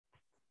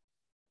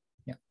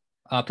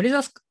Please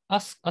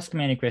ask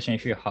me any question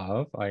if you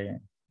have.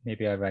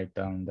 Maybe I write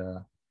down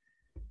the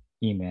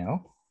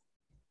email.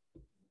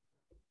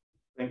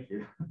 Thank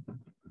you.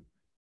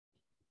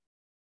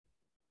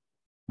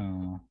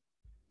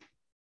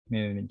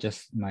 Maybe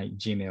just my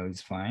Gmail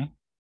is fine.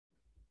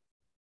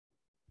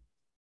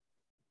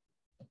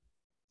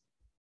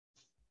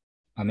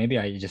 Maybe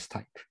I just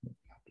type. Okay,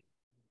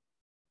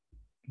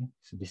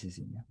 so this is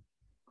email.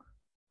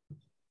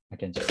 I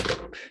can just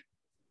type.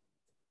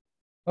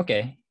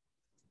 Okay.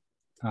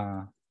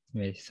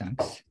 Very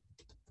thanks.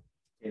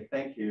 Okay,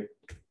 thank you.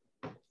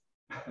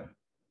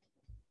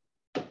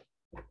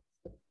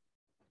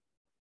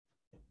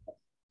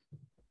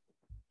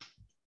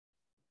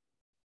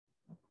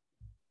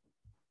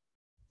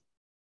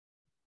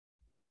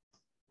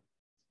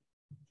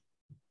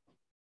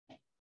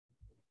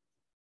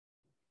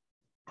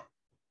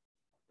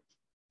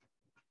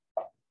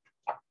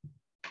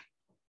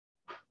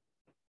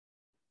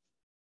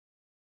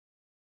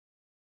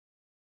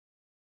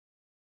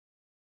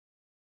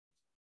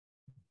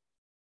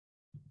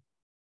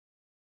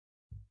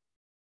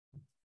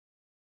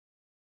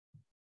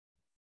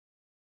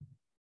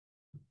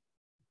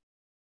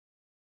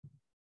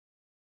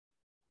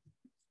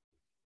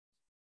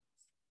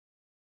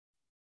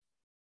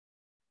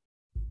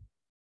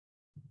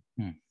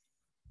 Hmm.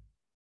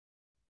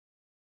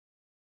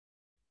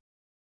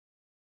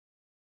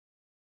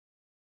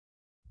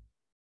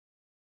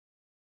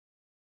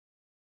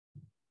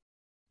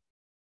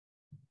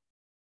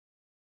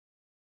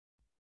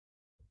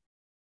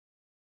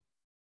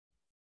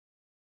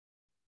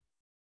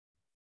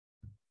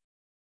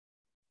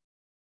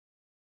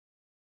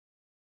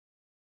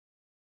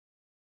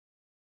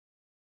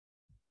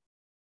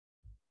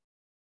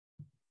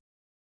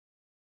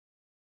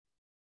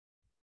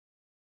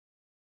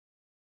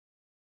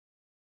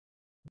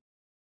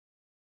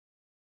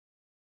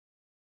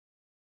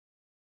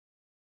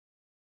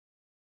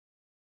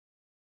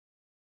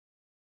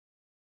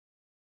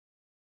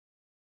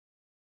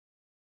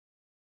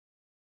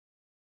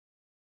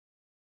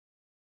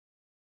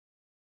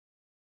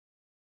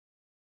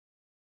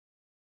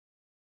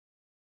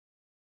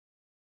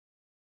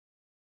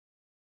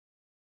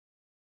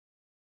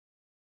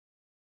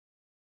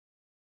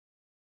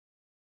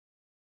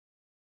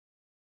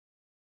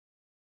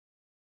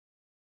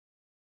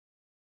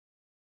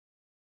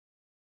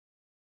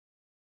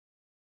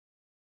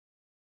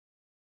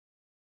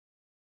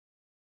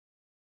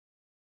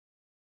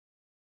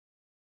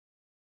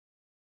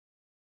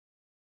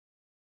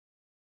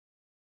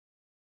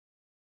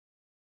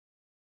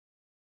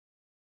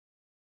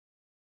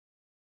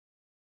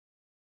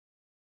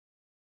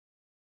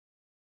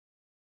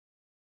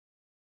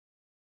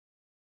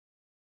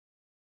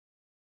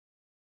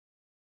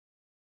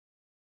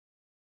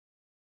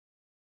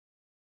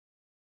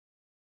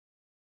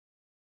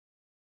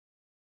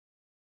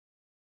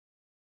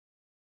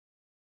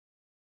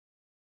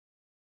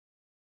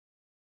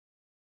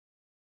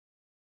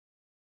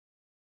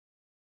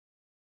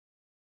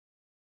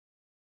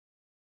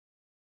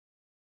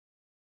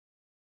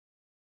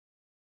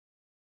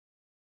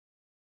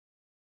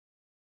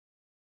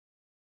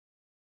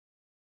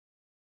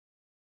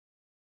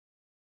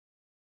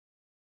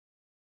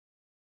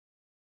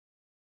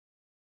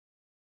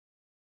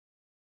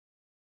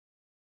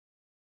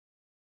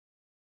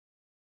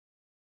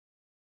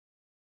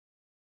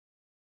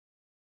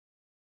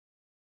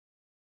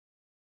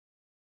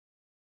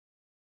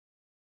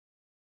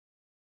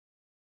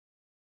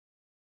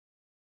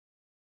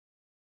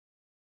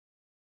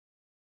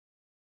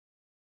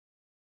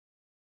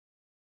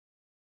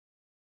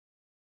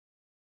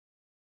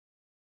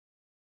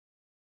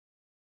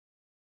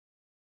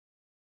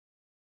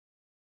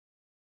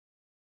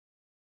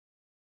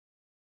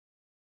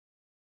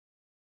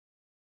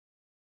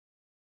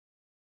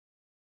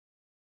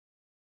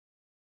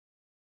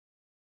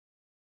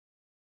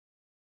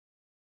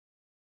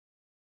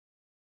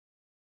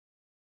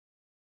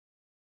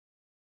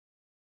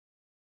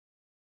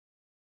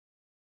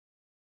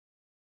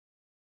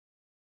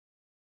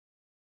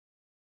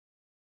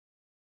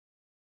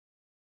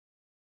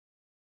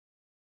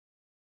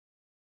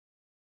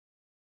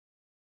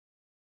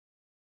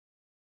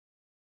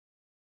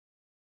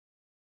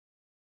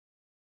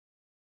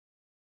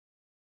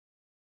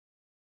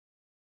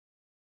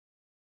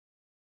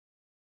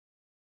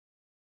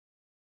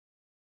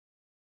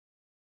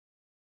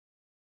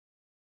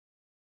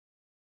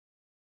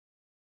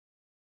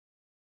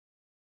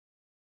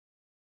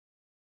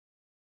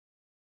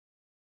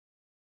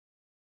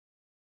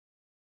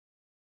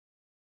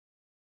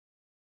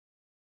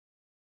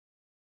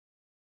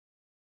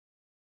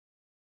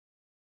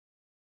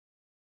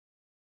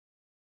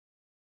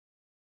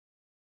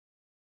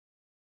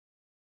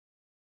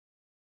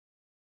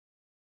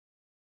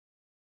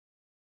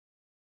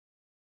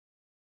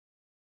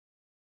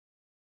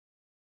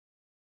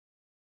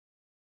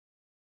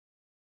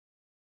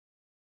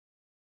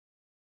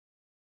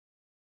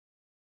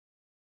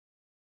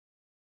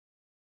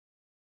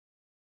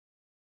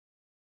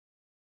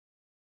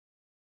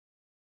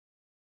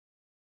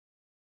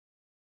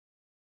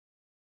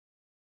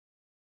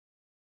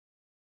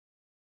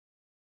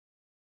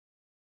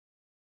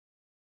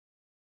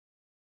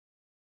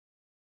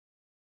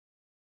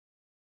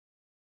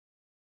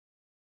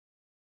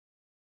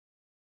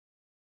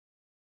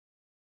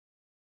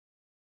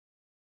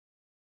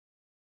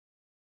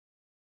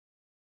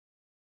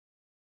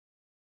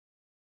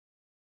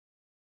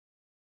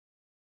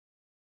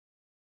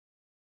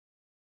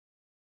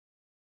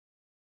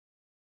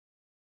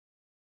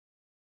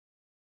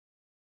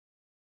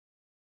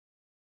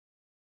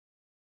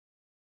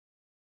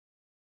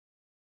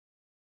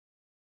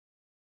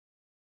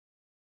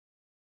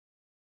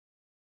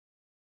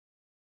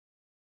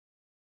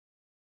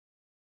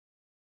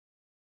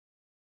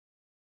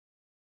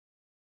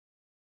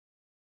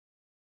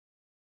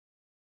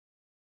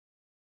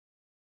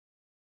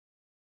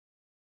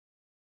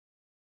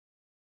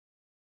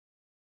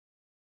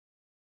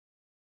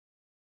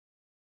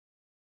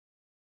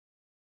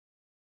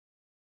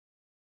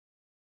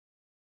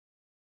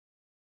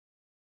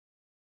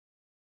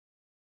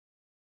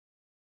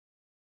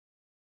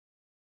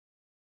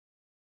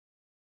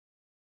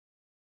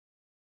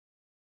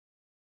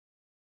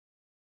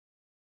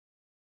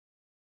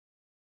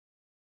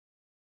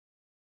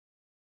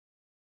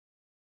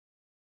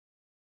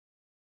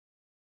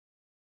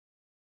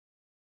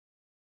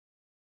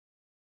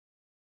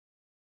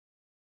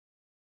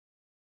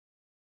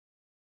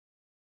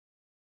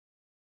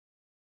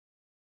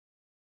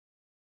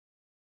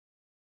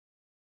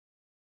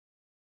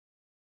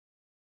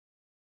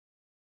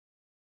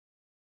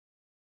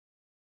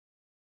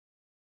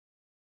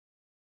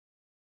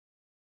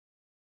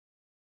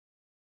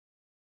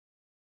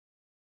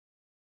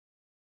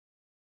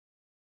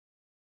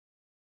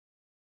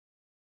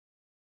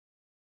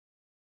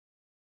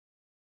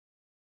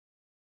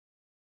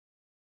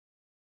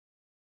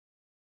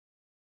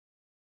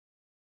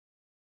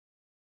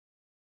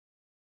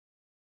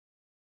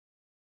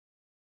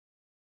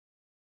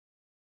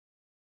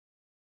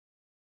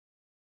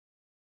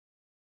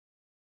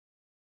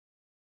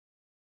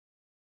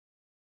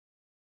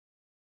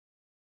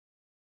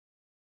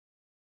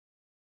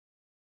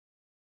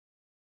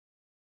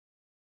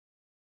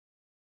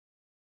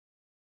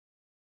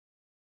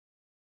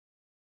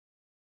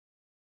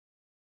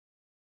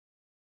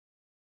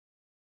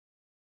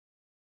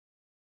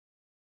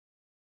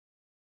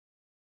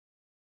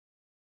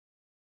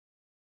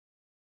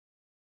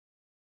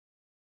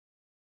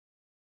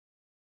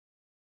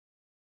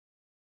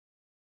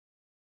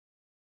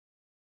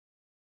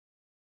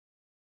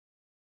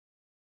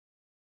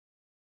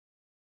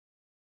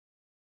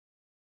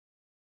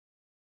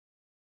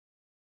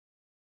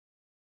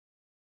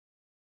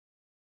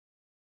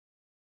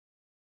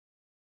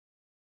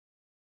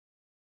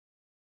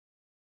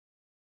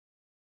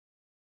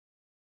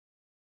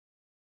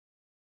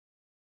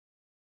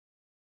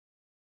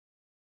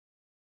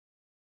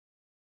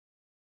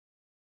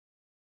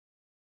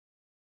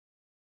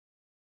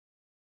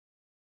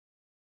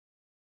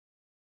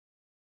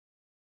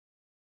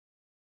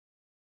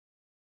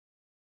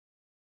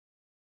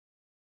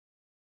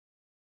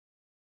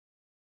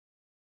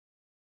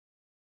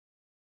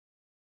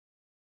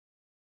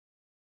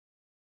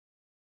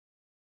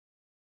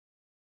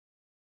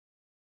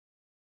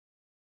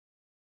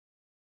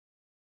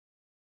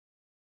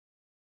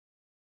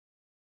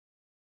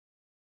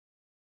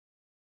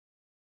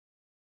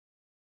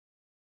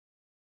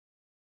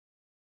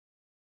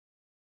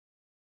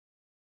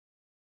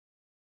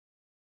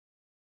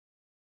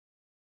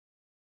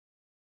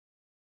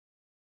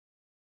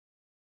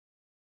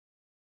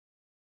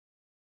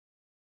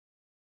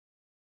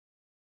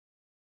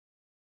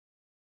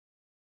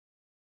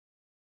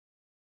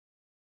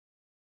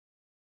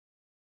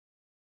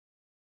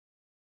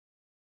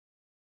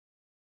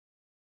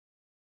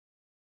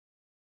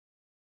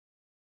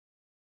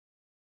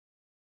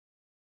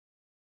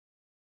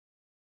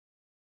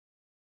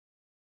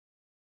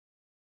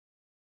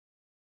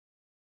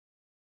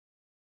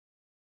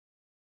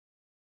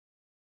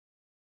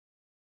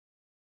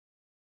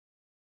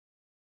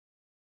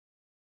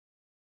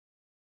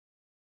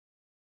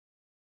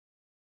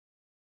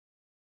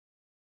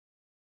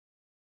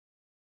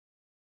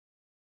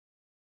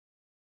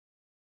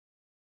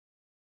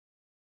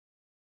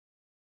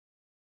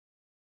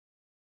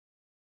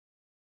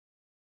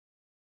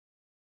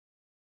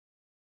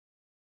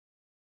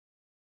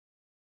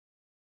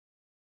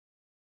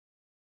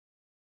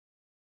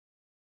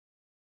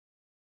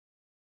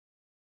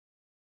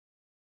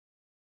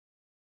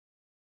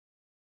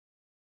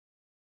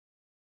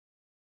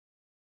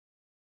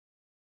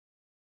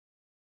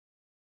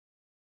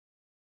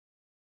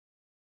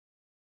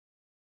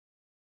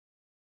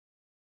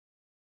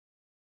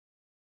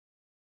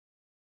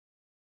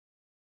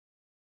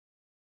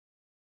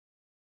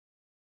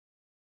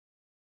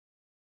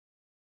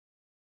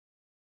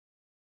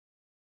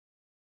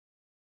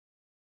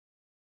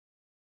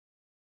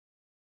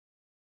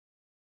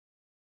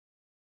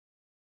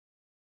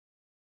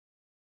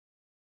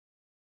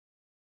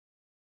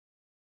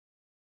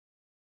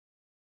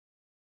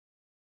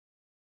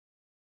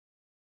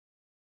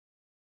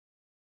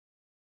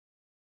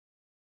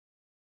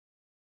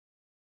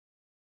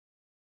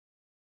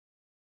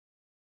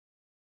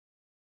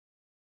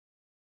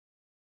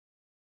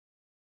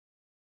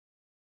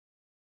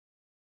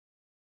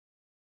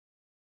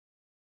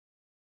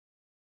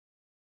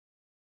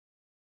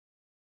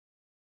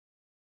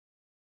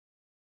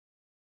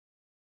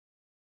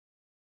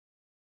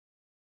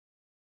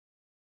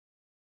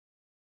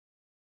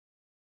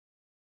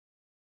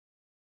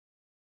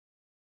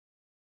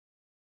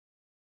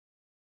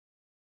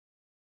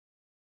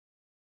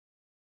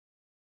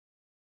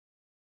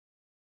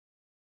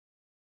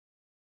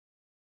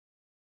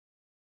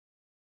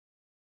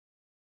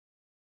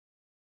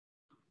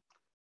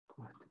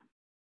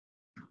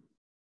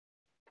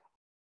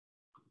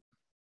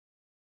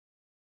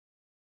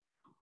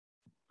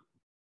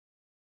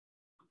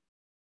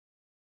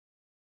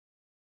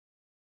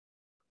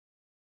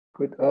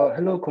 Good.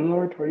 Hello,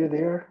 Koenraad, are you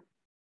there?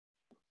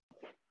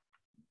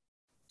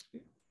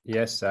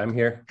 Yes, I'm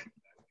here.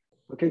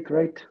 Okay,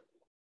 great.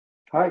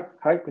 Hi,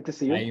 good to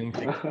see you.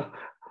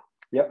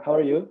 Yeah, how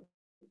are you?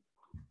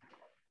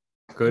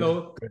 Good.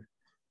 Hello. Good.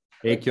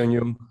 Hey,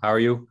 Kyung-Yum, how are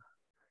you?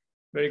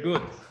 Very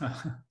good.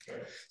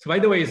 So by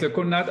the way, so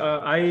Koenraad,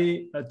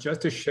 I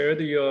just shared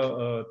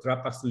your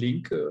Dropbox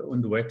link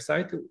on the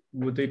website.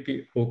 Would it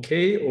be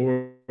okay,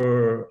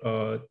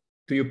 or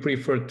do you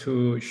prefer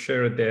to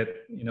share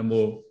that in a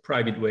more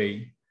private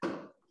way?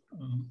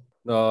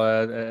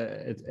 No,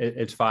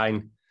 it's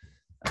fine.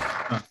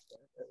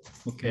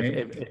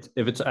 Okay.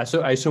 If it's,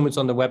 I assume it's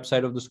on the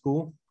website of the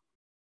school.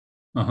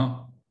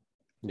 Uh-huh.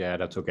 Yeah,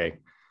 that's okay.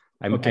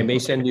 I Okay. may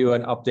send you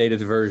an updated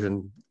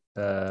version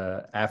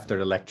after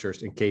the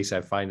lectures in case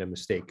I find a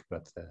mistake.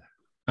 But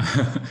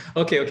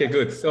Okay,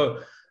 good.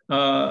 So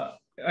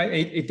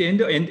at the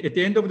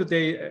end of the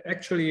day,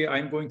 actually,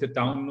 I'm going to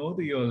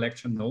download your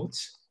lecture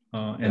notes,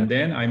 and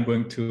then I'm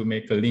going to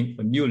make a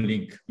new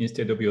link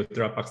instead of your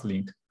Dropbox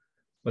link.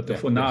 But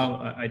for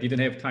now, I didn't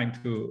have time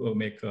to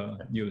make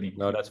a new link.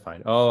 No, that's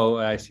fine. Oh,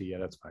 I see. Yeah,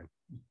 that's fine.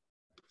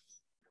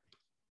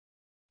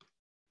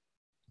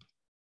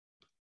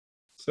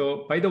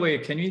 So, by the way,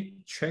 can we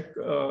check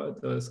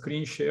the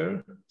screen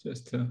share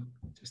just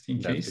in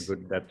case?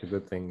 That's a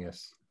good thing.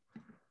 Yes.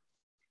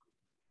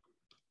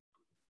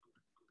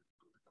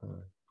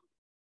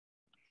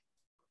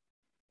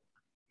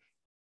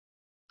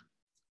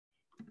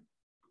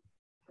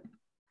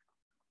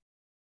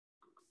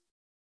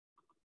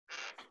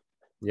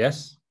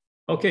 Yes.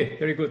 Okay.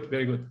 Very good.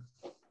 Very good.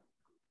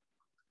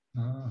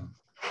 Ah.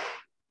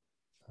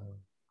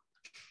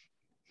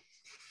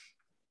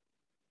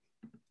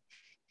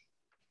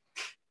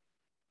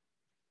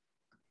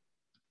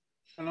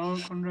 Hello,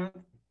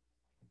 Koenraad.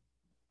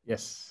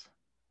 Yes.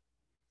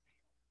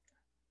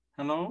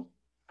 Hello.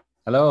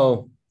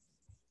 Hello.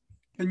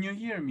 Can you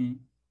hear me?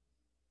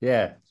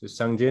 Yeah. So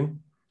Sangjin.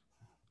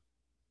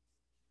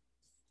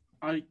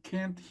 I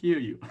can't hear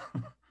you.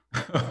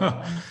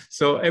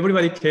 So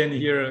everybody can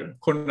hear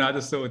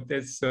Koenraad, so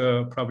that's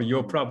probably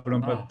your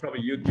problem, but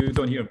probably you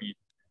don't hear me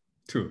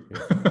too.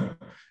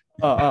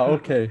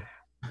 Okay.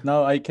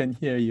 Now I can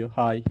hear you.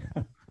 Hi.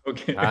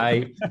 Okay.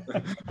 Hi.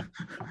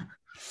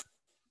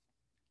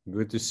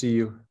 Good to see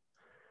you.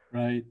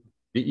 Right.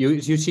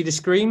 You see the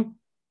screen?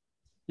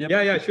 Yep.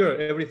 Yeah, sure.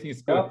 Everything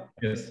is good.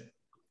 Yes.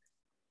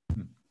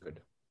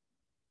 Good.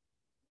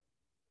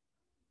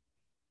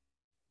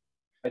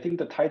 I think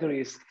the title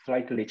is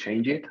slightly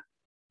changed.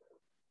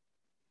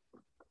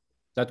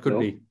 That could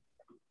be.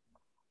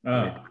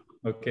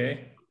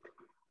 Okay.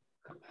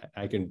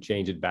 I can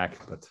change it back,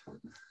 but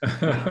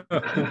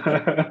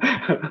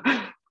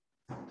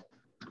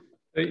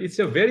It's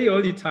a very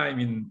early time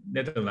in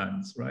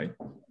Netherlands, right?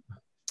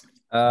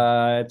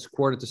 it's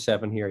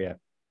 6:45 here. Yeah.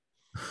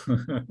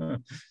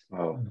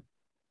 Oh.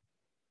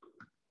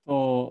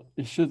 So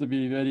it should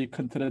be very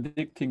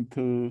contradicting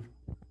to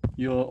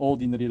your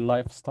ordinary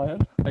lifestyle,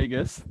 I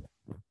guess.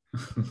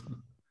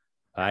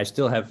 I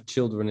still have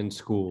children in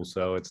school,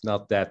 so it's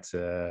not that.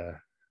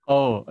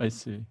 Oh, I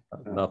see.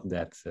 Not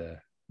that.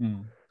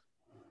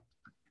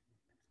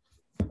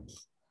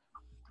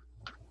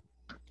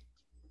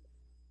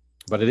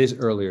 But it is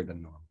earlier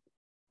than normal.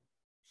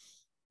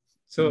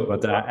 So,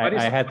 but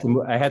I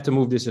had to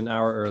move this an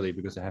hour early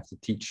because I have to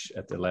teach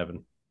at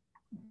 11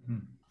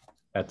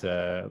 at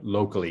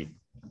locally.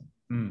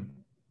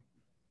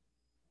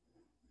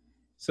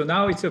 So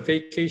now it's a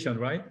vacation,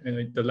 right?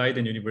 The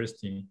Leiden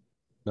University.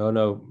 No.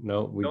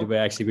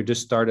 We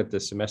just started the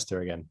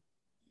semester again.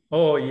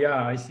 Oh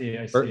yeah, I see.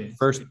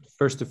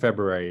 First of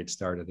February it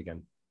started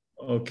again.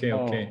 Okay.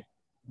 Oh, I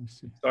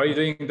see. So are you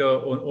doing the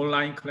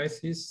online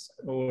classes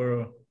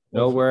or?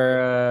 No,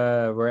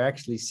 we're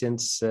actually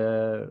since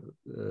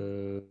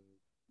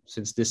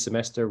this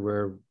semester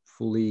we're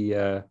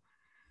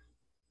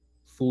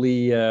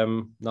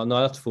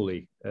not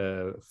fully.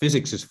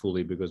 Physics is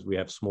fully because we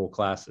have small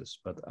classes,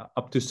 but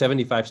up to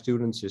 75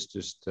 students is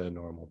just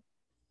normal.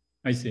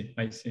 I see.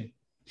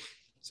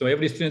 So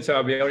every students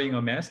are wearing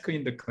a mask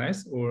in the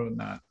class or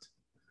not?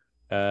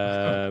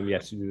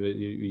 Yes,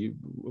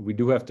 we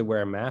do have to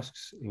wear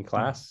masks in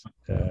class,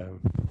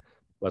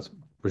 but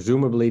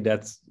presumably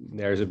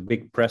there's a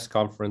big press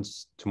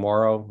conference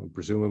tomorrow. And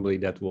presumably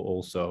that will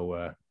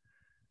also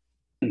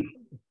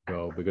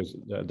go because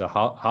the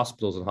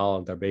hospitals in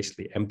Holland are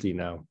basically empty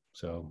now.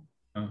 So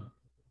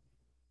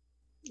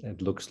it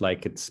looks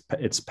like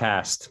it's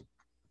passed.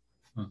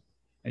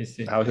 I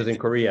see. How is it in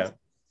Korea?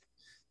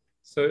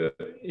 So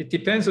it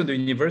depends on the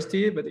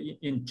university, but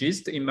in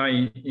GIST, in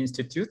my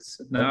institutes,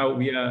 now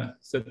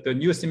so the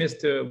new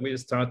semester will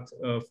start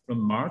from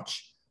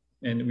March,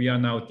 and we are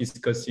now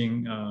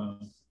discussing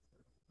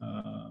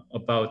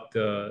about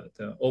the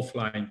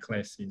offline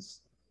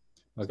classes.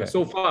 Okay.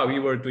 So far, we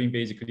were doing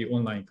basically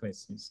online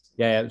classes.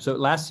 Yeah. So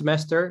last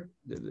semester,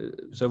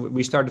 so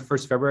we started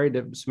 1st February.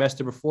 The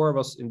semester before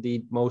was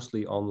indeed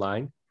mostly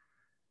online.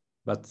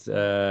 But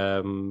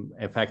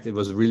in fact, it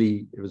was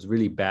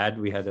really bad.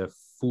 We had a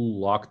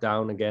full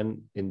lockdown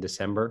again in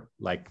December,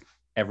 like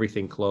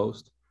everything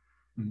closed.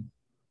 Mm.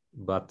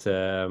 But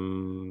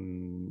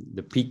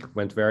the peak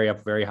went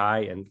very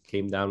high and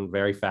came down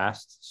very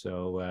fast.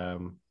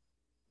 So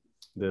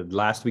the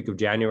last week of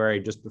January,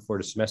 just before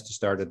the semester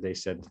started, they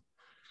said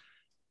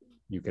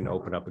you can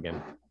open up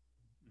again,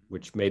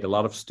 which made a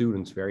lot of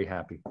students very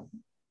happy.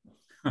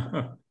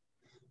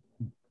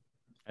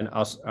 And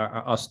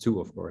us too,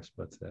 of course,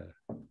 but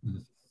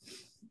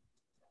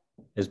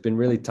it's been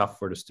really tough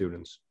for the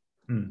students.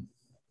 Mm.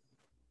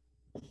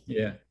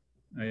 Yeah,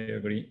 I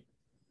agree.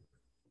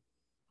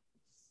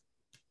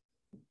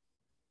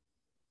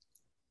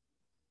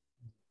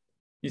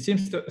 It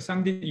seems that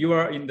Sangdi, you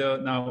are in the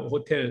now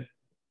hotel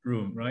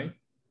room, right?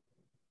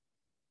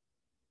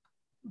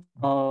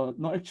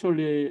 No,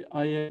 actually,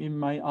 I am in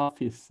my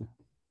office.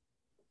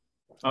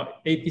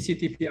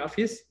 APCTP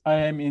office? I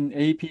am in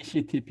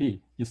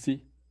APCTP, you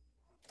see.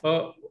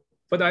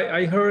 But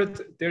I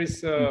heard there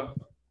is a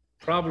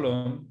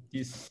problem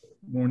this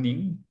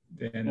morning.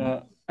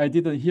 Then I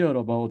didn't hear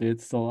about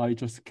it, so I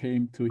just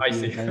came to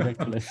here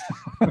directly.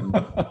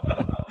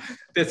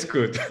 That's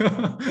good.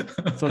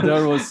 So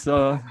there was,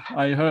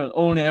 I heard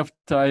only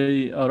after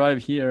I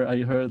arrived here,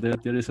 I heard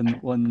that there is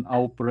one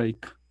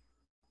outbreak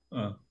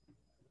of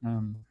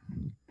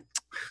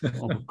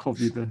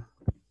COVID.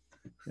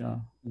 Yeah.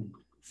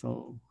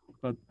 So,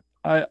 but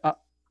I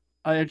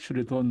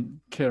actually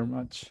don't care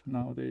much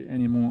nowadays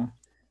anymore.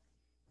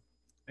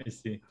 I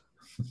see.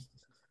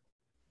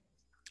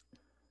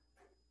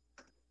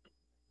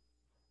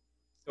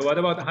 So what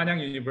about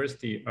Hanyang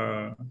University?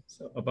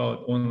 So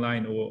about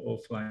online or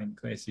offline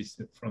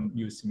classes from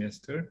your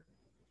semester?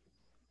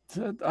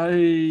 That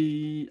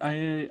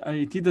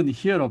I didn't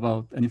hear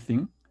about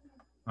anything.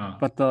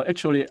 But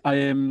actually, I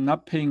am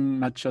not paying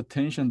much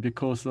attention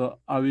because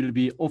I will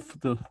be off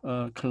the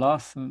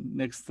class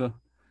next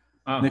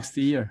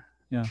year.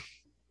 Yeah.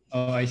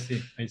 Oh, I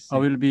see. I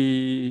will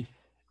be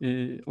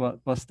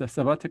what's the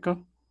sabbatical?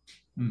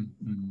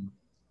 Mm-hmm.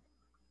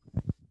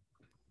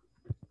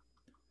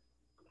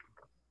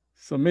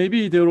 So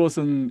maybe there was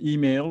an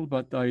email,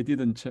 but I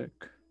didn't check.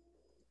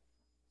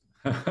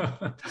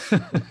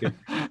 Okay.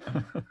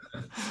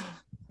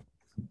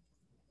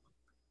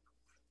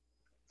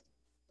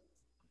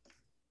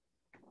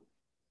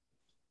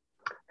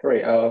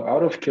 Sorry,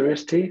 out of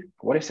curiosity,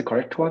 what is the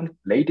correct one?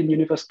 Leiden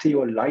University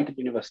or Leiden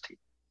University?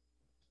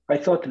 I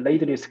thought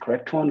Leiden is the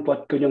correct one,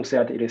 but Gunyong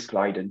said it is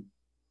Leiden.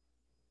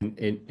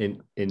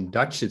 In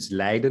Dutch, it's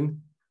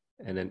Leiden,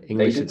 and in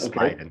English, Leiden? it's Okay.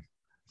 Leiden.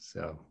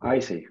 So I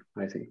see.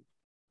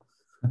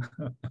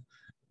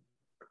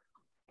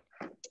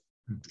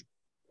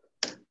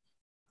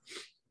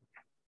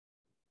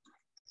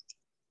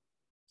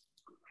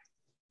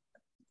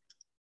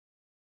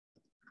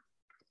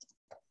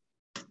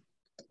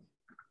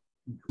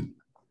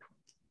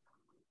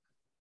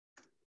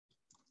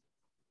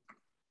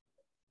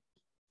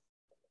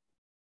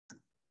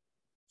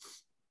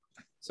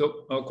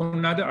 So,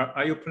 Koenraad,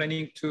 are you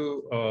planning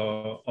to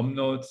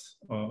upload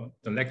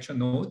the lecture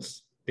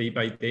notes day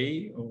by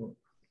day? Or?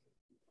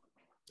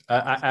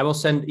 I will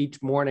send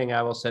each morning.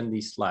 I will send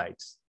these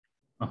slides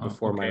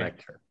before my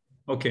lecture.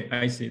 Okay,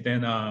 I see.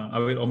 Then I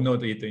will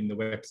upload it in the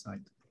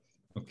website.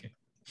 Okay.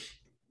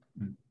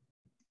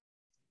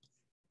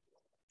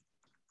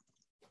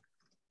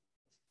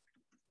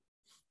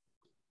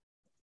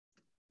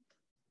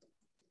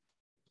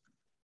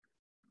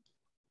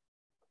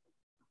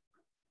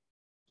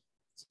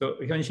 So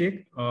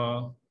Hyunshik,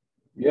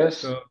 yes.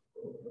 So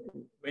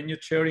when you're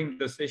sharing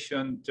the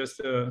session,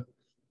 just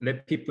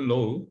let people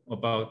know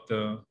about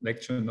the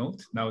lecture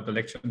note. Now the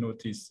lecture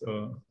note is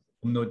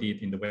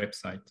uploaded in the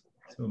website.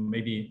 So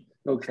maybe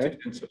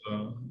students,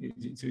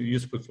 it's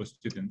useful for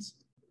students.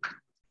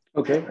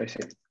 Okay, I see.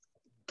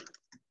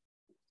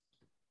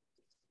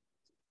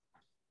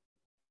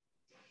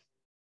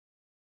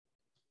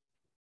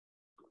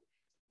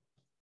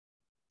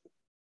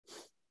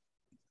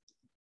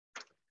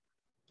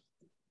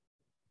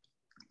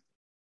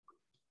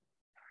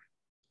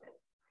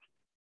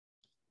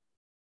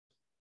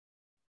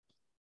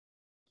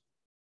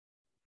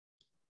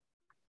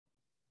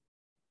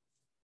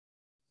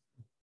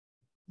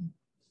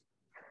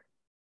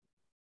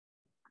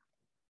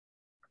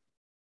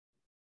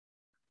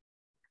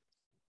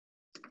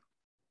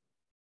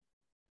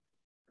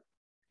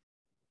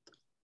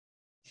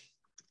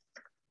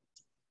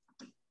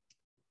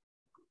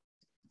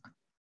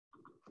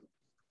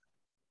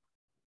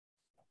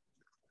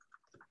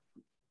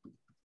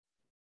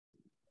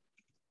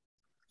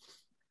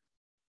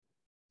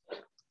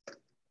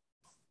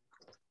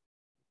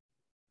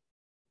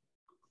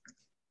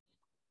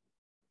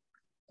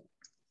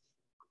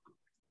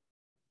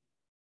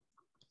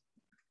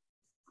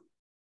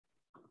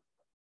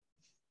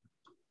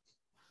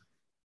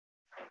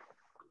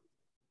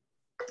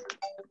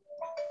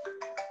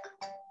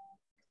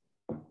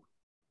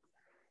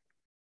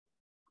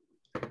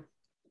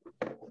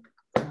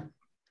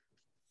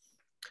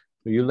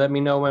 You let me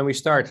know when we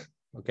start,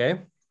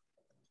 okay?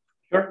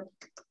 Sure.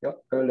 Yeah,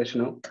 I'll let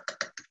you know.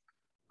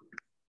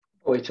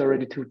 Oh, it's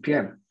already 2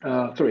 p.m.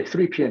 Sorry,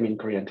 3 p.m. in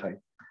Korean time.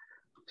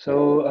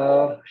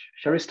 So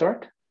shall we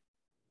start?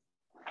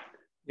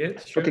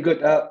 Yes, sure. Okay,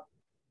 good.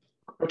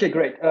 Okay,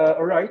 great.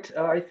 All right,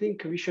 I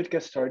think we should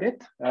get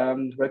started.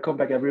 Welcome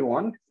back,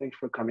 everyone. Thanks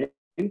for coming.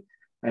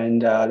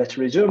 And let's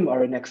resume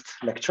our next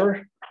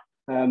lecture.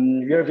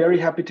 We are very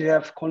happy to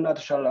have Koenraad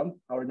Schalm,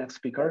 our next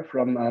speaker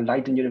from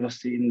Leiden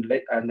University in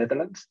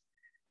Netherlands.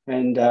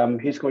 And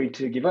he's going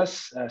to give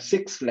us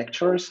 6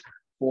 lectures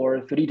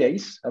for 3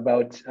 days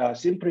about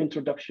simple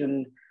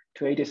introduction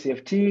to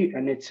APCTP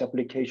and its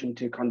application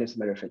to condensed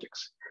matter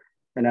physics.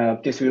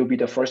 And this will be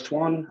the first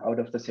one out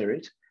of the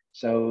series.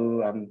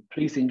 So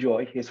please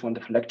enjoy his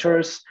wonderful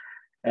lectures.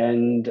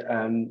 And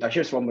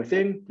here's one more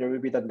thing. There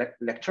will be the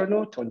lecture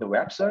note on the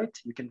website.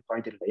 You can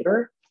find it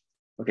later.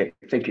 Okay,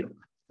 thank you.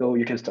 So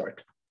you can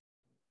start.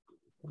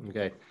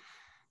 Okay.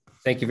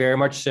 Thank you very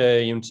much,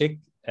 Yoon-sik.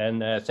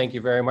 And thank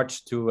you very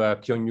much to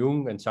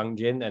Kyung-young and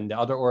Sang-jin and the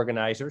other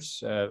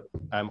organizers.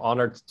 I'm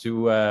honored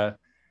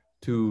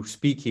to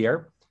speak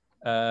here.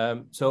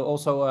 So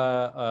also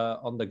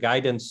on the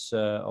guidance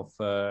of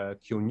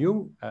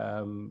Kyung-young,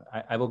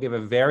 I will give a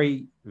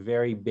very,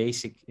 very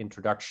basic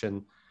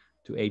introduction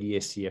to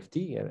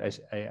ADS-CFT.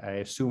 I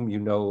assume you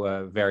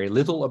know very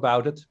little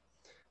about it.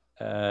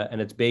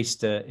 And it's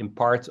based in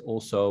part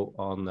also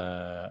on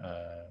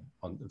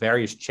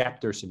various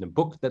chapters in the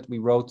book that we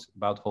wrote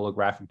about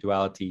holographic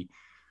duality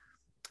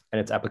and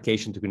its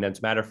application to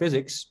condensed matter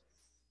physics.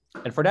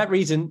 And for that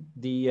reason,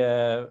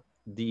 the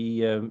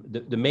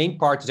main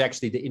part is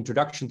actually the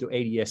introduction to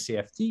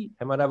ADS-CFT.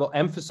 And what I will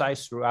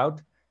emphasize throughout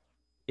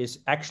is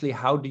actually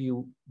how do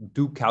you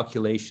do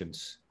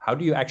calculations? How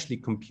do you actually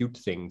compute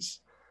things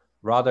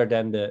rather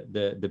than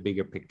the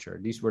bigger picture?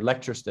 These were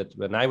lectures that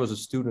when I was a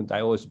student,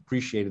 I always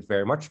appreciated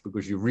very much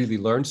because you really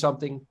learn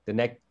something. The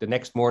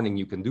next morning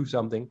you can do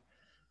something.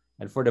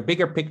 And for the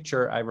bigger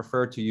picture, I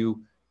refer to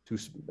you to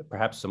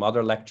perhaps some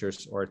other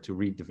lectures or to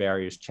read the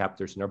various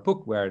chapters in our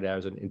book where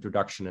there's an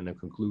introduction and a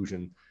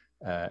conclusion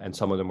and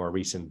some of the more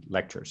recent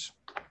lectures.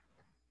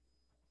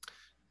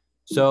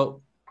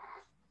 So,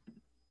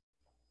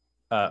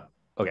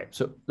 okay,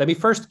 so let me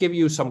first give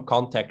you some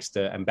context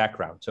and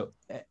background. So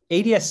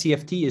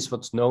ADS-CFT is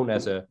what's known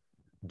as a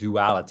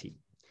duality.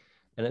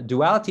 And a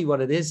duality,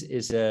 what it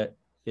is a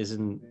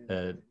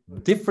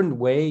different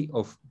way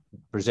of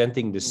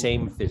presenting the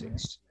same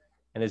physics.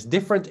 And it's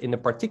different in a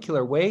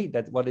particular way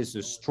that what is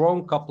a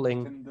strong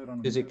coupling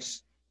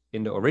physics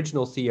in the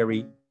original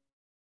theory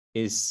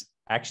is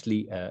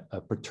actually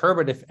a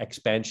perturbative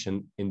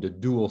expansion in the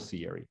dual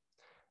theory.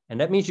 And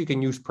that means you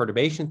can use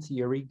perturbation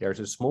theory.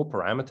 There's a small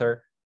parameter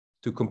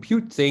to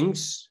compute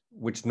things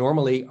which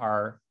normally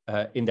are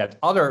in that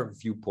other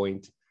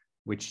viewpoint,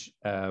 which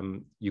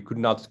you could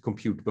not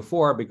compute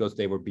before because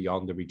they were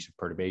beyond the reach of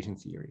perturbation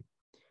theory.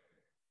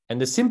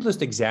 And the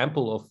simplest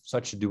example of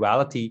such a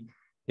duality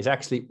is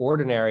actually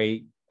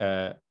ordinary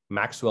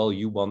Maxwell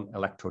U1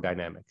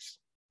 electrodynamics.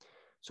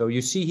 So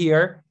you see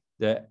here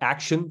the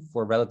action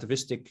for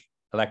relativistic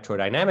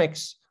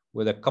electrodynamics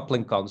with a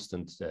coupling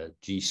constant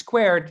g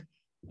squared,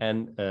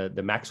 and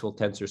the Maxwell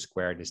tensor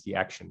squared is the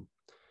action.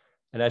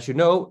 And as you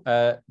know,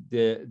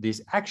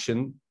 this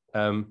action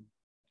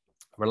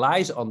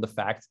relies on the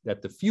fact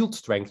that the field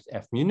strength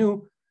F mu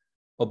nu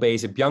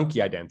obeys a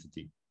Bianchi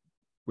identity,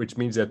 which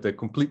means that the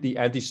completely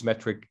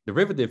antisymmetric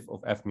derivative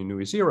of F mu nu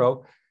is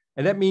 0.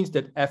 And that means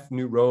that F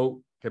nu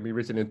rho can be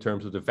written in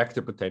terms of the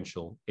vector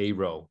potential A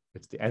rho.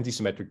 It's the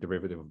antisymmetric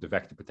derivative of the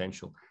vector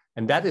potential.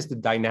 And that is the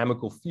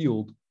dynamical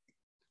field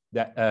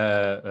that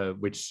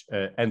which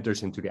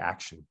enters into the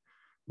action.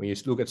 When you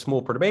look at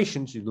small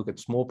perturbations, you look at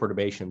small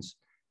perturbations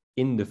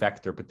in the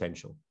vector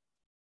potential.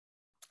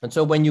 And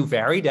so when you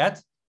vary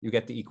that, you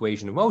get the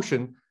equation of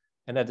motion.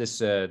 And that is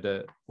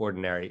the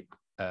ordinary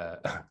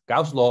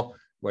Gauss law,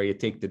 where you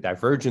take the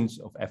divergence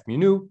of F mu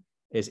nu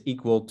is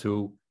equal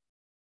to,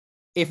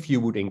 if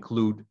you would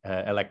include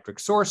electric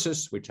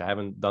sources, which I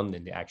haven't done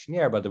in the action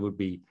here, but there would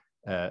be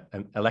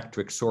an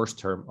electric source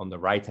term on the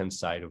right-hand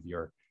side of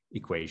your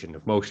equation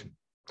of motion.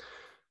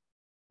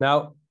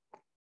 Now,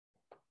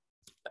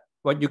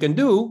 what you can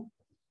do,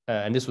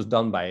 and this was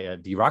done by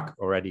Dirac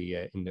already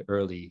in the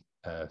early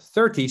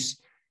 30s,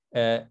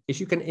 is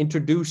you can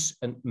introduce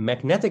a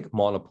magnetic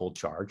monopole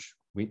charge.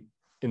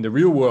 In the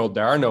real world,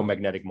 there are no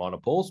magnetic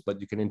monopoles, but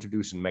you can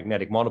introduce a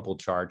magnetic monopole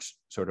charge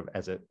sort of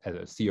as a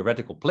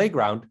theoretical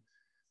playground.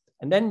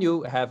 And then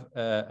you have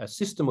a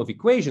system of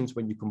equations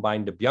when you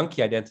combine the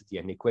Bianchi identity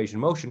and the equation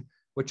of motion,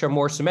 which are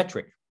more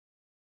symmetric.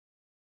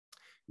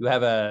 You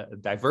have a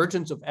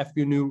divergence of F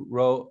mu nu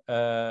rho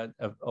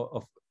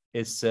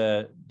is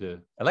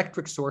the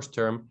electric source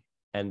term,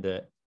 and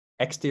the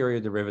exterior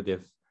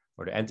derivative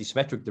or the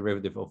antisymmetric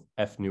derivative of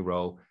F nu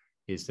rho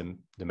is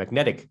the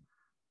magnetic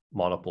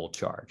monopole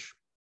charge.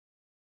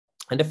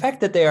 And the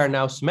fact that they are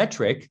now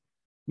symmetric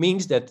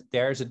means that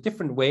there's a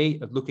different way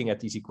of looking at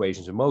these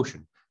equations of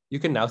motion. You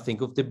can now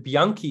think of the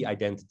Bianchi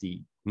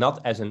identity not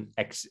as an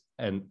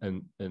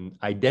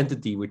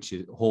identity which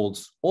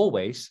holds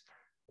always,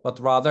 but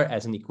rather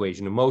as an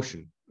equation of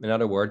motion. In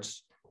other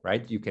words,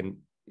 right, you can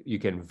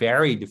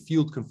vary the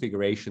field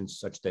configurations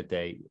such that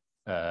they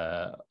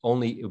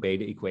only obey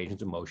the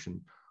equations of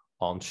motion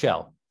on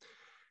shell.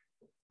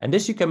 And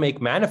this you can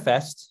make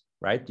manifest,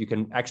 right? You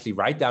can actually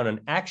write down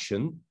an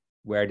action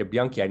where the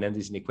Bianchi identity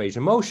is an equation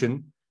of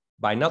motion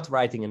by not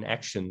writing an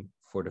action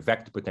for the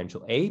vector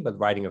potential A, but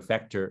writing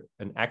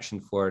an action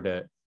for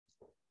the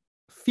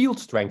field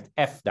strength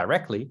F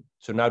directly.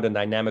 So now the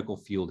dynamical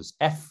field is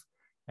F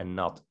and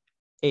not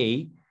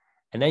A.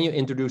 And then you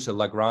introduce a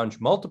Lagrange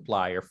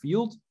multiplier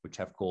field, which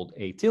I've called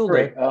A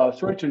tilde.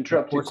 Sorry to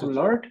interrupt you,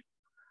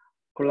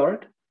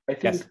 Koenraad. I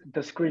think yes.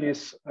 The screen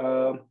is,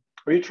 are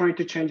you trying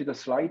to change the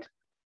slide?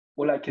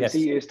 All I can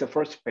see is the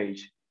first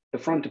page, the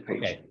front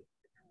page. Okay.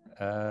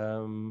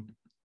 All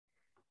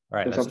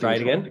right, let's try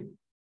it again.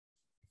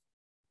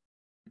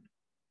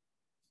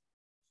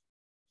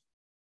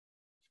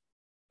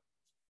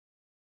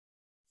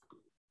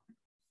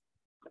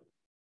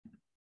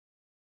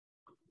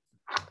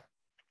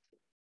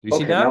 Do you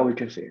see now? Now we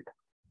can see it.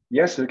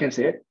 Yes, we can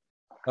see it.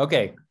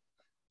 Okay.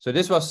 So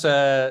this was,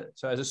 so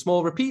as a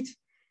small repeat,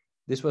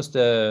 this was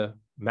the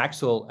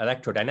Maxwell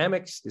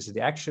electrodynamics. This is the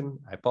action.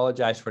 I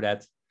apologize for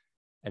that.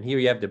 And here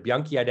you have the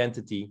Bianchi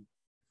identity,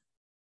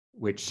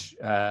 which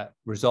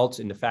results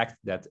in the fact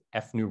that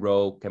F nu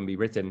rho can be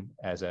written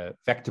as a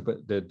vector,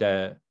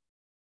 the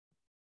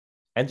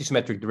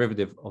antisymmetric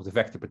derivative of the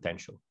vector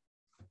potential.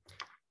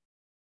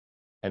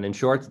 And in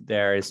short,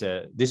 this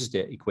is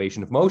the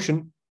equation of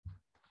motion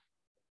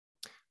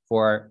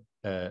for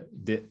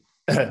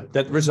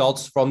that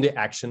results from the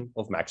action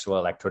of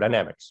Maxwell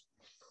electrodynamics.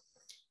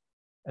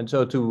 And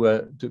so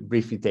to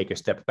briefly take a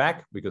step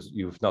back, because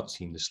you've not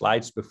seen the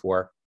slides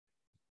before,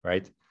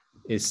 right,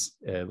 is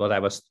what I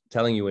was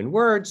telling you in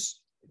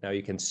words. Now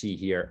you can see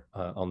here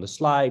on the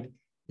slide,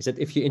 is that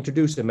if you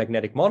introduce a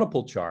magnetic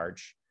monopole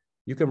charge,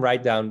 you can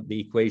write down the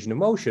equation of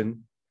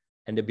motion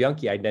and the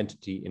Bianchi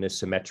identity in a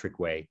symmetric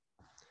way,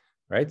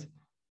 right?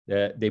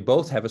 They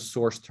both have a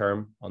source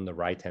term on the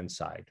right-hand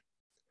side.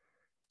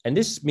 And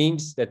this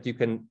means that you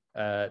can,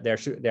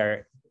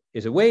 there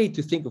is a way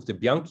to think of the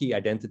Bianchi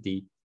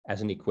identity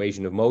as an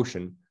equation of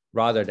motion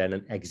rather than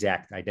an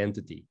exact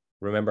identity.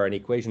 Remember, an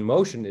equation of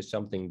motion is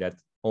something that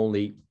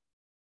only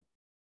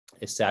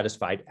is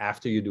satisfied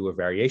after you do a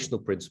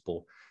variational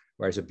principle,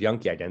 whereas a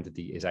Bianchi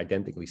identity is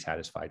identically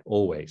satisfied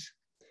always.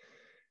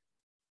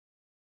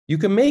 You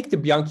can make the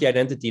Bianchi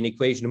identity an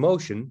equation of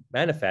motion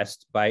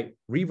manifest by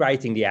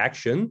rewriting the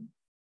action,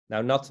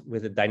 now not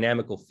with a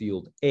dynamical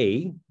field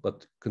A,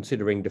 but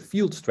considering the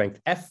field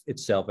strength F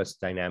itself as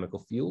a dynamical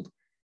field,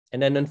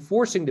 and then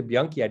enforcing the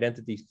Bianchi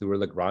identity through a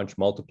Lagrange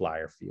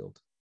multiplier field.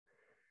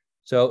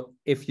 So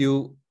if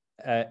you,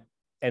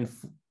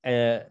 that's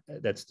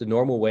the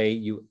normal way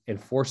you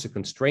enforce a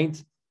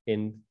constraint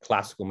in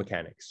classical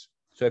mechanics.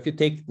 So if you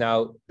take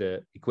now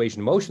the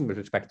equation of motion with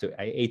respect to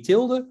A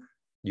tilde,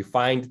 you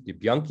find the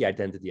Bianchi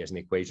identity as an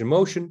equation of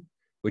motion,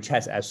 which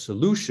has as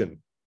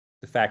solution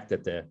the fact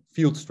that the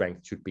field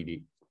strength should be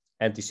the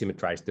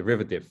antisymmetrized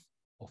derivative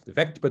of the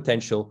vector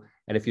potential.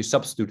 And if you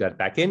substitute that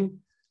back in,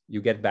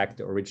 you get back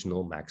the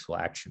original Maxwell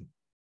action.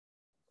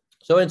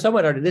 So in some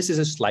way, this is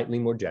a slightly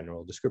more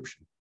general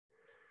description.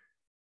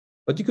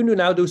 But you can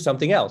now do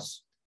something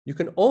else. You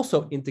can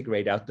also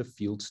integrate out the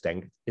field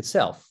strength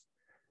itself.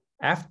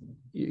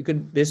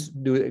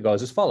 It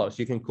goes as follows.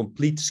 You can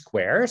complete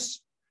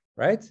squares,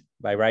 right,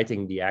 by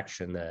writing the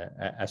action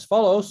as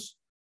follows.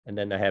 And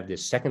then I have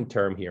this second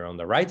term here on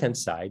the right-hand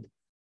side.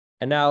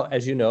 And now,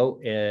 as you know,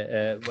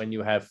 when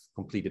you have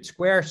completed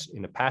squares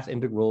in a path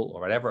integral or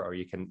whatever, or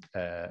you can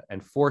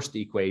enforce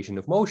the equation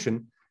of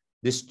motion,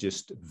 this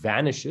just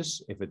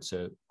vanishes if it's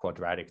a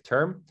quadratic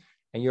term.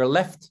 And you're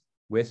left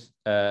with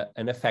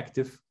an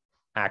effective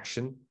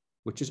action,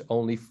 which is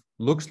only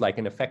looks like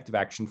an effective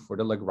action for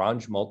the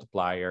Lagrange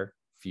multiplier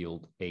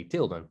field A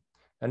tilde.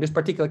 In this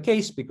particular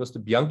case, because the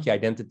Bianchi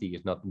identity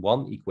is not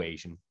one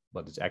equation,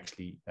 but it's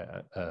actually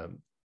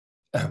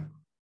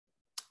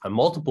a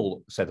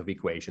multiple set of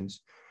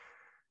equations,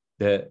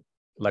 the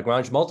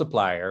Lagrange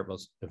multiplier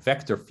was a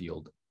vector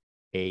field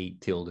A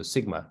tilde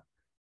sigma.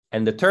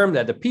 And the term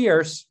that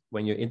appears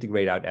when you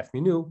integrate out F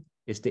nu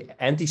is the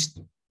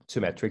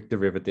antisymmetric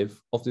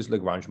derivative of this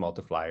Lagrange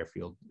multiplier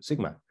field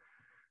sigma.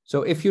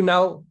 So if you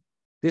now,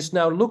 this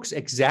now looks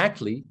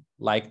exactly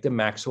like the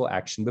Maxwell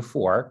action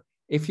before,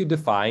 if you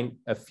define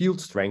a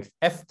field strength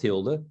F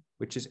tilde,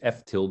 which is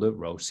F tilde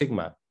rho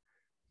sigma.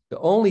 The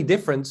only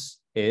difference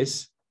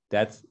is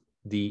that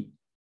the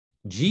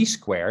G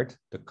squared,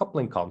 the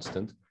coupling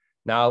constant,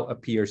 now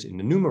appears in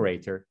the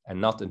numerator and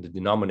not in the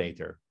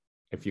denominator,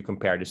 if you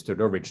compare this to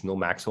the original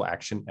Maxwell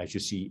action, as you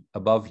see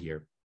above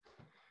here.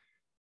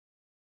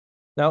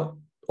 Now,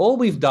 all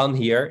we've done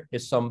here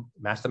is some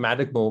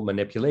mathematical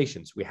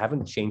manipulations. We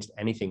haven't changed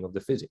anything of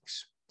the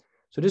physics.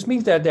 So this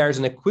means that there's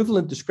an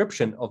equivalent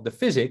description of the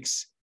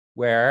physics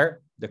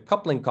where the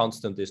coupling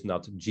constant is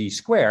not G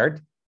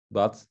squared,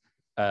 but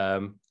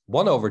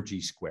 1 over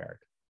G squared.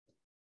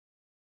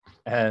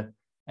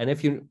 And And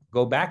if you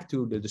go back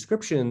to the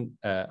description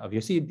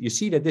you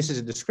see that this is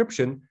a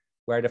description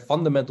where the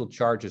fundamental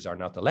charges are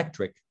not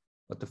electric,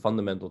 but the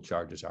fundamental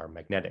charges are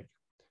magnetic.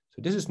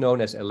 So this is known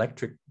as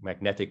electric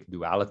magnetic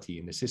duality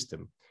in the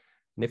system.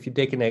 And if you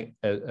take a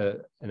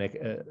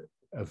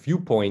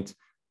viewpoint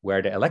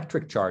where the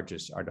electric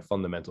charges are the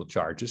fundamental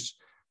charges,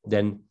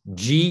 then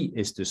G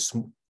is the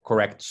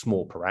correct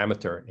small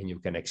parameter and you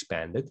can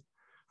expand it.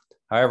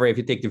 However, if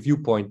you take the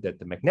viewpoint that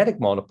the magnetic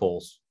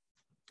monopoles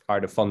are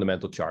the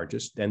fundamental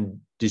charges, then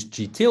this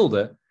G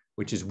tilde,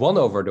 which is 1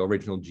 over the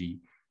original G,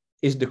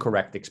 is the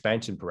correct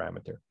expansion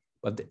parameter.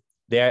 But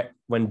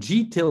when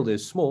G tilde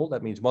is small,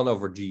 that means 1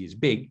 over G is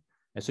big.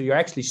 And so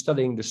you're actually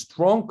studying the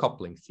strong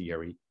coupling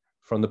theory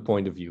from the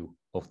point of view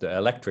of the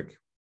electric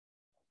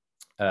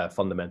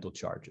fundamental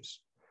charges.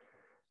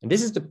 And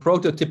this is the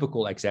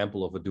prototypical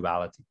example of a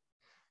duality,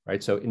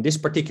 right? So in this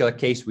particular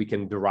case, we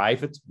can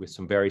derive it with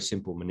some very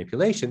simple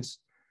manipulations,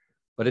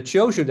 but it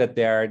shows you that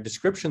there are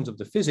descriptions of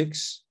the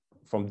physics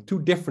from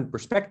 2 different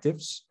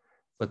perspectives,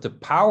 but the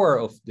power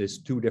of these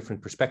 2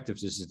 different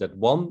perspectives is that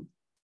one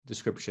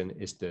description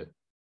is the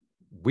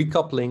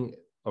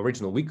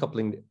original weak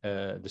coupling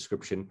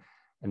description,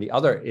 and the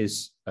other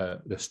is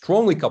the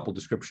strongly coupled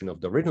description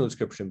of the original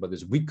description, but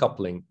is weak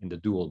coupling in the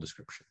dual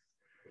description.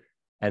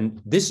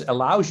 And this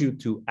allows you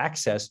to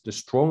access the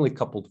strongly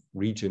coupled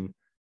region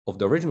of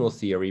the original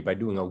theory by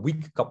doing a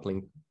weak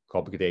coupling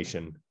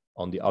computation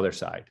on the other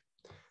side.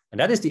 And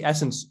that is the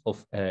essence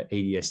of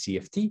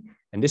ADS-CFT.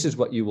 And this is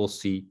what you will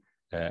see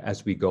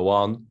as we go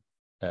on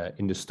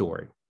in the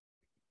story.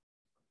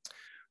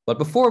 But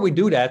before we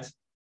do that,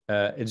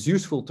 it's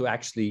useful to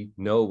actually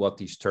know what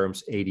these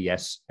terms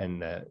ADS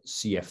and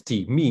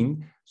CFT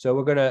mean. So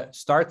we're going to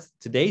start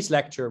today's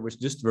lecture with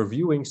just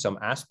reviewing some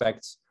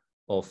aspects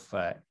of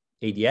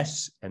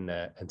ADS and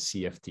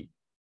CFT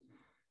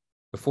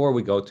before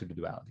we go to the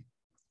duality.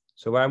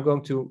 So where I'm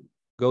going to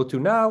go to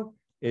now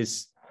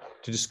is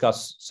to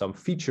discuss some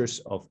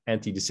features of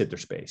anti-de Sitter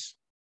space.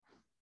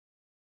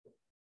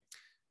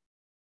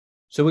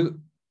 So we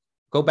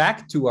go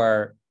back to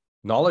our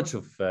knowledge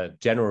of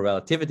general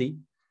relativity,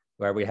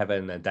 where we have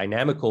a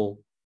dynamical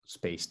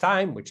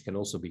space-time, which can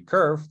also be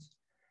curved.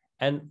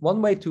 And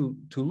one way to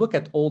look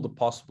at all the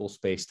possible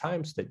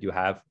space-times that you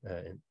have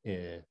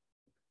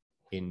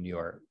in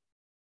your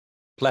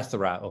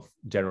plethora of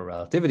general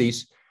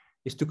relativities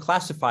is to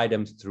classify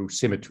them through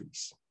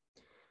symmetries.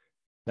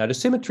 Now, the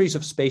symmetries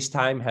of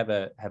space-time have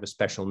a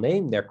special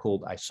name. They're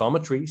called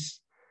isometries,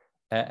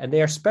 and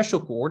they are special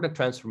coordinate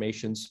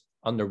transformations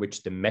under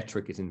which the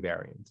metric is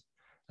invariant.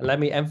 And let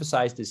me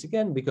emphasize this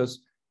again, because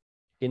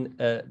in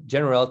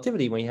general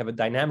relativity, when you have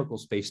a dynamical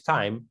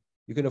space-time,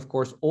 you can, of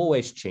course,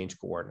 always change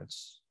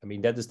coordinates. I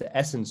mean, that is the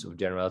essence of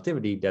general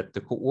relativity, that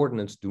the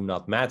coordinates do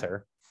not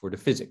matter for the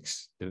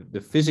physics.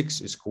 The physics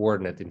is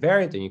coordinate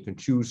invariant, and you can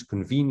choose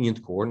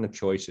convenient coordinate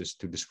choices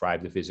to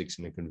describe the physics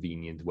in a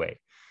convenient way.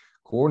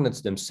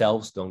 Coordinates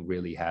themselves don't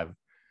really have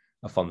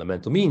a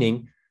fundamental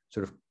meaning.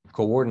 Sort of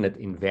coordinate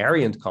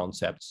invariant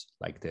concepts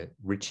like the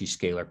Ricci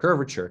scalar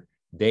curvature,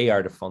 they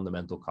are the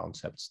fundamental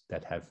concepts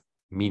that have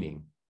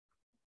meaning.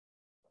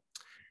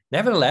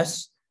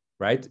 Nevertheless,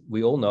 right,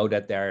 we all know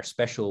that there are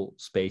special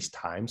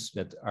space-times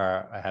that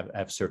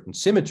have certain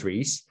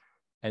symmetries,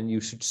 and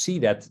you should see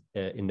that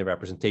in the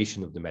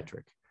representation of the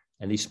metric.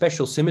 And these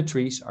special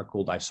symmetries are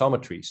called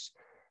isometries.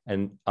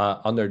 And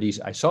under these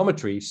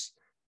isometries,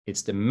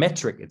 it's the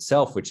metric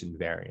itself which is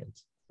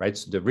invariant, right?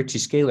 So the Ricci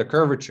scalar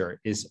curvature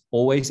is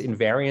always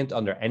invariant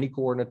under any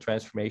coordinate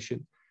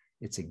transformation.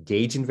 It's a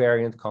gauge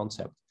invariant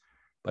concept.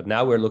 But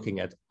now we're looking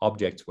at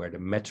objects where the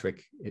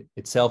metric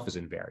itself is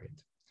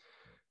invariant.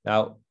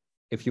 Now,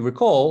 if you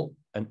recall,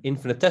 an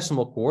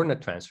infinitesimal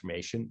coordinate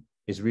transformation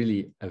is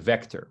really a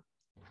vector.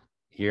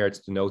 Here it's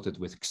denoted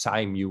with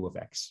psi mu of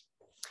x.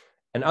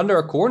 And under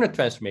a coordinate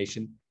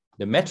transformation,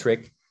 the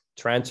metric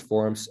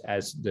transforms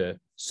as the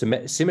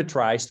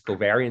symmetrized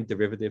covariant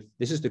derivative.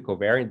 This is the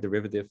covariant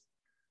derivative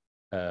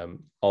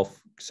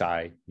of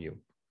psi mu.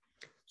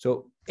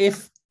 So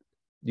if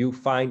you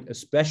find a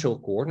special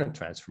coordinate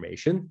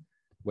transformation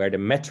where the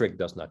metric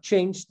does not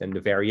change, then the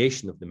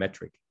variation of the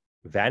metric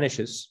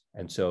vanishes.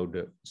 And so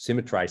the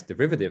symmetrized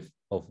derivative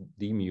of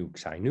d mu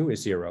psi nu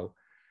is 0.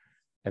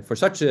 And for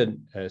such a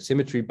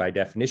symmetry, by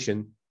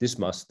definition, this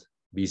must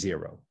be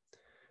 0.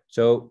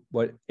 So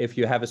if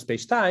you have a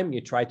space-time, you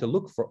try to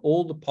look for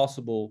all the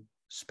possible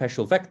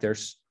special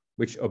vectors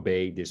which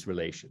obey this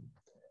relation.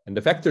 And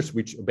the vectors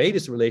which obey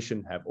this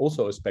relation have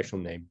also a special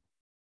name.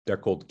 They're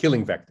called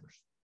killing vectors.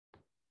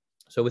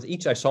 So with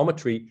each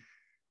isometry,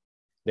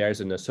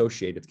 there's an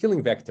associated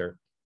killing vector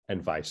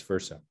and vice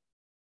versa.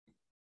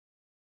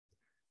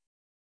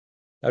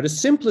 Now, the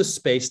simplest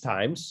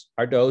space-times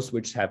are those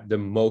which have the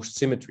most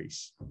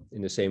symmetries,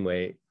 in the same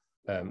way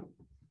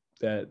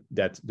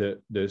that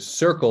the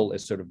circle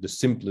is sort of the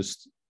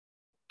simplest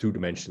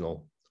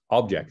two-dimensional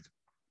object.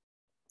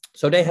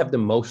 So they have the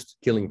most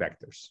killing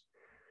vectors.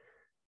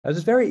 Now,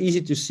 it's very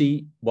easy to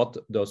see what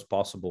those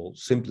possible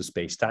simplest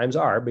space-times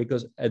are,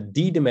 because a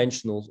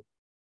d-dimensional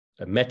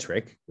a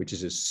metric, which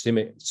is a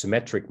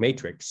symmetric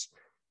matrix,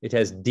 it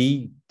has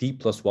d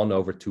plus 1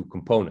 over 2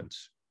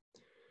 components.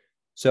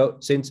 So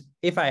since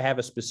if I have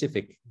a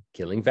specific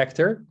killing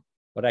vector,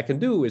 what I can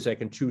do is I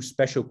can choose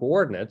special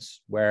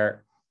coordinates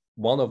where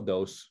one of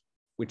those,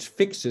 which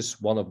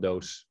fixes one of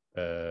those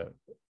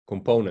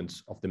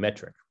components of the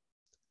metric,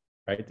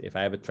 right? If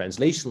I have a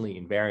translationally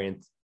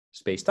invariant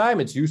space-time,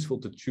 it's useful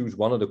to choose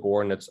one of the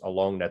coordinates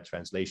along that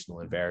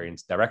translational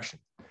invariant direction.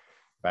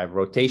 If I have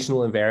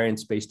rotational invariant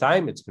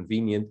space-time, it's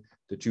convenient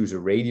to choose a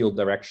radial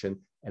direction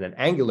and an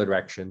angular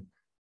direction,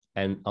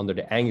 and under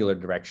the angular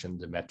direction,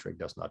 the metric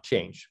does not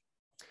change.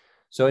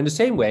 So in the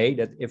same way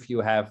that if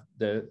you have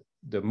the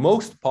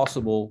most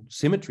possible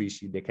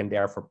symmetries they can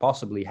therefore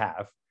possibly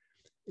have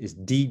is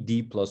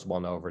d plus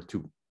 1 over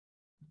 2.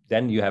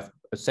 Then you have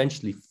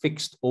essentially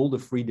fixed all the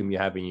freedom you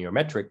have in your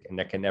metric, and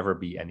there can never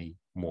be any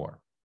more.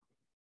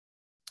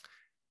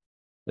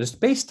 The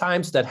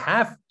space-times that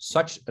have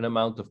such an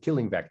amount of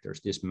killing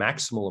vectors, this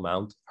maximal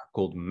amount, are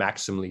called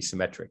maximally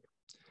symmetric.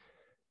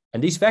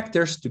 And these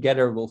vectors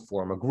together will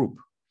form a group.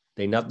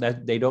 They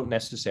don't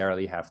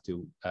necessarily have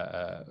to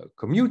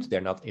commute.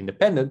 They're not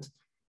independent.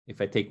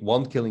 If I take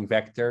one killing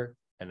vector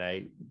and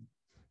I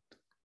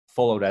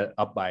follow that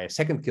up by a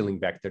second killing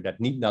vector, that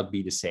need not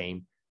be the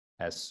same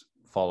as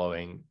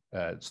following,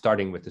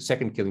 starting with the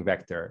second killing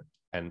vector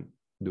and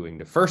doing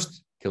the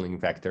first killing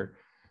vector.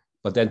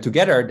 But then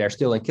together, they're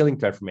still in killing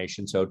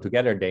transformation. So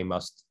together, they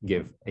must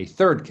give a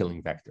third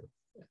killing vector.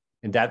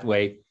 In that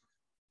way,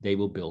 they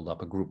will build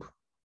up a group.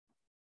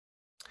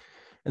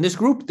 And this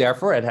group,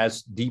 therefore, it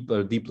has d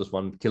plus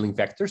 1 killing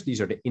vectors. These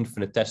are the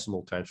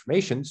infinitesimal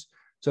transformations.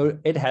 So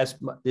it has,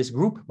 this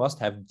group must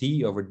have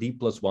d over d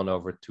plus 1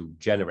 over 2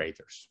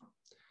 generators.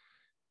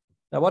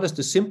 Now, what is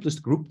the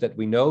simplest group that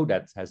we know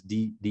that has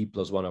d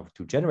plus 1 over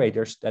 2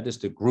 generators? That is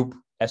the group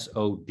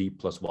SOD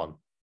plus 1.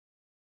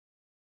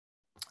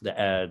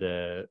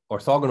 The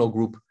orthogonal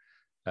group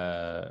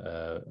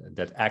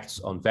that acts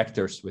on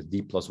vectors with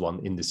d plus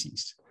 1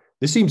 indices.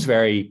 This seems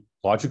very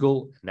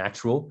logical,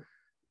 natural,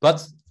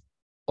 but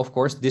of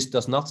course, this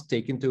does not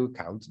take into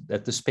account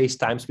that the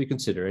space-times we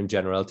consider in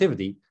general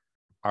relativity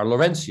are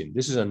Lorentzian.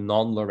 This is a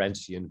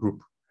non-Lorentzian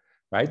group,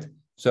 right?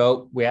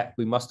 So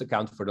we must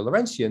account for the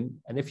Lorentzian.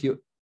 And if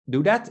you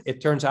do that,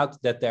 it turns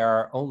out that there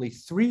are only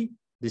 3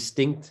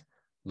 distinct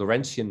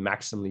Lorentzian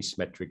maximally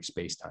symmetric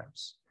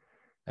space-times.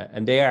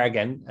 And they are,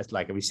 again, as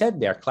like we said,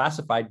 they are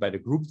classified by the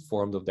group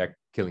formed of their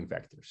killing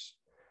vectors.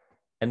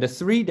 And the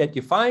 3 that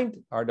you find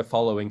are the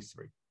following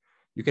 3.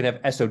 You can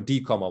have SOD,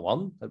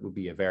 1. That would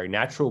be a very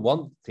natural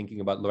one, thinking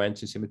about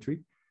Lorentzian symmetry.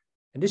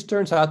 And this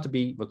turns out to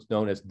be what's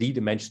known as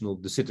d-dimensional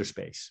de Sitter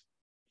space.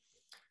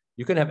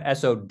 You can have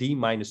SOD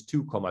minus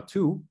 2,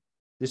 2.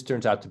 This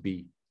turns out to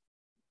be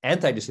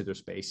anti-de Sitter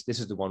space. This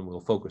is the one we'll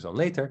focus on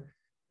later.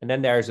 And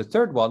then there's a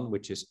third one,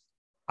 which is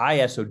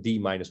ISOD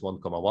minus 1,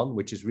 1,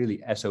 which is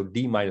really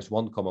SOD minus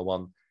 1,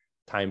 1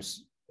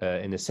 times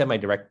in a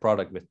semi-direct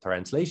product with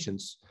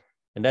translations.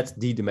 And that's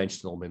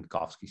d-dimensional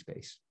Minkowski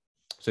space.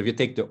 So if you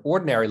take the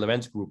ordinary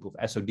Lorentz group of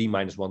SOD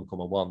minus 1,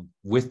 1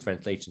 with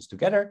translations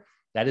together,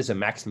 that is a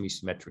maximally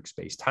symmetric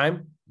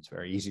space-time. It's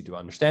very easy to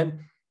understand.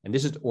 And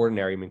this is the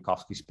ordinary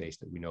Minkowski space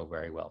that we know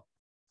very well.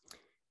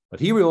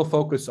 But here we will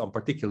focus on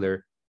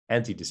particular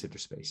anti-de Sitter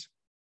space.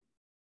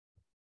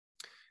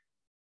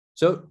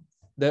 So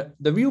the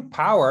real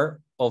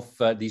power of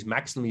these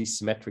maximally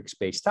symmetric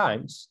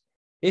space-times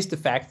is the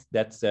fact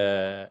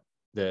that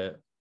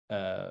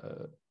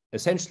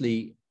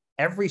essentially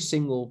every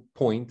single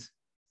point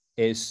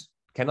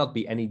cannot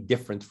be any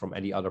different from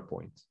any other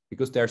point,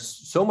 because there's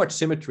so much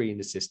symmetry in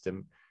the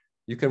system.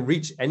 You can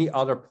reach any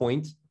other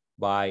point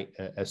by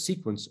a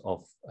sequence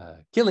of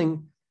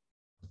killing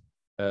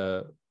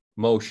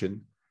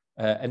motion.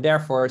 And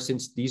therefore,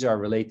 since these are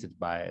related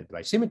by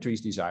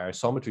symmetries, these are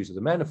isometries of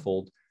the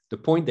manifold, the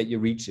point that you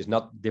reach is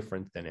not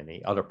different than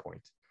any other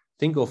point.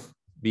 Think of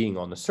being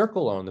on a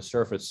circle or on the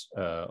surface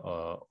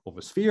of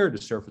a sphere, the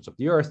surface of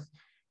the Earth,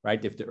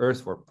 right? If the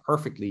Earth were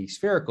perfectly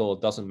spherical,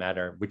 it doesn't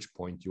matter which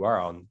point you are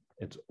on,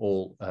 it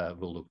all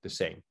will look the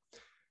same.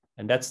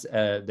 And that's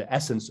the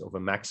essence of a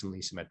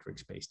maximally symmetric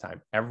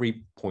space-time.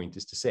 Every point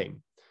is the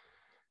same.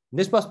 And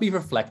this must be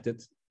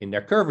reflected in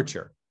their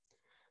curvature,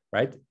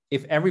 right?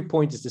 If every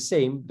point is the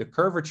same, the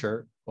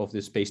curvature of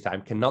this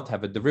space-time cannot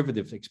have a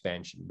derivative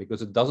expansion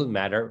because it doesn't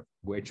matter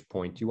which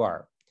point you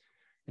are.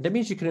 And that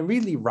means you can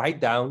really write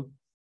down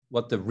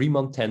what the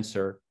Riemann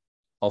tensor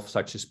of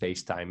such a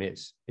space-time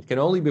is. It can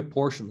only be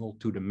proportional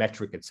to the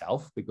metric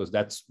itself because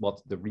that's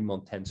what the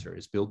Riemann tensor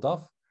is built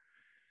of.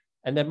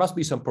 And there must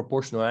be some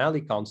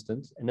proportionality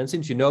constant. And then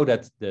since you know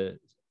that the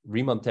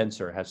Riemann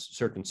tensor has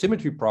certain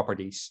symmetry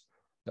properties,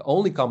 the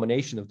only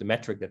combination of the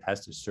metric that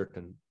has the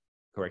certain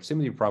correct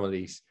symmetry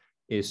properties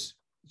is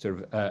sort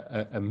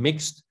of a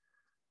mixed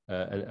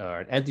or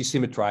an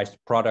anti-symmetrized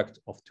product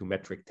of 2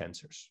 metric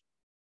tensors.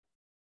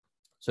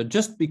 So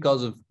just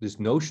because of this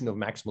notion of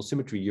maximal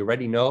symmetry, you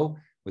already know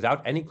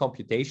without any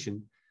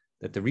computation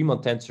that the Riemann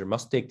tensor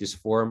must take this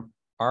form: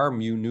 R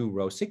mu nu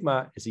rho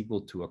sigma is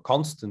equal to a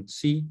constant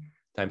C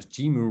times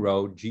g mu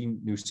rho, g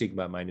nu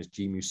sigma minus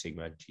g mu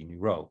sigma, g nu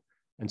rho.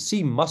 And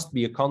c must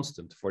be a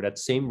constant for that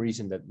same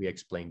reason that we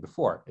explained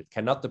before. It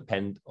cannot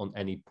depend on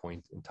any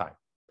point in time.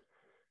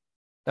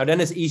 Now then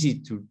it's easy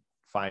to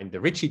find the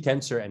Ricci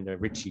tensor and the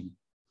Ricci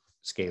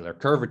scalar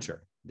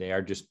curvature. They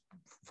are just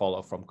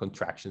follow from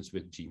contractions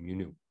with g mu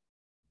nu.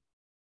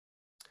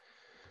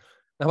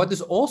 Now what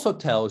this also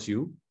tells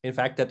you, in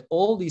fact, that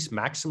all these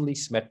maximally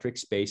symmetric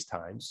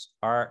spacetimes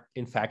are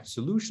in fact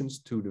solutions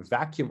to the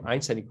vacuum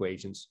Einstein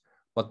equations,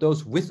 but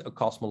those with a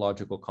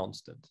cosmological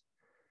constant.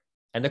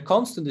 And the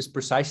constant is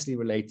precisely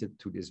related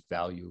to this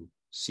value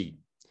c.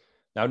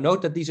 Now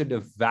note that these are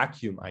the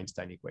vacuum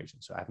Einstein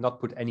equations. So I have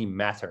not put any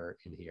matter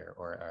in here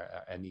or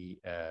any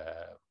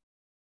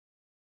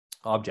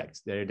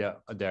objects. They're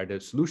the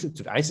solutions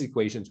to the Einstein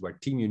equations where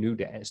T mu nu,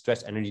 the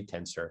stress energy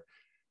tensor,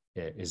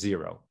 is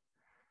 0.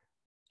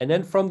 And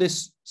then from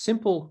this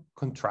simple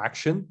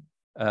contraction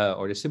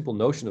or the simple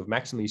notion of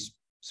maximally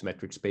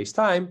symmetric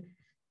space-time,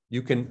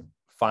 you can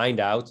find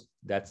out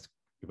that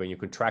when you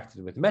contract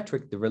it with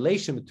metric, the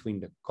relation between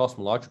the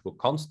cosmological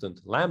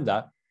constant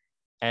lambda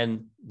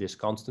and this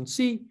constant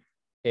c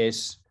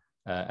is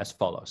as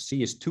follows.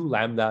 C is 2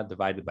 lambda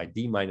divided by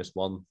d minus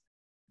 1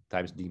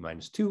 times d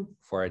minus 2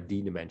 for a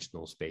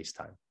d-dimensional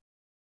space-time.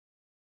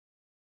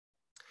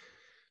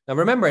 Now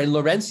remember, in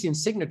Lorentzian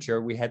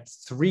signature, we had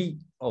 3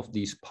 of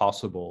these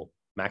possible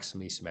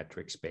maximally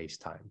symmetric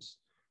space-times.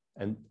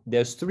 And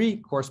those 3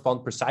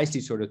 correspond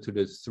precisely sort of to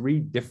the 3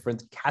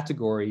 different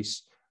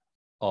categories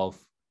of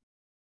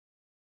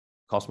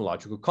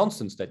cosmological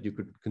constants that you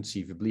could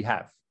conceivably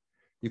have.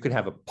 You could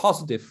have a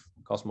positive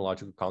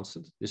cosmological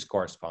constant. This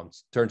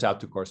turns out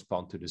to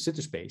correspond to de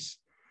Sitter space.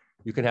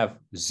 You can have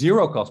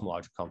 0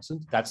 cosmological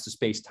constant. That's the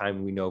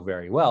space-time we know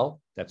very well.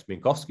 That's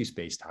Minkowski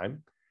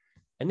space-time.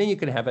 And then you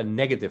can have a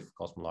negative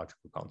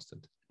cosmological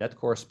constant. That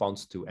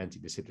corresponds to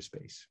anti-de Sitter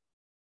space.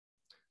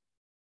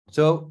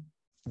 So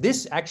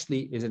this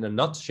actually is in a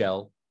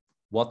nutshell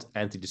what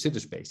anti-de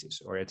Sitter space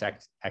is, or it's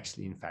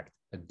actually, in fact,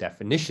 a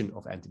definition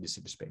of anti-de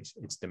Sitter space.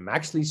 It's the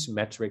maximally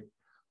symmetric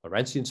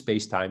Lorentzian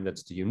space-time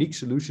that's the unique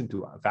solution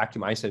to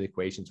vacuum Einstein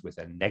equations with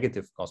a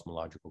negative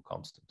cosmological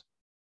constant.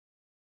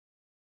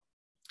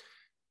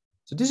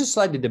 So this is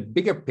slightly the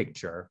bigger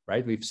picture,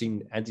 right? We've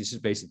seen anti-de Sitter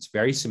space, it's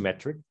very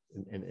symmetric.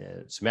 And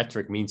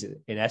symmetric means,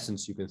 in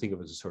essence, you can think of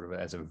it as sort of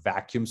as a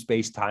vacuum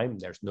space-time.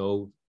 There's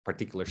no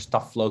particular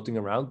stuff floating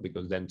around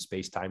because then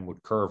space-time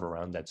would curve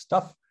around that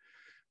stuff,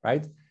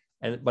 right?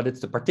 But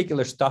it's the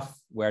particular stuff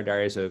where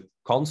there is a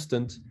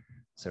constant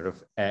sort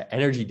of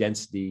energy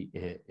density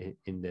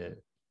in the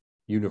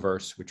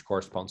universe, which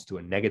corresponds to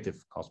a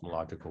negative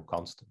cosmological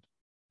constant.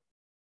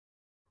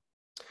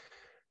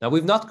 Now,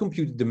 we've not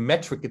computed the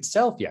metric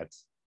itself yet,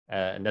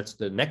 and that's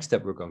the next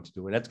step we're going to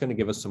do, and that's going to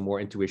give us some more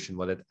intuition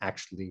what it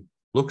actually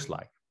looks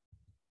like.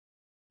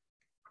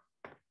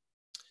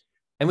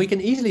 And we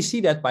can easily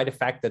see that by the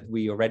fact that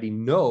we already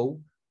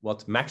know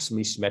what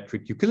maximally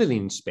symmetric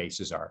Euclidean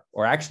spaces are,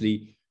 or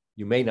actually,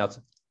 you may not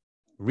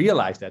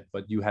realize that,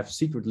 but you have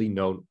secretly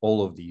known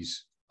all of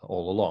these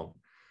all along.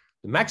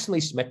 The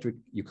maximally symmetric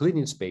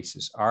Euclidean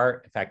spaces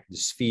are, in fact, the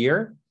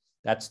sphere.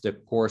 That's the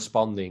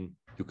corresponding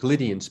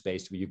Euclidean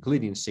space with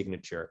Euclidean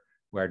signature,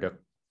 where the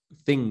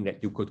thing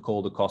that you could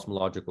call the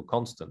cosmological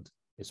constant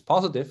is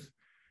positive.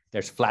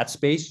 There's flat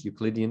space,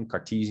 Euclidean,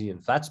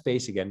 Cartesian, flat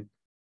space again.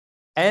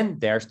 And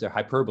there's the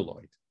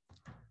hyperboloid,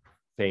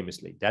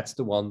 famously. That's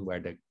the one where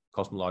the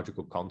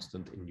cosmological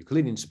constant in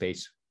Euclidean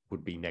space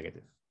would be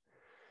negative.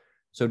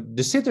 So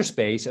de Sitter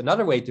space,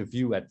 another way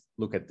to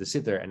look at de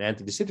Sitter and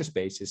anti-de Sitter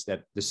space is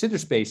that de Sitter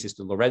space is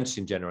the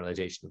Lorentzian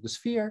generalization of the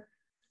sphere,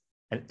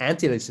 and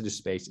anti-de Sitter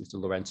space is the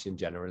Lorentzian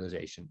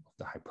generalization of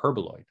the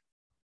hyperboloid.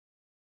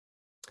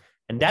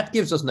 And that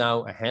gives us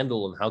now a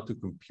handle on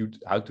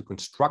how to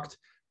construct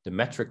the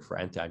metric for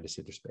anti-de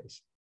Sitter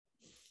space.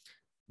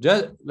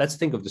 Let's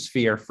think of the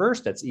sphere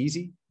first. That's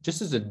easy.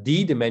 Just as a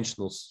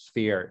d-dimensional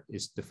sphere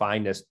is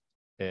defined as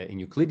in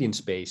Euclidean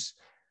space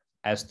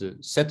as the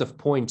set of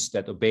points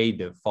that obey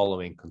the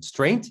following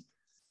constraint,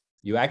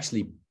 you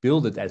actually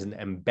build it as an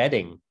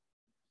embedding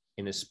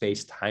in a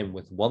space-time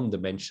with 1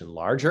 dimension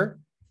larger.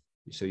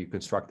 So you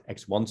construct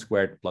x1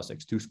 squared plus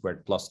x2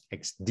 squared plus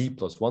xd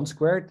plus 1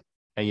 squared,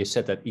 and you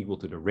set that equal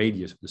to the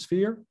radius of the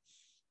sphere.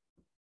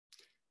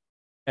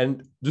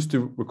 And just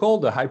to recall,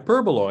 the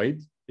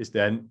hyperboloid is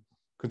then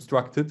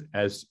constructed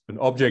as an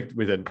object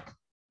with a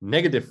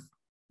negative,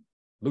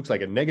 looks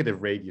like a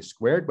negative radius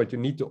squared, but you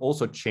need to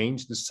also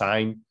change the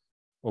sign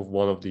of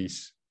one of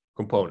these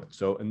components.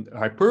 So a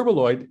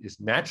hyperboloid is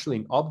naturally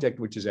an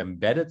object which is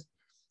embedded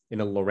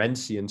in a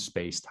Lorentzian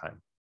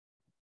space-time.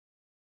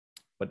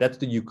 But that's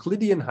the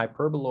Euclidean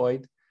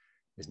hyperboloid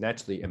is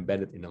naturally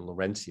embedded in a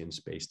Lorentzian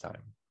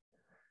space-time.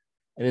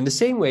 And in the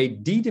same way,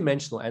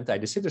 d-dimensional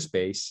anti-de Sitter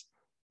space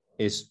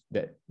is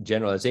the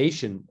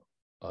generalization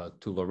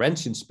to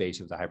Lorentzian space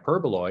of the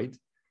hyperboloid.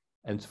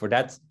 And for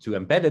that to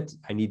embed it,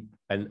 I need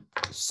a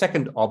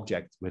second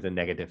object with a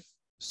negative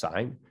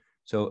sign.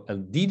 So a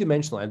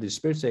d-dimensional anti-de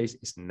Sitter space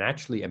is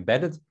naturally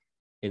embedded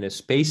in a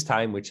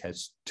space-time which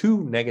has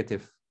 2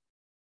 negative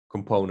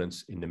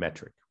components in the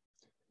metric,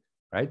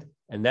 right?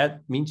 And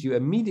that means you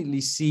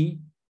immediately see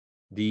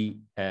the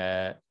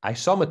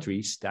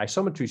isometries. The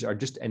isometries are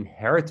just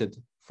inherited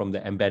from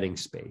the embedding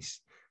space.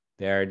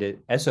 They're the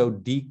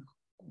SOD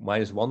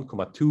minus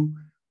 1,2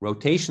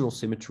 rotational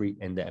symmetry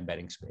in the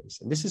embedding space.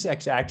 And this is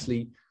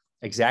actually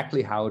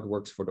exactly how it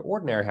works for the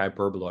ordinary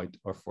hyperboloid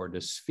or for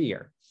the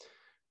sphere,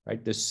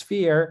 right? The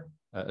sphere,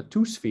 a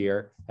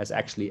two-sphere, has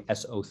actually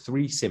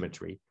SO3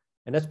 symmetry.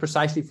 And that's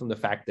precisely from the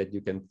fact that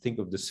you can think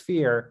of the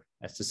sphere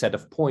as the set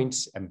of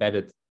points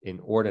embedded in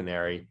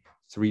ordinary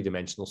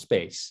three-dimensional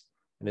space.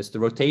 And it's the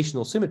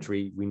rotational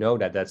symmetry. We know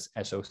that that's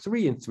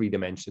SO3 in 3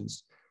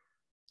 dimensions,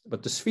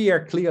 but the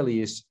sphere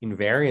clearly is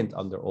invariant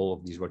under all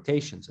of these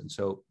rotations. And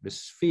so the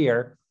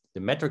sphere, the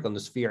metric on the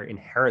sphere,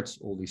 inherits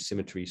all these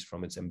symmetries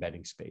from its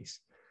embedding space.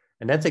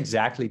 And that's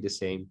exactly the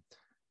same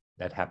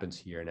that happens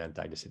here in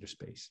anti-de Sitter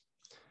space.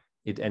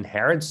 It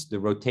inherits the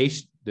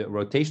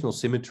rotational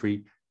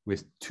symmetry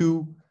with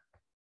 2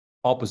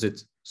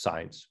 opposite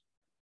signs.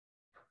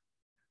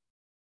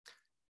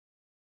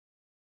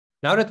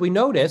 Now that we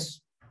know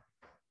this,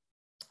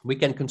 we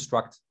can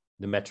construct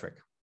the metric.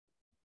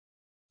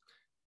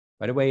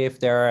 By the way, if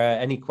there are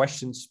any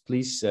questions,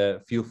 please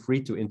feel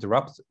free to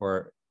interrupt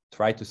or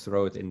try to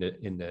throw it in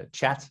the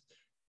chat,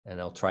 and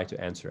I'll try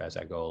to answer as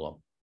I go along.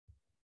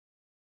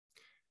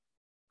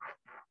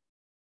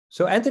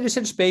 So anti-de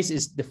Sitter space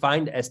is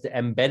defined as the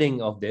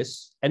embedding of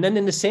this. And then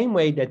in the same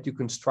way that you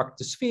construct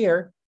the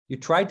sphere, you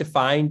try to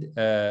find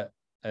a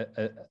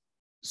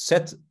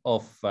set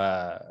of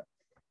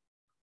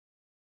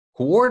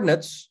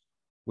coordinates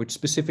which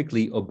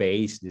specifically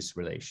obeys this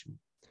relation.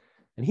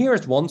 And here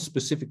is one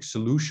specific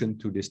solution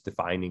to this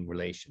defining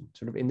relation.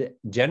 Sort of in the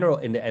general,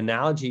 in the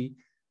analogy,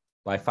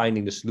 by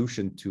finding the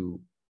solution to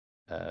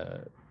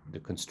the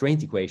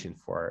constraint equation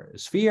for a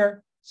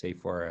sphere, say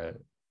for a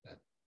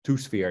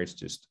two-sphere, it's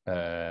just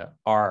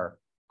r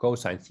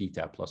cosine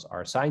theta plus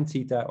r sine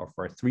theta, or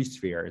for a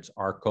three-sphere, it's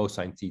r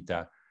cosine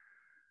theta,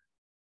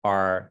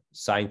 r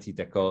sine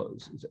theta,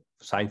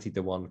 sine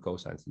theta 1,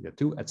 cosine theta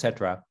 2,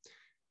 etc.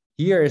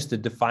 Here is the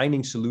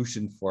defining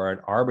solution for an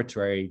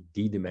arbitrary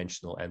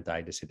d-dimensional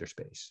anti-de Sitter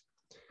space.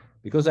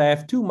 Because I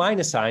have 2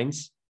 minus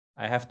signs,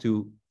 I have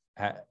to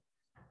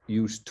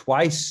use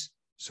twice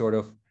sort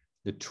of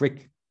the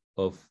trick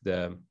of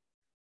the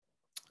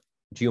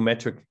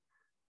geometric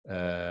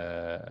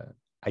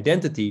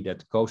identity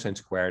that cosine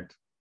squared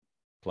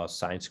plus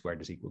sine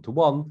squared is equal to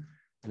 1.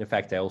 And in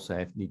fact, I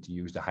also need to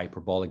use the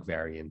hyperbolic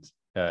variant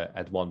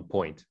at one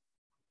point.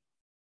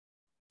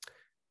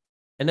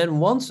 And then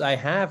once I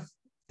have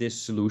this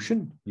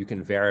solution, you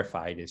can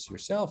verify this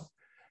yourself.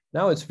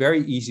 Now it's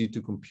very easy to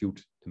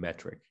compute the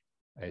metric.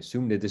 I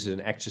assume that this is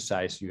an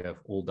exercise you have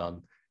all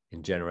done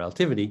in general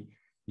relativity.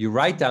 You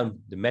write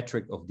down the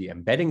metric of the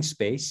embedding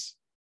space.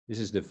 This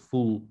is the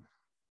full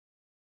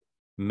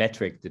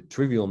metric, the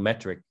trivial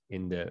metric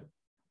in the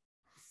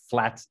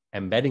flat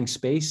embedding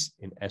space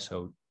in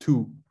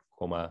SO2,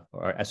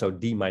 or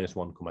SOD minus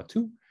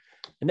 1,2.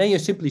 And then you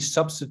simply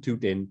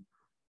substitute in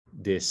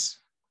these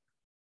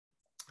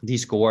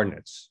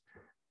coordinates.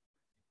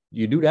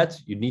 You do that,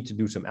 you need to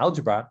do some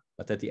algebra,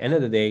 but at the end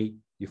of the day,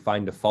 you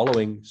find the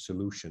following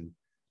solution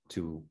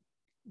to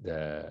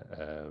the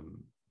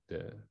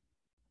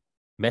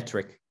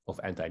metric of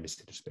anti-de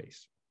Sitter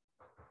space,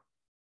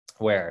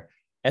 where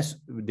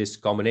this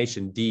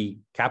combination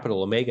d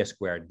capital omega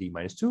squared d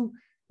minus 2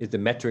 is the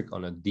metric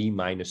on a d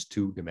minus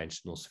 2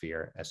 dimensional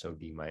sphere,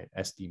 SD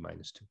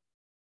minus 2.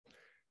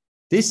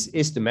 This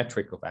is the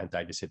metric of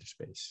anti-de Sitter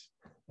space.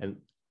 And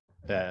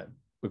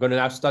we're going to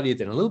now study it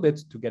in a little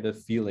bit to get a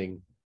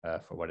feeling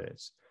for what it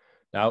is.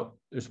 Now,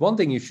 there's one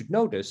thing you should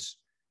notice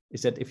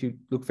is that if you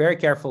look very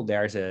careful,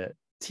 there's a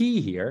t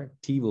here.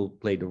 T will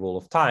play the role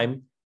of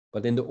time,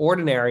 but in the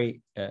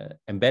ordinary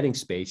embedding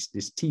space,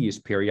 this t is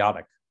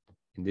periodic,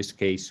 in this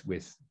case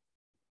with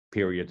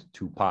period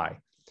 2 pi.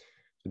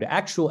 So the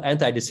actual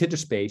anti-de Sitter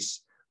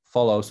space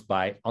follows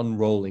by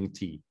unrolling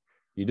t.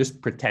 You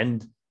just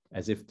pretend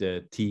as if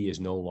the t is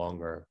no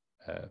longer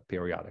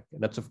periodic.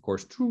 And that's of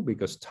course true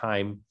because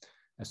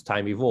as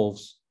time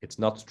evolves, it's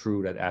not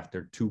true that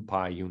after 2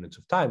 pi units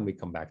of time, we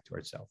come back to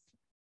ourselves.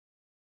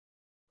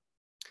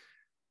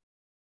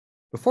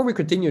 Before we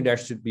continue, there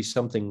should be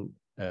something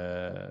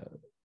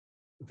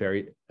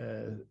very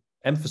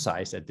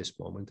emphasized at this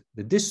moment,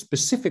 that this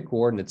specific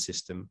coordinate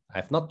system, I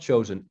have not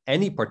chosen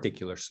any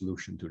particular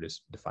solution to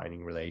this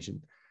defining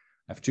relation.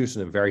 I've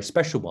chosen a very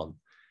special one,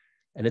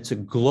 and it's a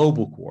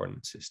global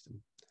coordinate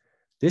system.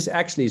 This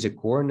actually is a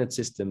coordinate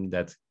system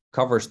that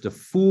covers the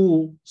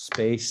full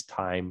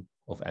space-time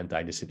of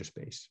anti-de Sitter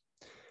space.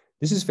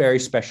 This is very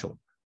special.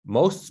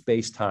 Most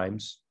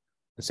space-times,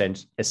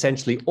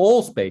 essentially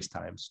all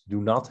space-times,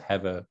 do not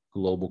have a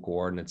global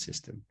coordinate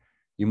system.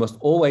 You must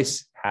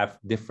always have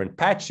different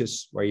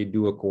patches where you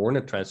do a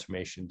coordinate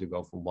transformation to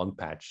go from one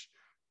patch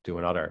to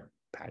another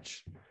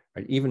patch.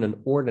 Right? Even an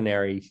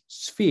ordinary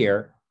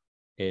sphere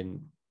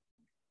in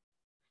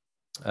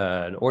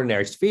higher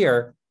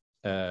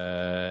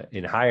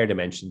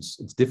dimensions,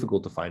 it's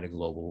difficult to find a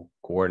global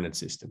coordinate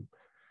system.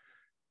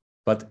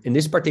 But in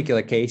this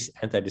particular case,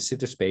 anti-de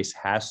Sitter space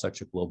has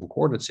such a global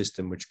coordinate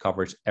system which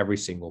covers every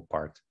single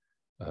part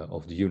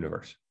of the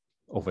universe,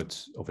 of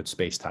its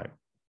space-time.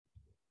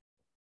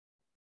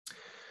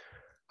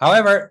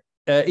 However,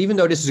 even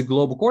though this is a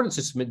global coordinate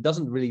system, it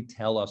doesn't really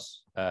tell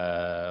us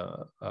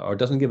or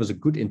doesn't give us a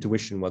good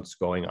intuition what's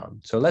going on.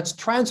 So let's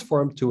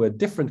transform to a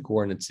different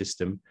coordinate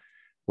system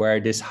where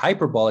this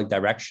hyperbolic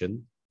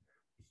direction,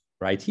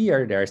 right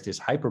here, there's this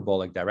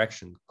hyperbolic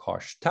direction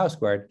cos tau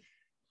squared.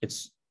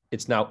 It's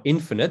now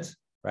infinite,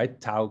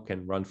 right? Tau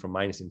can run from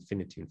minus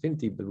infinity to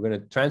infinity, but we're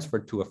going to transfer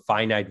to a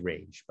finite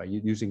range by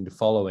using the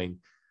following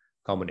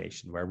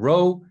combination, where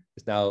rho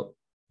is now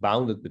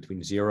bounded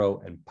between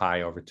 0 and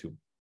pi over 2.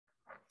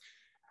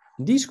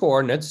 In these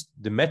coordinates,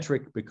 the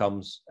metric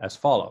becomes as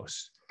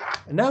follows.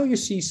 And now you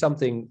see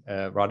something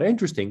rather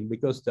interesting,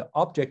 because the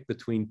object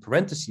between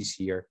parentheses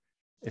here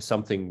is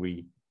something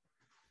we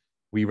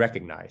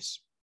recognize,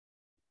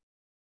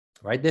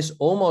 right? This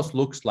almost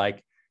looks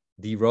like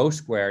d rho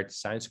squared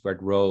sine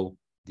squared rho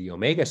d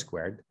omega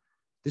squared.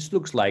 This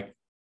looks like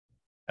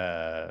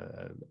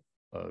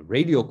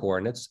radial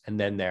coordinates, and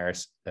then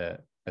there's a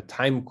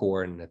time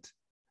coordinate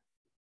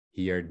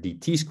here,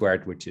 dt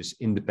squared, which is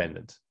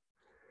independent.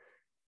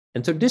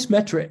 And so this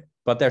metric,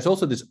 but there's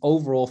also this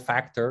overall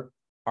factor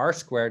r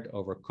squared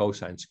over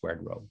cosine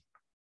squared rho.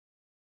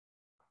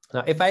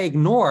 Now, if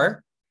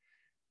I'm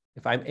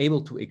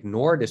able to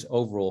ignore this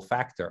overall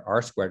factor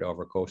r squared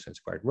over cosine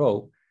squared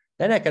rho,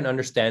 then I can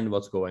understand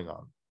what's going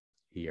on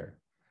here.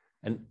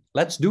 And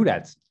let's do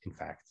that, in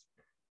fact.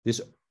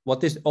 The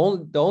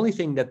only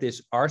thing that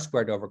this r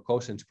squared over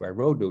cosine squared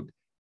rho do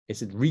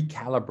is it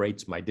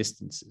recalibrates my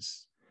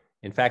distances.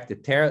 In fact,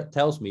 it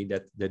tells me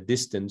that the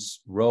distance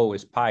rho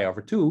is pi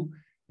over 2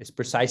 is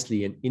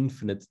precisely an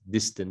infinite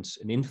distance,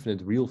 an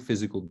infinite real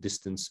physical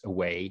distance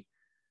away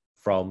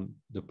from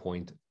the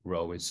point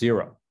rho is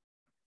 0.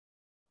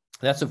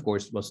 That's, of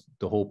course, was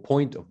the whole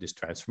point of this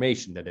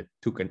transformation, that it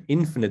took an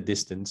infinite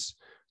distance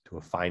to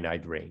a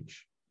finite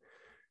range.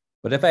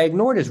 But if I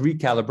ignore this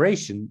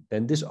recalibration,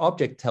 then this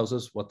object tells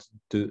us what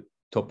the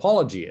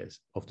topology is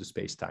of the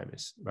space-time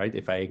is, right?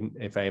 If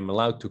I am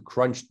allowed to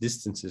crunch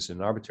distances in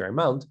an arbitrary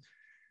amount,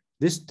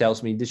 this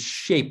tells me the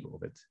shape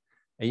of it.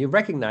 And you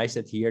recognize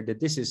that here,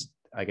 that this is,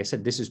 like I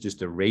said, this is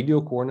just a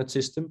radial coordinate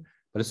system,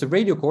 but it's a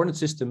radial coordinate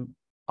system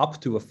up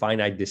to a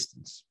finite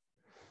distance.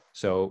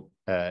 So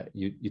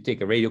you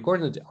take a radial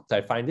coordinate up to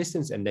a finite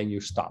distance, and then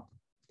you stop.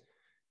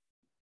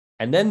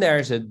 And then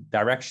there's a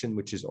direction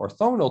which is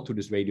orthogonal to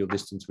this radial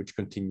distance, which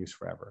continues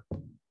forever.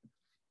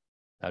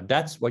 Now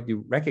that's what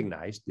you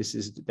recognize. This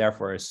is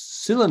therefore a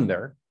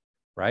cylinder,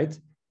 right?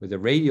 With a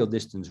radial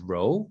distance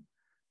rho.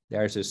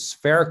 There's a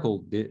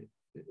spherical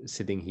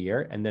sitting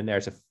here, and then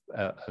there's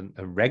a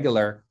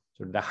regular,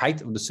 so the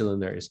height of the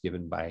cylinder is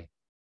given by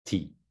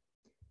t.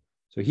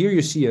 So here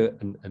you see a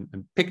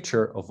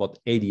picture of what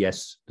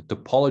ADS, the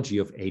topology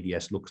of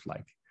ADS looks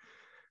like.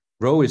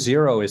 Rho is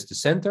 0 is the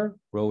center,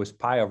 rho is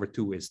pi over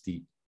 2 is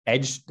the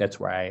edge. That's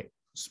where I'm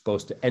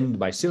supposed to end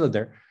my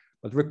cylinder.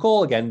 But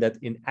recall again that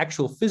in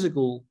actual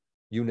physical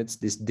units,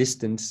 this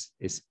distance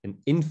is an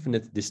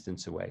infinite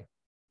distance away.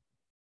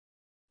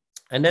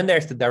 And then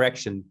there's the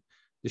direction.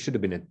 This should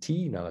have been a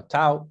t, not a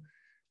tau.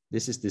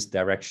 This is this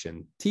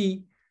direction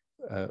t,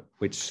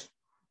 which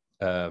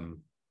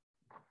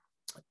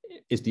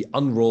is the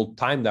unrolled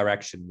time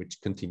direction, which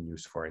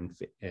continues for an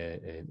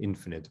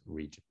infinite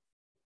region.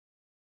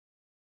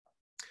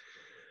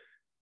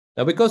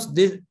 Now, because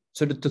this,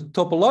 so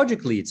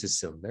topologically it's a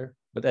cylinder,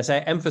 but as I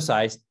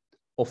emphasized,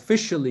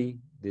 officially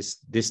this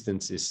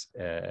distance is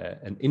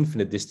an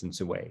infinite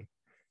distance away.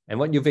 And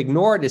what you've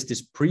ignored is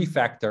this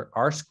prefactor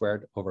r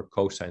squared over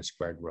cosine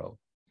squared rho.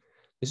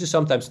 This is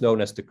sometimes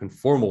known as the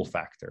conformal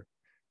factor,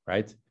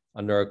 right?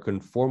 Under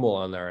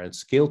a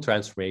scale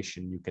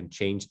transformation, you can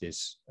change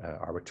this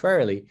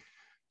arbitrarily.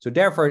 So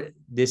therefore,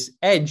 this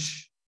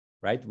edge,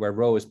 right, where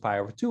rho is pi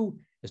over 2,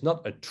 is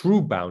not a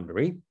true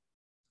boundary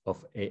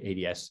of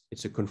ADS.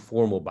 It's a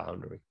conformal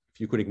boundary. If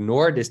you could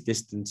ignore this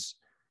distance,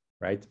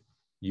 right,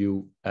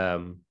 you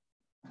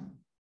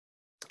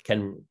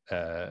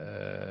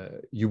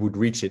you would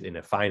reach it in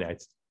a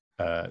finite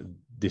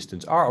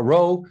distance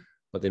rho,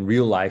 but in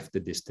real life, the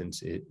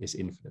distance is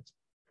infinite.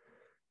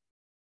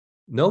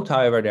 Note,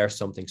 however, there's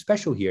something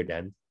special here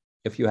then.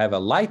 If you have a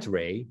light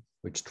ray,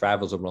 which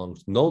travels along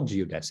null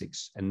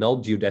geodesics, and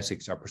null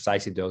geodesics are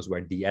precisely those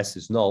where ds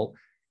is null,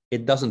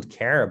 it doesn't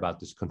care about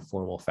this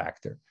conformal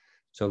factor.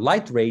 So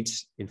light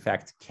rays, in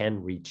fact,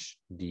 can reach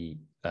the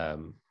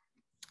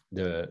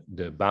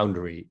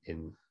boundary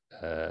in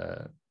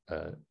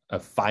a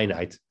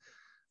finite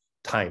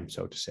time,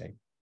 so to say.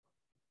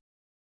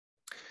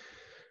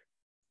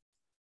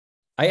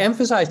 I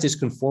emphasize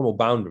this conformal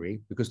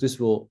boundary because this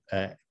will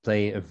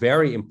play a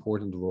very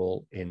important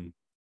role in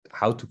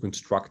how to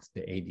construct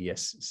the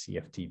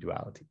ADS-CFT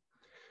duality.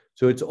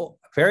 So it's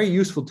very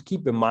useful to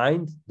keep in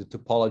mind the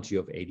topology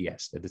of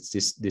ADS, that it's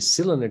this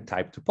cylinder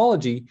type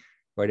topology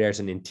where there's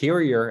an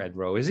interior at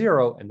rho is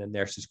 0, and then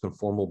there's this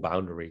conformal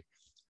boundary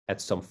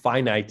at some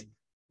finite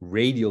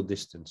radial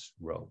distance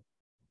rho.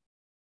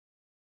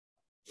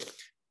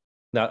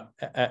 Now,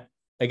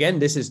 again,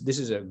 this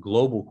is a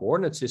global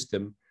coordinate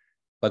system,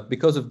 but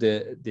because of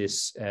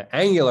this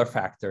angular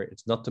factor,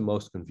 it's not the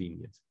most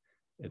convenient.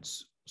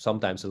 It's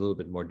sometimes a little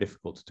bit more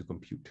difficult to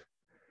compute.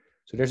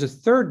 So there's a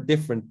third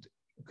different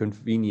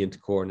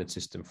convenient coordinate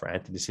system for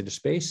anti-de Sitter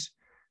space,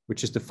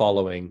 which is the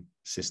following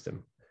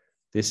system.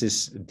 This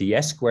is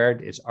ds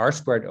squared is r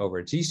squared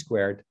over z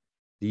squared,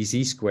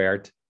 dz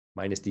squared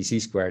minus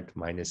dz squared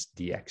minus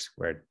dx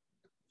squared,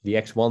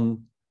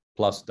 dx1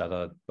 plus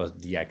plus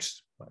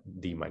dx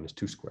d minus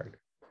 2 squared.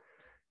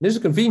 This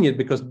is convenient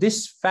because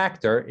this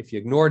factor, if you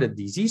ignore the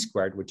dz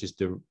squared, which is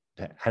the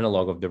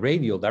analog of the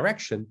radial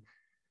direction,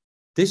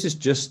 this is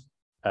just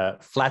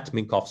a flat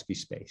Minkowski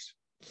space.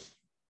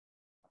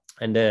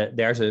 And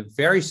there's a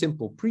very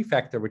simple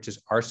prefactor, which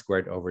is r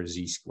squared over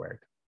z squared.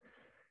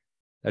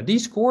 Now,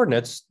 these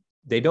coordinates,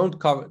 they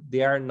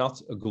are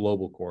not a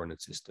global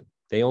coordinate system.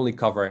 They only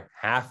cover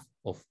half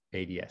of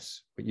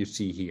ADS, what you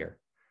see here,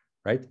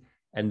 right?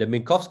 And the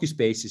Minkowski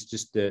space is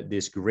just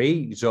this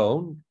gray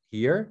zone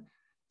here.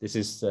 This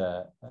is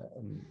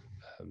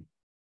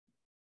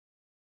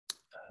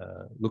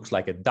looks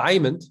like a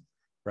diamond,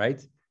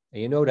 right?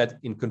 And you know that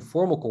in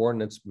conformal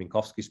coordinates,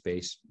 Minkowski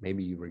space,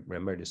 maybe you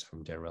remember this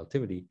from general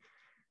relativity,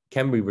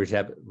 can be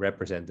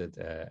represented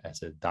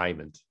as a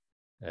diamond,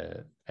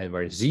 and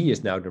where z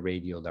is now the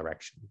radial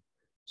direction.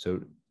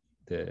 So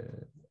the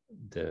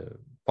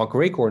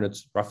Poincare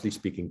coordinates, roughly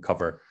speaking,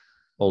 cover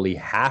only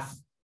half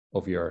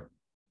of your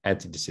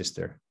anti-de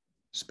Sitter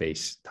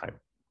space time.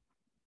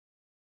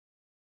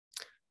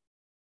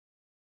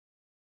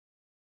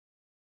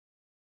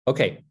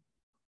 Okay.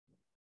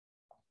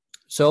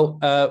 So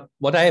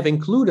what I have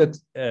included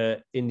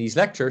in these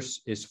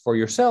lectures is for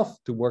yourself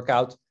to work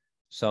out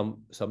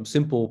some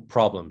simple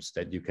problems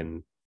that you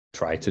can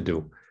try to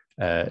do.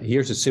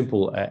 Here's a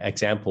simple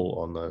example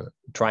on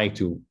trying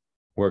to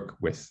work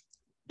with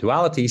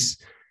dualities.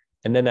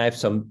 And then I have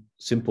some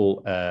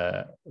simple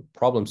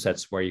problem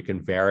sets where you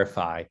can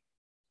verify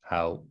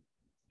how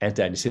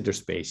anti-de Sitter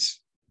space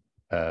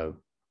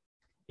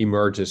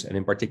emerges, and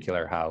in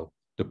particular, how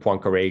the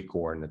Poincare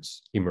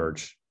coordinates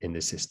emerge in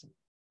the system.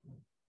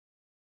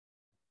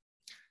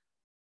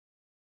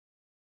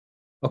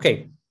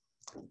 Okay,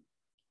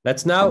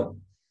 let's now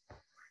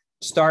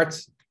start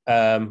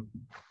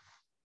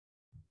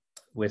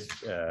with,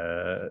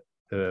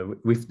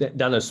 we've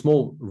done a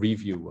small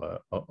review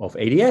of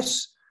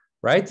ADS,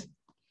 right?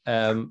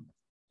 And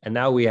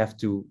now we have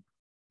to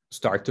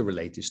start to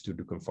relate this to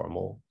the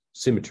conformal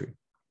symmetry.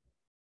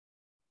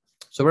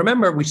 So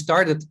remember, we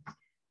started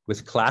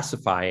with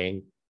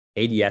classifying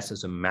ADS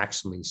as a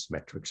maximally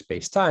symmetric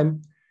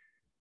space-time,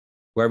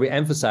 where we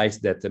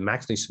emphasized that the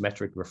maximally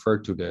symmetric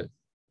referred to the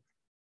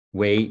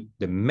way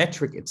the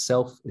metric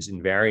itself is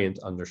invariant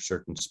under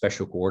certain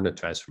special coordinate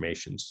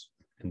transformations.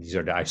 And these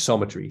are the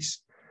isometries.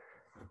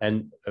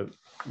 And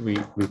we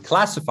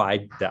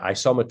classified the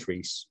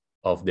isometries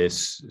of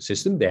this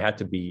system. They had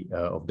to be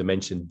of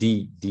dimension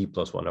d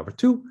plus 1 over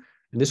 2.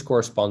 And this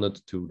corresponded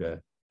to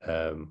the,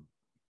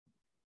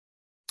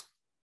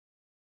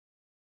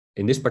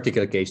 in this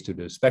particular case, to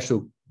the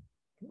special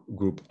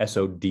group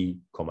SOD,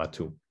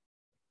 2.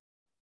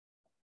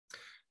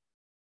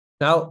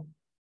 Now,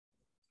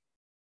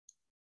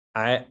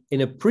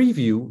 in a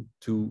preview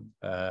to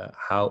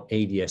how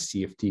ADS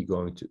CFT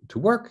going to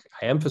work,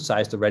 I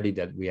emphasized already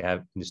that we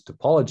have in this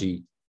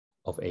topology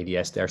of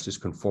ADS, there's this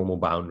conformal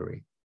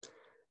boundary.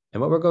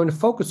 And what we're going to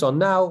focus on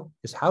now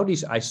is how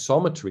these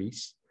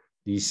isometries,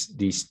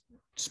 these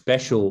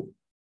special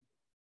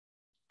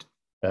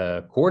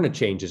coordinate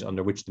changes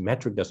under which the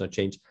metric does not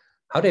change,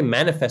 how they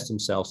manifest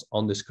themselves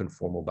on this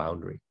conformal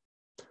boundary.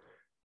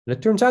 And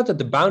it turns out that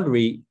the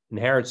boundary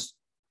inherits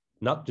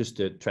not just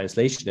the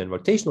translation and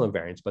rotational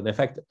invariance, but in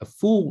fact, the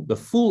full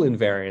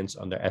invariance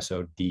under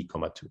SOD, 2.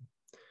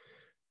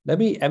 Let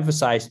me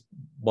emphasize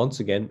once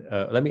again,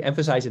 let me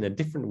emphasize in a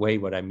different way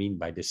what I mean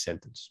by this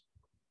sentence.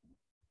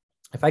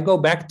 If I go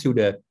back to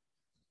the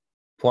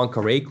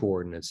Poincare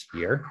coordinates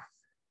here,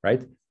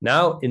 right?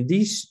 Now in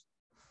these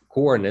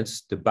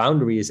coordinates, the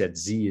boundary is at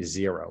z is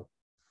 0.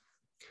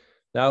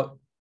 Now,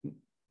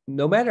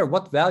 no matter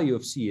what value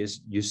of c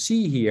is, you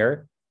see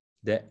here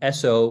the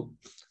SO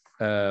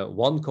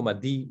 1,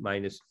 d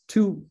minus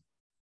 2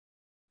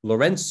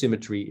 Lorentz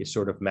symmetry is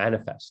sort of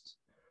manifest.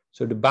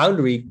 So the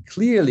boundary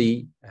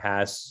clearly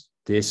has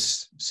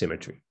this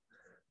symmetry.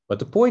 But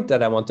the point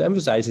that I want to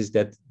emphasize is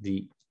that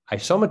the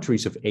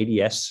isometries of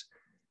ADS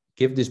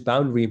give this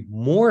boundary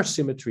more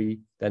symmetry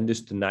than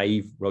just the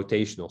naive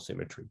rotational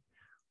symmetry.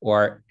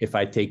 Or if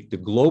I take the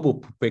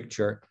global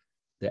picture,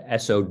 the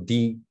SOD,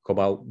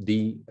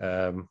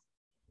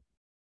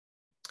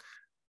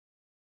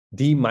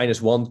 d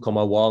minus 1,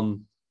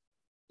 1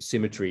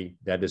 symmetry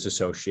that is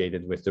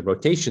associated with the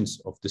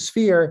rotations of the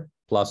sphere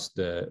plus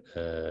the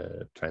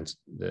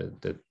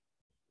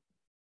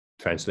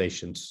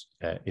translations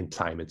in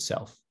time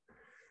itself.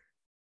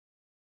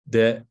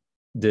 The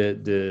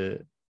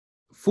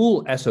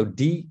full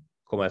SOD,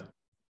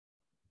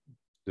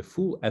 the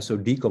full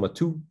SOD,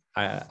 2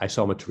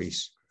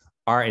 isometries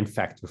are in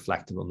fact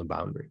reflected on the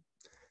boundary.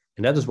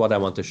 And that is what I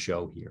want to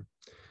show here.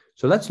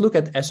 So let's look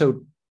at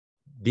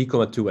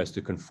SOD(2) as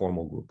the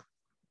conformal group.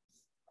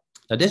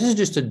 Now, this is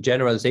just a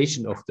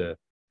generalization of the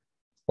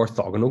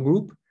orthogonal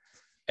group.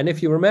 And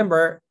if you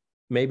remember,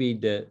 maybe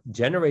the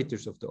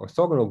generators of the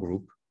orthogonal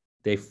group,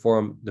 they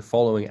form the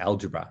following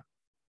algebra.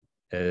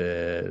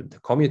 The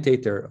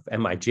commutator of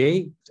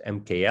Mij,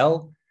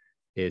 MKL,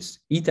 is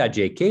eta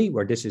jk,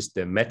 where this is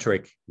the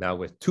metric now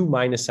with two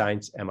minus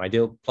signs,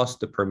 Mij plus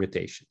the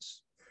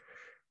permutations.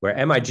 Where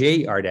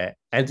Mij are the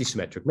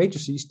antisymmetric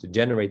matrices, the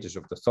generators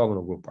of the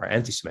orthogonal group are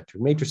antisymmetric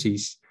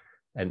matrices,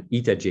 and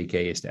eta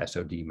jk is the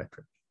SOD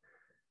metric.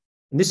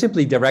 And this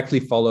simply directly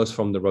follows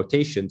from the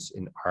rotations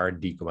in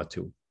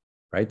Rd(2),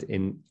 right?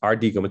 In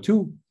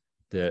Rd(2),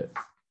 the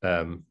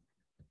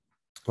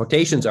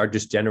rotations are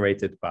just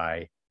generated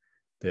by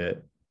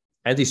the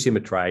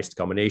antisymmetrized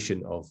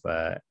combination of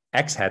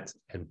x hat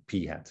and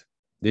p hat.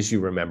 This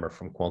you remember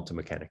from quantum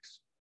mechanics.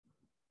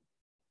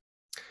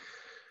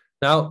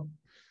 Now,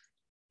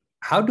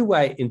 how do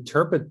I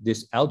interpret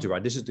this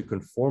algebra? This is the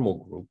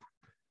conformal group.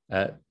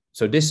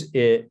 So this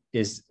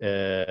is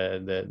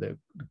the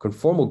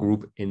conformal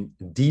group in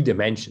d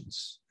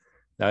dimensions.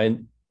 Now,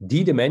 in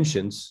d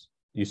dimensions,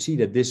 you see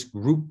that this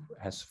group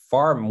has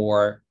far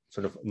more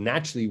sort of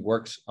naturally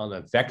works on a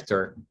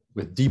vector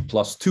with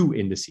d+2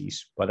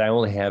 indices, but I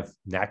only have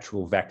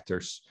natural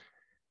vectors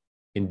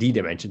in d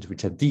dimensions,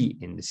 which have d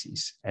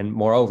indices. And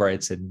moreover,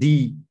 it's a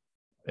d,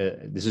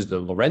 this is the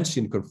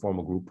Lorentzian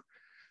conformal group.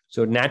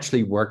 So it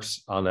naturally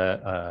works on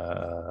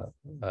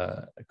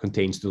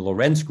contains the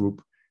Lorentz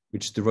group,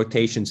 which is the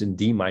rotations in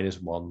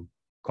d-1,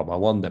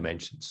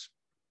 dimensions.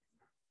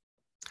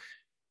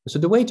 So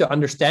the way to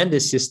understand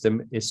this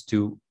system is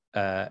to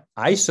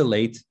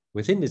isolate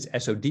within this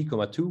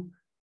SOD(2)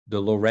 the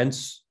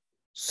Lorentz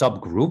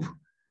subgroup,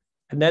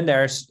 and then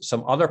there's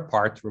some other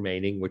part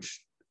remaining,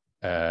 which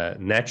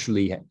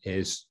naturally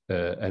is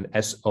an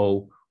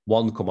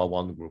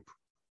SO1,1 group.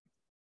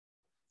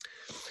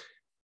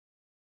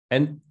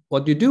 And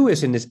what you do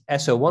is in this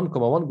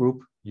SO1,1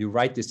 group, you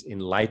write this in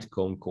light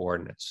cone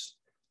coordinates.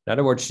 In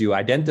other words, you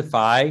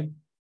identify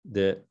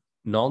the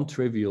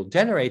non-trivial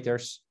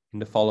generators in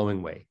the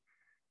following way.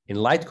 In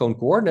light cone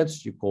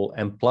coordinates, you call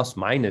M plus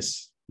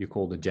minus, you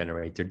call the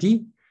generator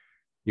D.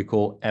 You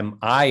call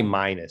Mi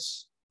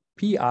minus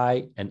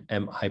Pi, and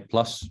Mi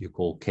plus you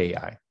call Ki.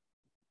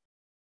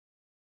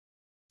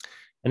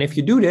 And if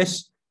you do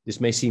this, this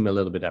may seem a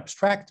little bit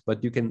abstract,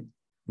 but you can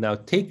now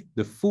take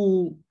the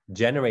full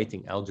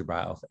generating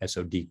algebra of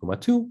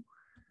SOD(2),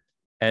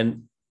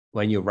 and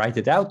when you write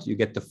it out, you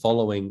get the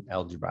following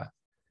algebra.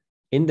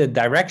 In the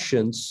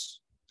directions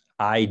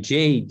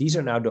Ij, these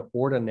are now the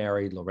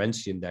ordinary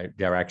Lorentzian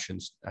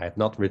directions. I have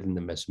not written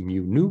them as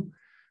mu nu,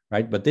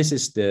 right? But this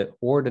is the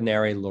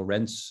ordinary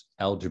Lorentz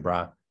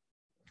algebra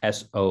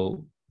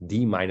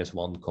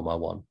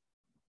SOD-1,1.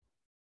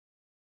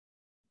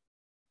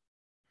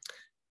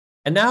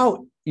 And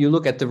now you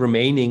look at the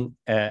remaining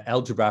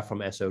algebra from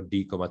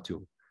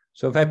SOD(2).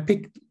 So if I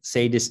pick,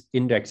 say, this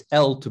index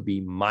L to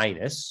be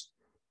minus,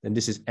 then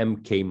this is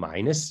Mk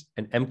minus,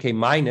 and Mk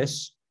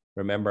minus,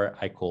 remember,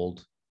 I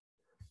called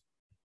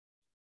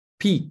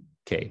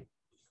Pk.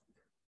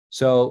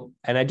 So,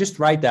 and I just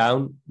write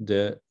down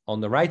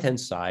on the right-hand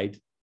side,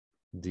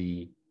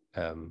 the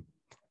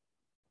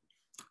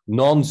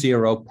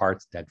non-zero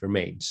part that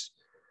remains.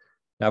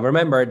 Now,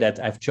 remember that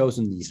I've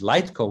chosen these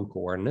light cone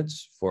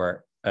coordinates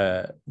for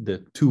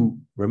the two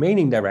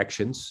remaining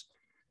directions,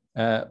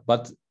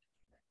 but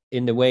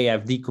in the way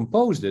I've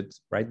decomposed it,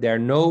 right, there are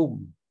no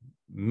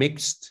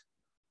mixed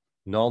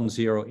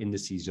non-zero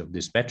indices of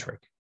this metric,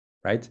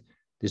 right?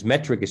 This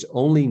metric is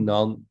only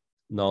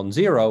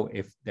non-zero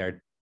if there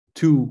are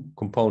two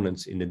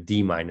components in the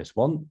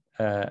d-1,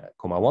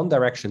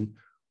 direction,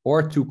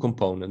 or two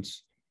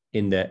components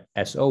in the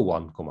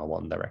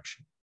SO1,1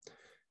 direction.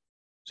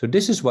 So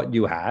this is what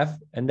you have,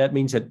 and that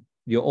means that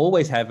you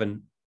always have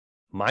an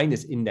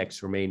minus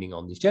index remaining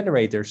on these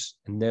generators,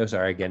 and those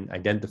are again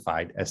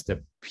identified as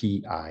the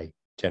Pi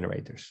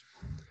generators.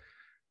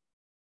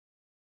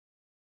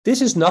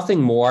 This is nothing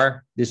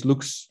more, this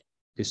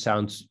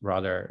sounds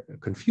rather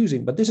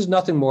confusing, but this is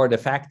nothing more the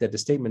fact that the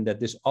statement that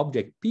this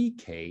object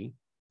Pk,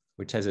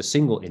 which has a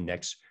single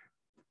index,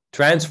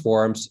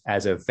 transforms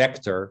as a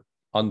vector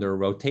under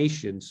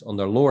rotations,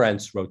 under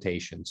Lorentz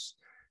rotations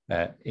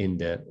in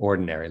the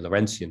ordinary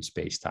Lorentzian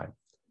spacetime.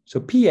 So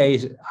Pi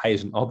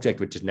is an object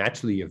which is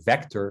naturally a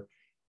vector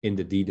in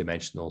the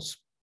d-dimensional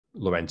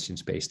Lorentzian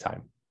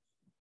spacetime.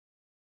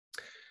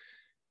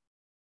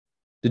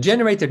 The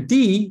generator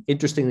D,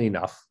 interestingly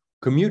enough,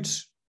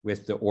 commutes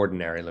with the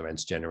ordinary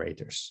Lorentz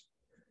generators.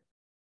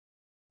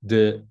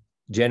 The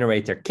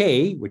generator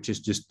K, which is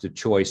just the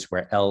choice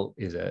where L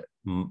is a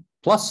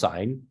plus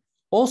sign,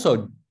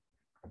 also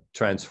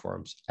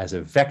transforms as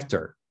a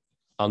vector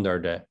under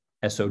the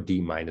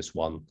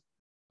SOD-1,1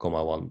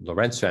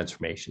 Lorentz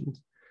transformation.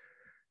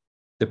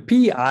 The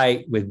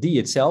Pi with D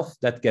itself,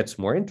 that gets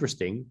more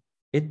interesting.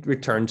 It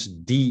returns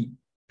D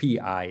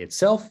Pi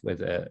itself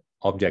with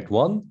object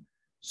 1,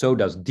 So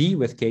does D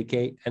with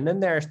KK. And then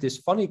there's this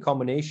funny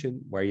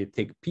combination where you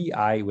take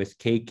PI with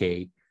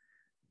KK,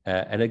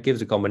 and it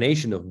gives a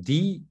combination of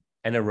D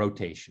and a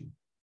rotation.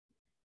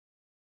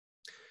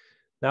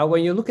 Now,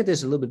 when you look at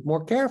this a little bit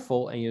more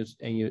careful and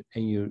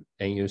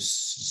you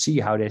see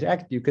how they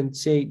act, you can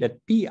say that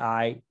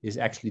PI is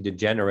actually the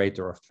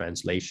generator of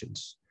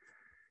translations.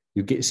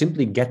 You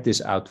simply get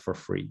this out for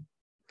free.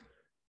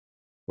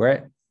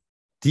 Where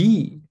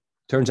D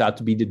turns out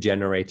to be the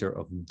generator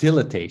of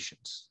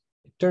dilatations.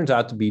 It turns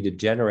out to be the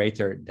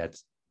generator that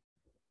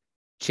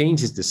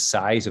changes the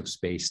size of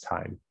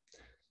space-time.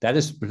 That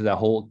is the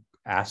whole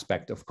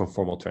aspect of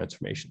conformal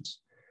transformations.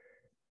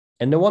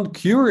 And the one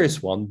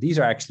curious one, these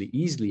are actually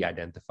easily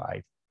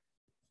identified,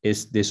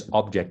 is this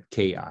object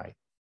Ki.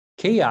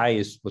 Ki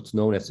is what's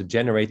known as the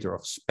generator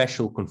of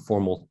special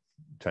conformal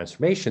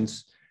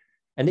transformations.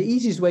 And the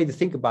easiest way to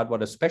think about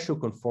what a special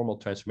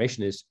conformal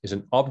transformation is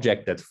an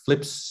object that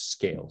flips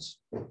scales.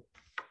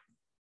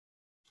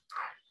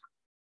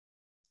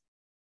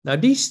 Now,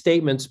 these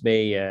statements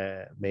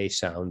may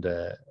sound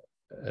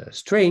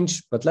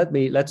strange, but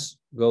let's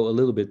go a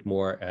little bit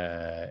more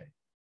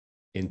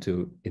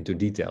into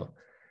detail.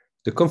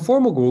 The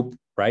conformal group,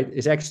 right,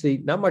 is actually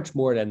not much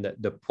more than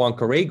the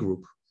Poincaré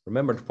group.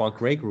 Remember, the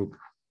Poincaré group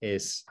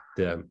is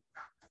the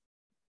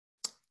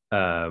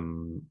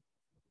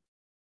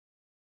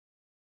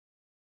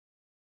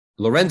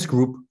Lorentz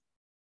group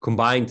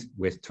combined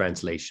with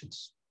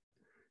translations,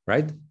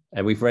 right?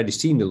 And we've already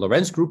seen the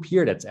Lorentz group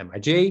here. That's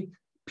Mij.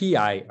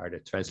 Pi are the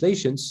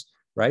translations,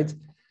 right?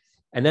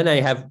 And then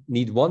I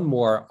need one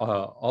more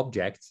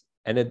object.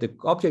 And the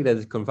object that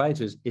it combines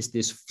with is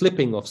this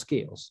flipping of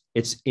scales.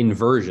 It's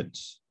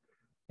inversions.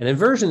 And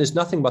inversion is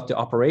nothing but the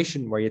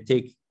operation where you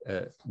take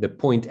the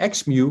point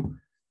x mu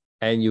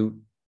and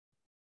you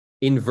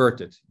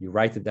invert it. You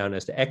write it down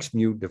as the x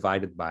mu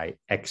divided by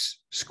x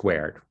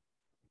squared.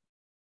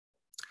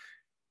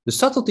 The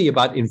subtlety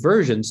about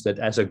inversions that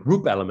as a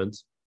group element,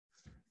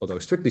 although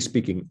strictly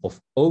speaking of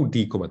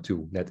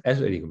OD,2, net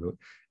SOD,2,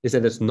 is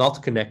that it's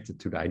not connected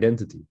to the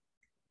identity.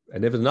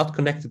 And if it's not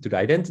connected to the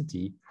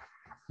identity,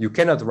 you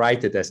cannot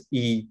write it as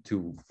E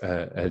to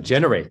a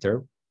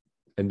generator,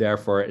 and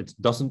therefore it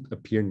doesn't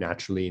appear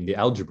naturally in the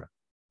algebra.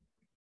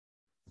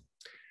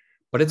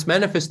 But its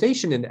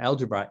manifestation in the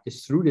algebra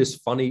is through this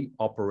funny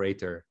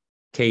operator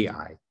Ki.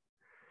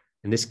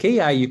 And this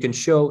Ki you can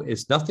show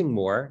is nothing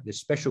more, this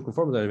special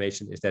conformal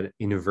animation is that an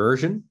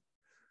inversion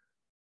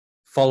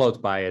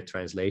followed by a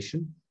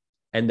translation,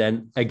 and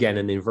then again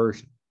an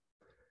inversion.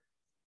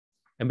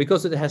 And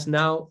because it has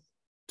now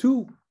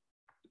two,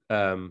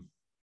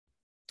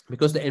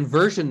 because the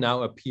inversion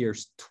now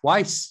appears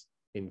twice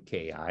in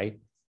Ki,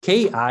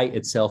 Ki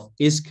itself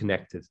is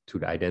connected to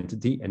the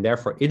identity, and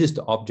therefore it is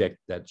the object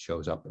that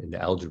shows up in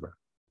the algebra.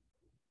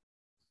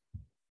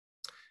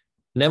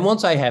 And then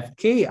once I have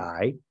Ki,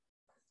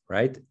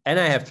 right, and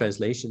I have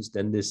translations,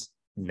 then this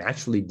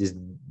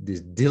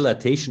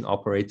dilatation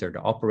operator,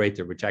 the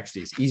operator which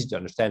actually is easy to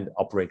understand, the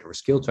operator of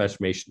scale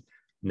transformation,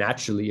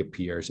 naturally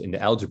appears in the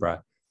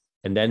algebra,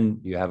 and then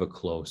you have a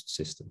closed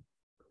system.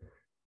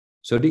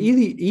 So the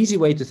easy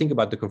way to think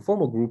about the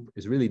conformal group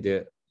is really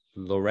the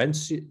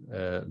Lorentz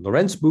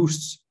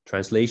boosts,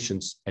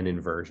 translations, and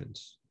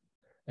inversions.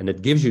 And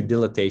it gives you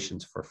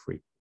dilatations for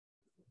free.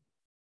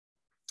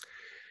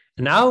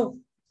 And now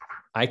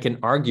I can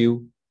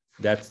argue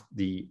that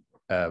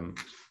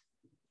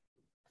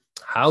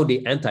how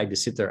the anti-de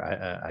Sitter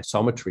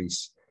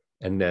isometries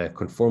and the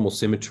conformal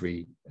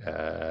symmetry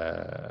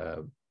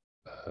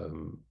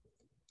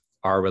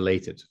are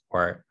related,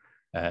 or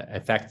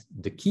in fact,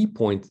 the key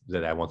point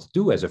that I want to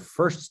do as a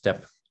first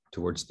step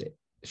towards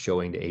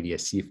showing the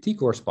ADS-CFT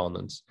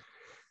correspondence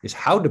is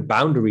how the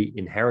boundary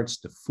inherits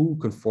the full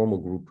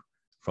conformal group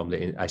from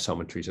the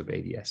isometries of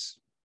ADS.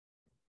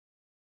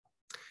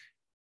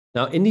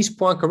 Now, in these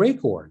Poincaré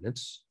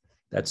coordinates,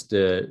 that's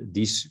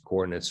these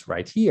coordinates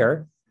right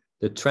here,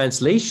 the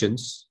translation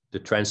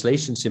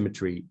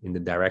symmetry in the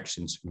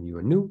directions mu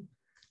and nu,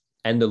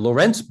 and the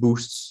Lorentz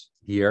boosts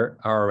here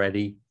are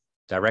already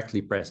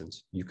directly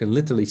present. You can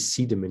literally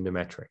see them in the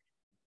metric,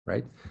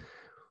 right?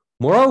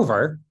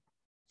 Moreover,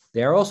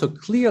 they are also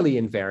clearly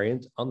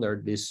invariant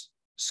under this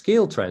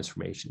scale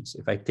transformations.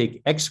 If I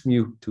take x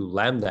mu to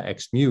lambda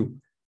x mu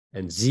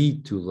and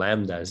z to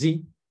lambda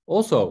z,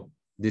 also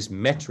this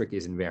metric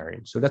is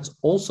invariant. So that's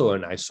also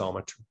an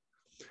isometry.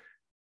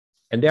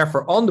 And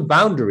therefore, on the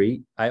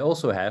boundary, I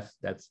also have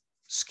that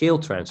scale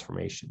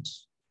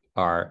transformations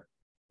are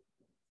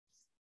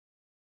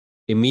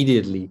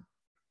immediately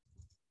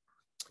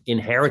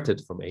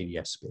inherited from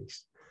ADS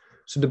space.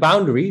 So the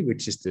boundary,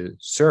 which is the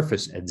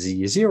surface at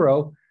z is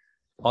 0,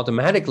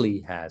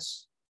 automatically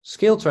has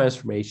scale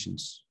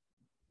transformations,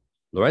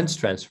 Lorentz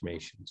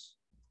transformations,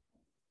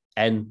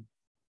 and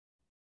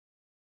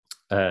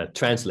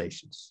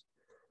translations.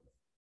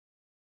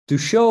 To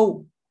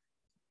show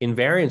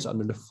invariance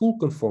under the full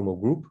conformal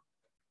group,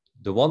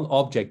 the one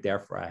object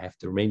therefore I have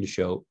to remain to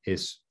show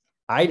is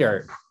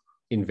either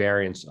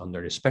invariance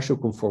under the special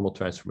conformal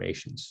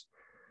transformations,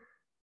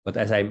 but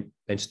as I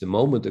mentioned a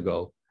moment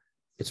ago,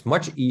 it's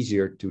much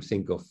easier to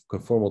think of the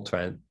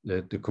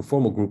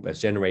conformal group as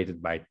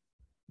generated by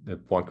the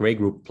Poincare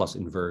group plus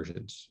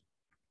inversions.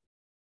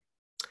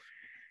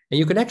 And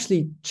you can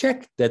actually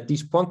check that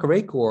these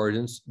Poincare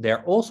coordinates,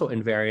 they're also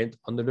invariant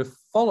under the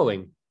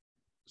following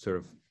sort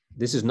of,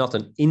 this is not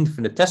an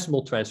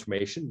infinitesimal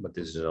transformation, but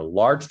this is a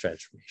large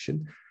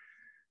transformation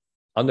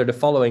under the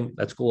following,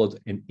 let's call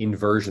it an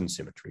inversion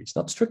symmetry. It's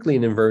not strictly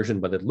an inversion,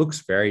 but it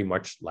looks very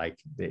much like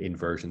the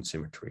inversion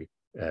symmetry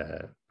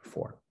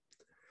form.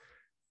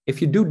 If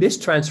you do this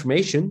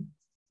transformation,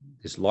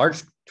 this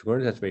large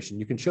transformation,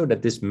 you can show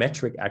that this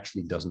metric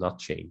actually does not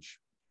change.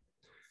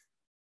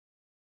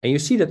 And you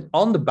see that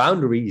on the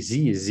boundary,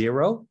 z is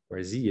 0,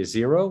 where z is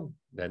 0,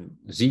 then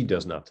z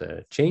does not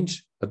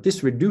change. But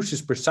this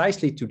reduces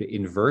precisely to the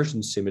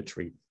inversion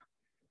symmetry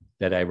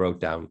that I wrote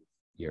down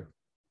here.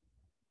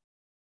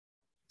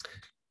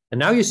 And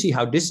now you see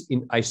how this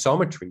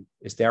isometry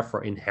is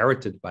therefore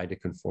inherited by the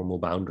conformal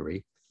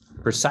boundary,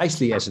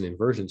 precisely as an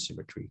inversion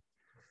symmetry.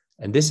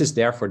 And this is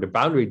therefore, the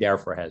boundary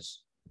therefore has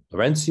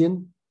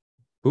Lorentzian,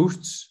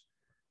 boosts,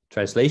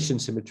 translation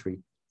symmetry,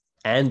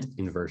 and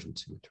inversion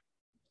symmetry.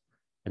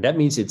 And that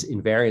means it's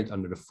invariant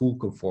under the full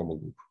conformal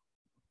group.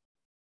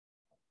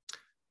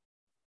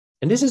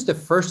 And this is the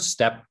first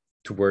step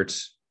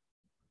towards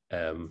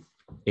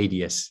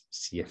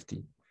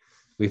ADS-CFT.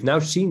 We've now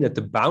seen that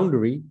the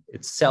boundary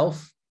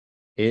itself,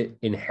 it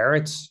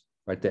inherits,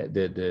 right,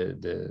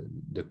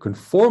 the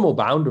conformal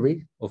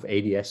boundary of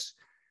ADS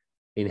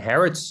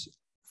inherits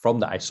from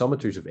the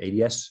isometries of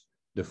ADS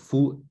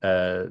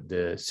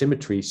the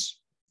symmetries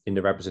in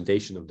the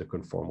representation of the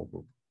conformal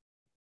group.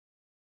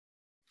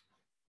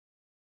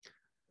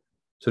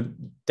 So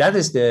that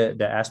is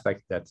the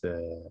aspect that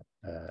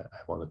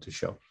I wanted to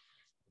show.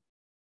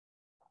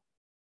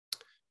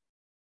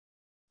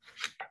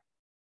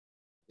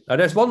 Now,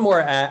 there's one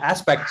more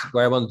aspect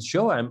where I wanted to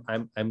show.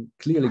 I'm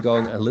clearly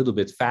going a little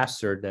bit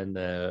faster than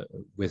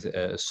with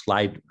a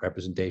slide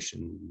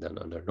representation than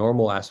under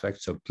normal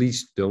aspects. So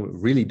please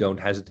don't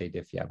hesitate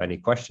if you have any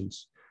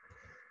questions.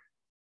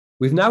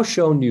 We've now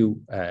shown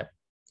you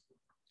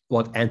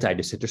what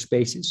anti-de Sitter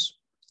space is.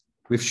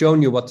 We've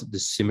shown you what the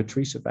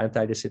symmetries of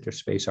anti-de Sitter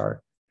space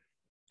are.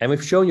 And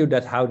we've shown you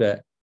that how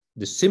the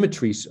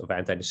symmetries of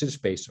anti-de Sitter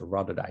space, or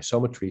rather the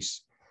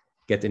isometries,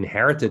 get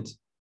inherited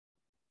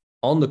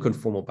on the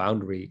conformal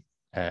boundary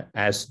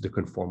as the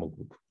conformal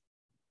group.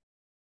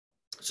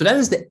 So that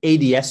is the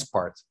ADS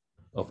part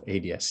of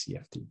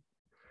ADS-CFT.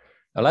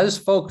 Now let us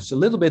focus a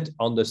little bit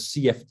on the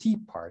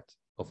CFT part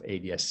of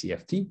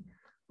ADS-CFT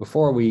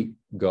before we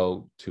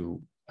go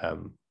to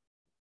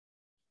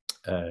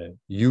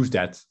use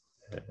that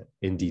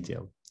in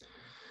detail.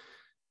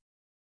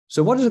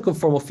 So what is a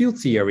conformal field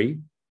theory?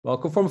 Well,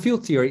 conformal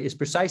field theory is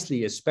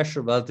precisely a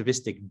special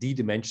relativistic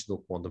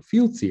d-dimensional quantum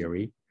field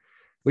theory,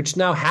 which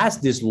now has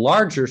this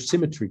larger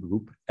symmetry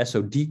group,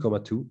 SOD,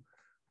 2,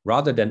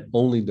 rather than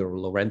only the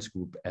Lorentz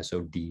group,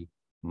 SOD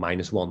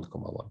 -1,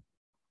 1.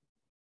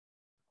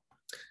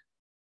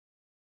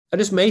 Now,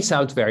 this may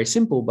sound very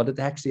simple, but it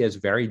actually has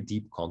very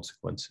deep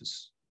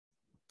consequences.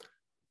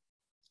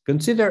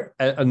 Consider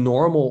a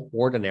normal,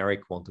 ordinary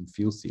quantum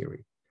field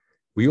theory.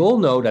 We all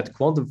know that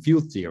quantum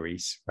field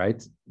theories,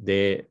 right?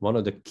 One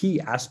of the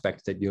key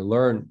aspects that you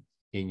learn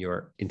in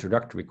your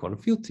introductory quantum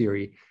field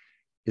theory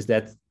is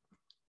that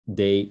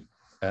they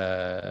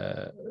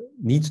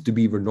need to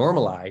be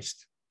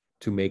renormalized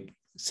to make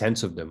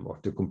sense of them or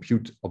to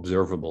compute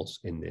observables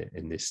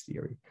in this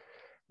theory.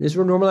 This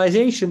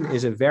renormalization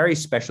is a very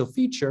special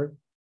feature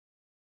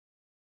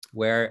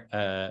where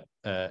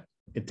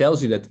it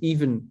tells you that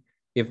even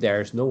if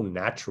there is no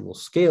natural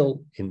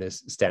scale in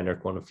this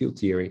standard quantum field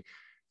theory,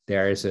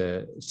 there is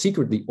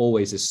secretly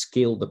always a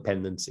scale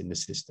dependence in the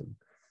system,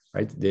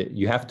 right?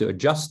 You have to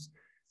adjust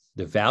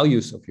the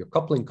values of your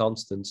coupling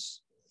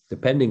constants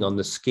depending on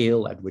the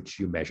scale at which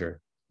you measure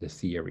the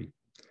theory.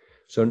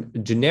 So a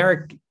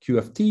generic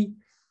QFT,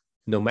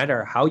 no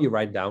matter how you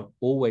write down,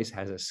 always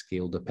has a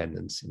scale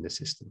dependence in the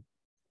system.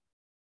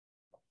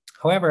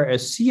 However, a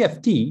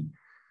CFT,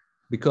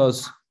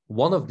 because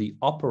one of the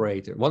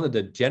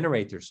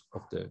generators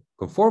of the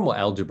conformal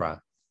algebra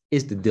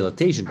is the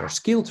dilatation or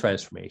scale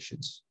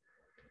transformations.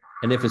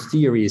 And if a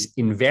theory is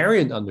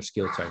invariant under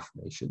scale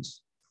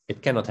transformations,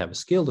 it cannot have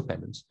a scale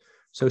dependence.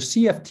 So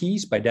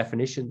CFTs, by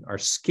definition, are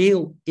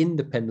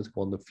scale-independent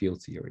quantum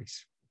field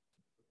theories.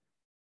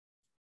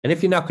 And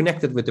if you're now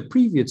connected with the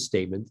previous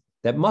statement,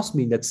 that must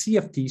mean that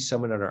CFTs,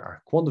 somehow or other,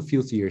 are quantum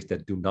field theories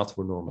that do not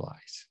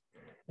renormalize.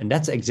 And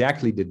that's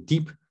exactly the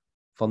deep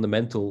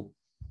fundamental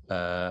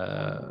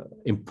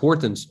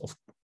importance of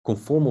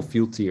conformal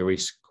field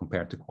theories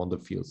compared to quantum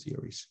field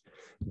theories.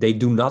 They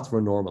do not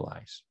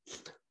renormalize.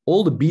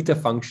 All the beta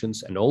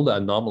functions and all the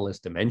anomalous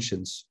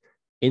dimensions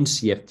in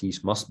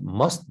CFTs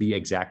must be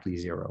exactly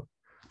 0.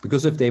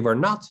 Because if they were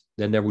not,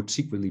 then there would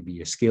secretly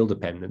be a scale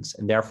dependence,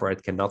 and therefore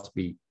it cannot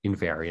be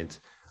invariant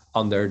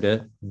under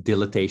the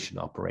dilatation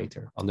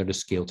operator, under the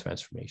scale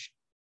transformation.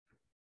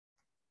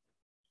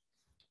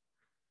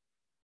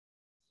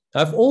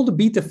 Now, if all the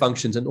beta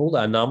functions and all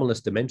the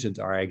anomalous dimensions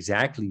are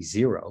exactly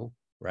 0,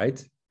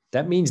 right?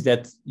 That means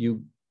that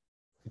you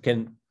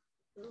can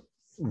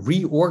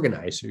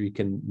reorganize, or you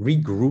can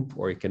regroup,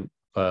 or you can,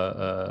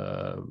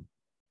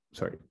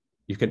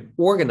 you can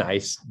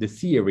organize the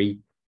theory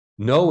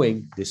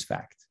knowing this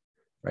fact,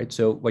 right?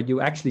 So what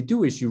you actually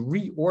do is you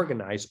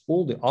reorganize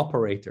all the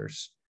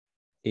operators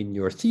in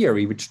your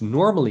theory, which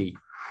normally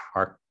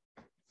are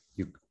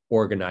you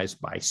organize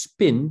by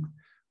spin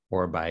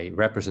or by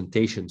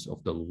representations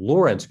of the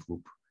Lorentz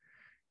group.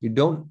 You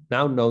don't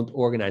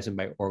organize them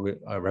by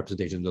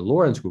representation of the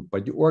Lorentz group,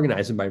 but you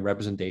organize them by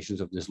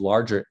representations of this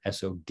larger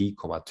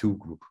SOD(2)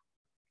 group.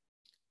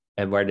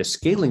 And where the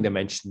scaling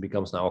dimension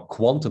becomes now a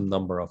quantum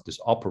number of this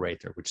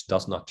operator, which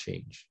does not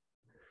change.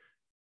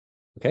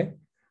 Okay,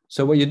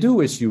 so what you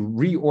do is you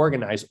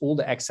reorganize all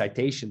the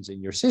excitations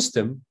in your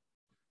system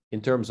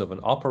in terms of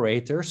an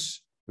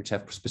operators which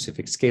have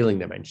specific scaling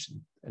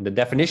dimension. And the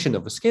definition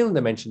of a scaling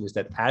dimension is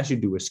that as you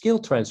do a scale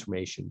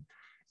transformation,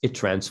 it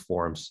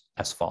transforms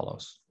as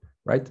follows,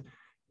 right?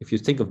 If you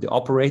think of the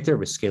operator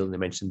with scaling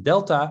dimension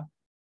delta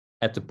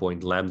at the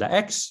point lambda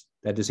x,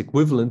 that is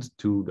equivalent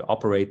to the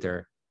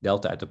operator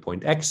delta at the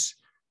point x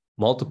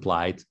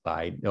multiplied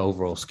by the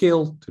overall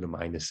scale to the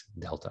minus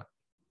delta.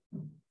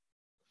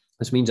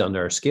 This means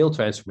under a scale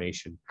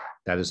transformation,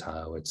 that is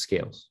how it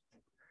scales.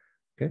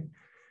 Okay.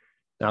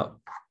 Now,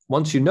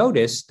 once you know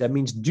this, that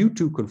means due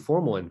to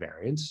conformal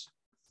invariance,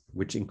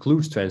 which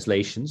includes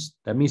translations,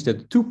 that means that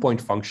the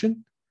 2-point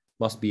function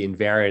must be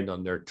invariant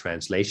under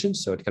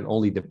translations. So it can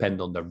only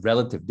depend on the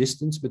relative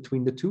distance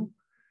between the two,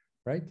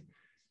 right?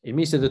 It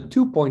means that the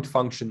 2-point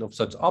function of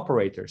such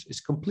operators is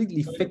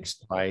completely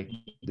fixed by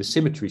the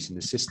symmetries in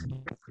the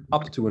system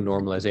up to a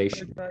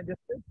normalization.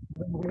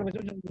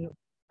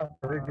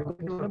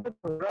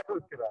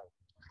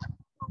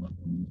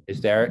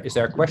 Is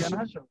there a question?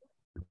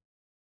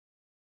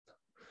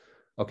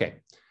 Okay.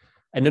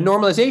 And the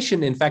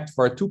normalization, in fact,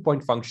 for a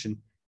 2-point function,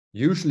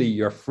 usually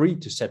you're free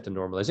to set the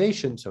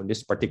normalization. So in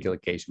this particular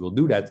case, we'll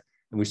do that,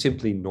 and we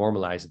simply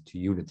normalize it to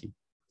unity.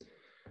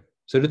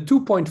 So the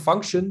 2-point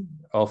function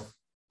of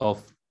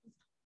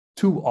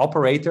two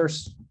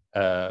operators,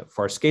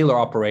 for a scalar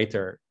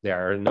operator,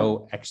 there are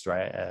no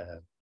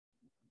extra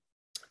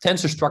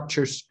tensor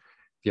structures.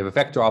 If you have a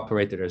vector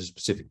operator, there's a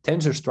specific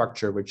tensor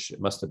structure which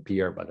must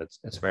appear, but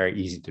it's very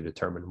easy to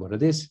determine what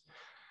it is.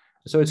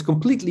 So it's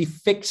completely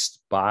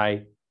fixed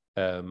by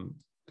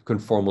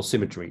conformal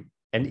symmetry.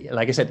 And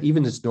like I said,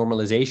 even its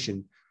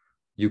normalization,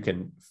 you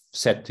can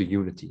set to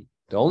unity.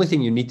 The only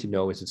thing you need to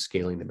know is its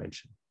scaling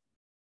dimension.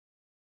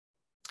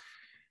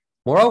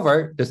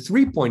 Moreover, the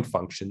 3-point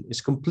function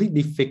is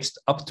completely fixed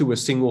up to a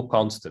single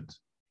constant,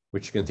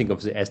 which you can think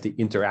of as the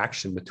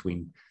interaction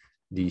between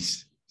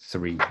these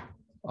three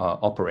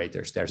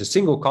operators. There's a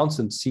single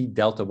constant C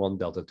delta 1,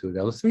 delta 2,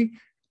 delta 3,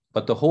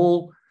 but the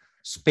whole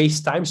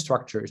space-time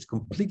structure is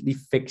completely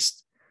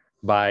fixed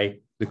by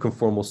the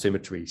conformal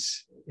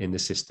symmetries in the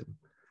system.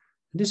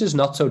 This is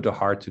not so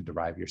hard to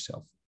derive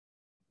yourself.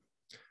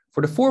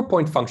 For the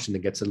 4-point function,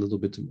 it gets a little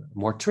bit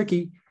more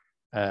tricky,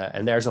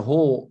 and there's a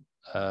whole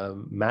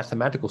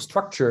mathematical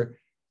structure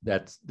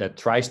that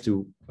tries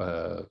to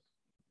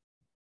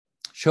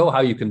show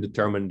how you can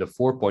determine the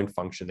 4-point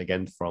function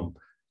again from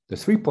the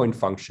 3-point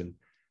function.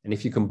 And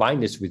if you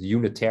combine this with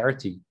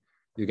unitarity,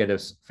 you get a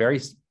very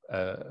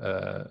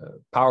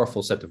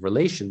powerful set of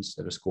relations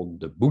that is called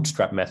the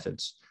bootstrap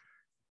methods,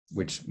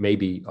 which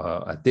maybe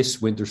at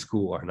this winter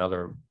school or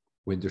another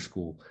winter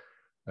school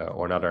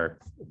or another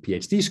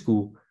PhD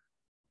school,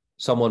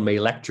 someone may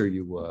lecture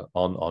you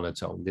on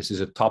its own. This is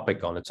a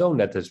topic on its own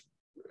that has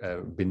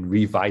been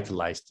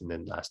revitalized in the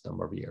last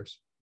number of years.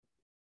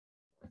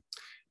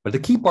 But the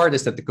key part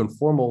is that the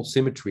conformal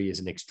symmetry is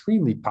an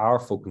extremely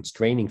powerful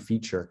constraining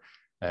feature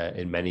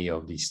in many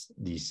of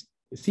these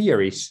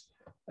theories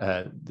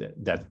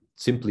that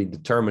simply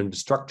determine the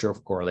structure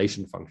of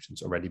correlation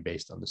functions already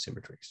based on the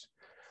symmetries.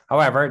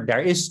 However,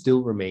 there is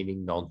still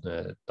remaining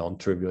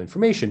non-trivial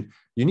information.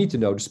 You need to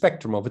know the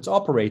spectrum of its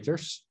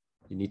operators.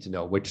 You need to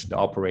know which the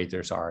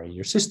operators are in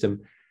your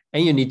system,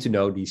 and you need to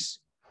know these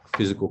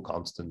physical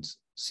constants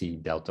C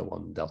delta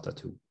 1, delta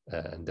 2,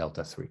 and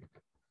delta 3.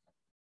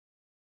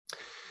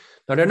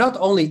 Now, they're not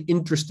only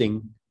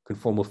interesting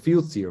conformal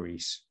field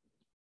theories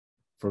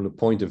from the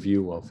point of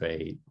view of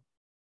a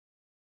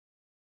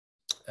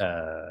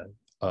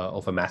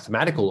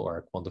mathematical or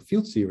a quantum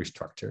field theory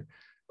structure,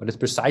 but it's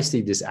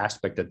precisely this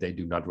aspect that they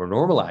do not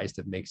renormalize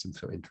that makes them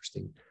so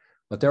interesting.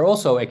 But they're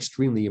also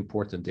extremely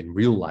important in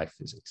real life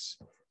physics.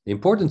 The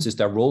importance is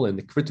their role in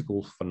the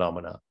critical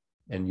phenomena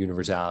and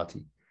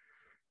universality.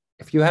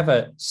 If you have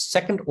a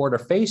second order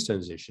phase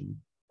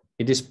transition,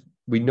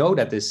 we know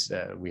that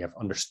we have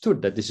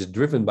understood that this is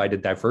driven by the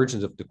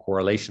divergence of the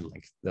correlation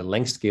length, the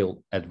length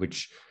scale at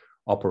which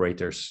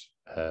operators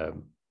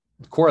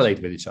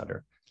correlate with each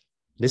other.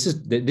 This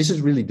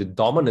is really the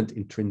dominant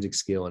intrinsic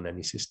scale in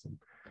any system.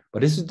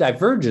 But if it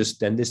diverges,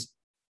 then this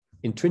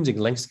intrinsic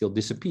length scale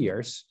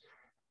disappears,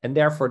 and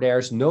therefore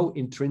there's no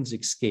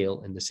intrinsic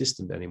scale in the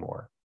system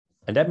anymore.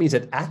 And that means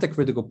that at the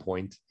critical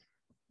point,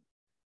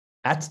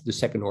 at the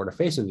second order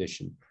phase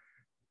transition,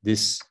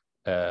 this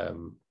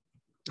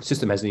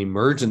system has an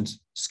emergent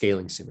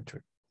scaling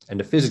symmetry. And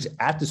the physics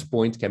at this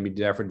point can be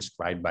therefore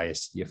described by a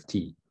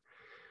CFT.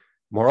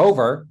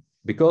 Moreover,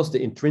 because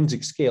the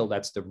intrinsic scale,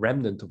 that's the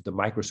remnant of the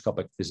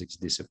microscopic physics,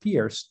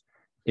 disappears,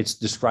 it's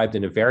described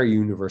in a very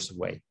universal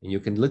way. And you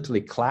can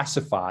literally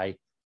classify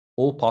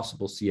all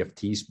possible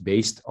CFTs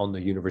based on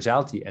the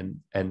universality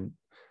and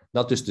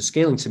not just the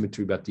scaling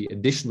symmetry, but the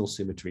additional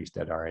symmetries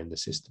that are in the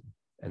system.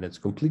 And it's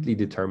completely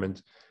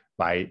determined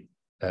by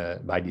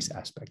these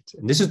aspects.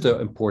 And this is the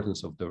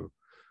importance of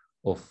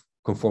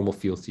conformal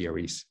field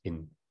theories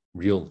in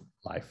real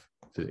life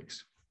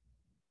physics.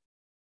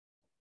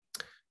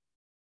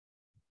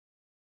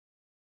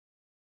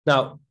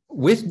 Now,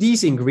 with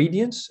these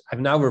ingredients, I've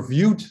now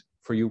reviewed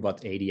for you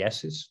what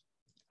ADS is.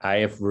 I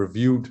have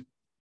reviewed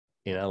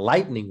in a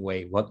lightning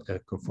way what a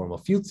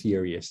conformal field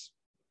theory is.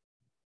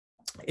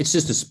 It's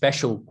just a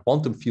special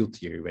quantum field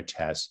theory which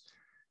has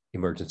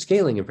emergent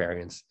scaling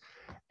invariance.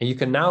 And you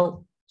can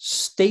now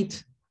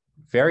state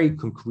very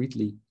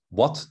concretely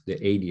what the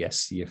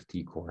ADS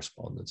CFT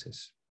correspondence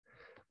is.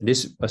 And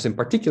this was in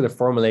particular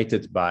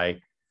formulated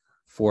by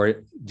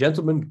four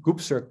gentlemen,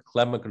 Gupser,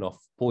 Klemmenov,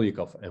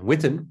 Polyakov, and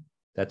Witten.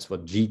 That's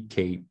what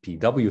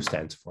GKPW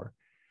stands for.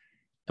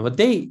 And what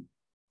they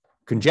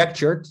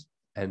conjectured,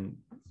 and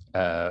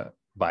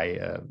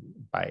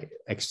by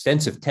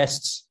extensive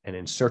tests and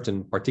in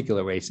certain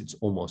particular ways, it's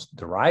almost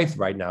derived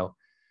right now,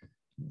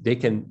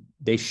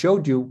 they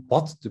showed you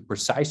what the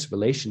precise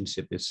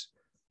relationship is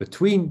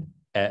between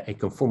a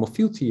conformal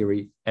field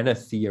theory and a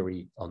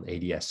theory on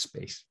ADS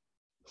space.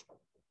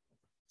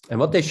 And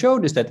what they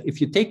showed is that if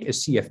you take a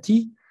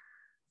CFT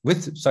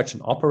with such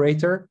an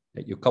operator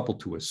that you couple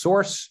to a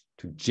source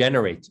to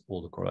generate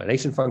all the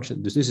correlation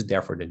functions, this is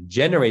therefore the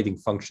generating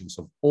functions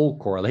of all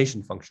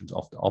correlation functions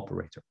of the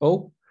operator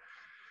O,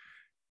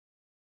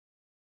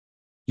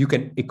 you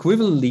can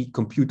equivalently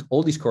compute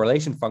all these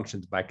correlation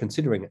functions by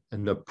considering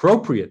an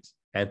appropriate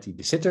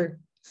anti-de Sitter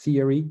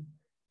theory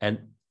and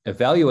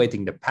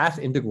evaluating the path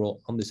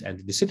integral on this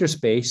anti-de Sitter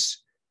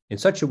space in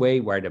such a way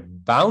where the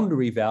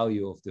boundary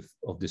value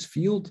of this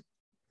field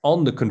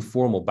on the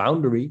conformal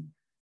boundary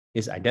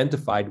is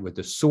identified with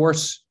the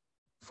source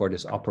for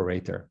this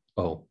operator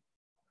O.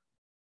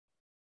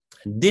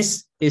 And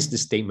this is the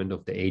statement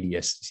of the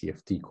ADS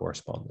CFT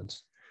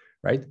correspondence,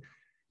 right?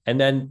 And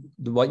then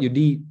what you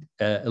need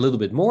a little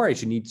bit more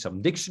is you need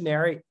some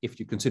dictionary. If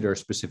you consider a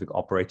specific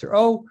operator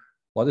O,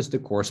 what is the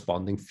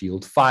corresponding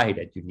field phi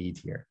that you need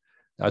here?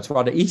 Now, it's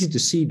rather easy to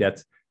see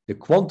that the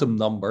quantum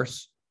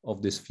numbers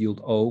of this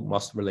field O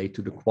must relate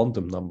to the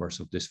quantum numbers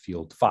of this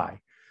field phi.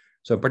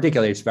 So in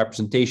particular, its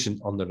representation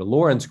under the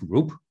Lorentz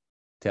group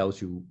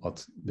tells you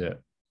what the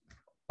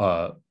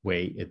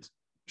way it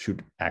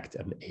should act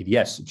on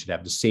ADS. It should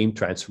have the same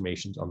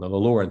transformations under the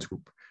Lorentz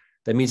group.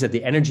 That means that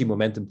the energy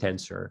momentum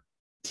tensor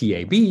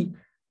TAB,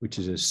 which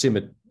is a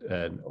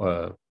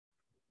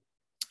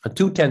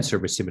two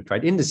tensor with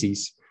symmetric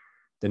indices,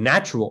 the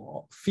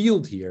natural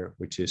field here,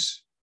 which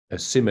is a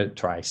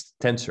symmetrized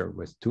tensor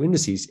with two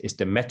indices, is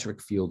the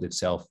metric field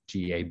itself,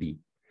 GAB,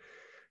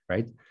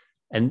 right?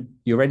 And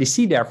you already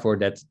see, therefore,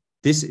 that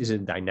this is a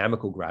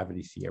dynamical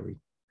gravity theory.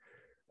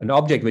 An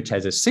object which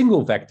has a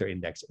single vector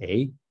index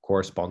A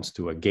corresponds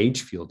to a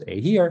gauge field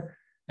A here,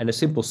 and a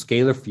simple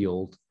scalar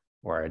field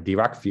or a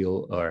Dirac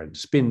field or a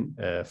spin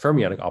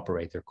fermionic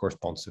operator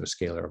corresponds to a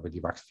scalar of a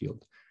Dirac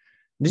field.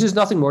 This is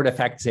nothing more than the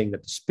fact saying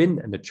that the spin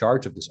and the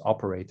charge of this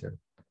operator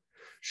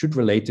should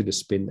relate to the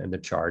spin and the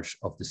charge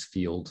of this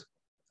field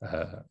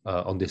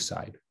on this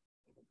side.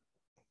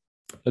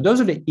 So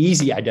those are the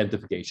easy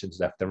identifications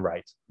left and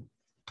right.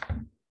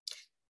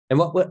 And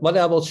what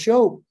I will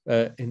show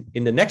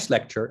in the next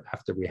lecture,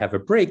 after we have a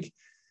break,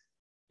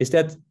 is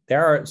that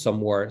there are some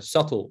more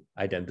subtle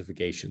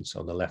identifications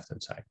on the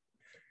left-hand side.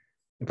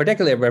 In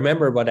particular,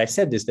 remember what I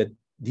said is that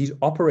these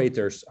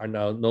operators are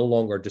now no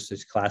longer just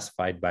as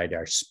classified by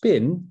their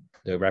spin,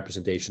 the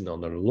representation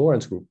under the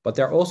Lorentz group, but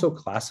they're also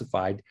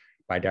classified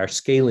by their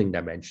scaling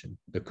dimension,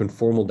 the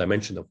conformal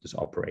dimension of this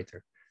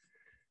operator.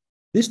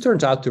 This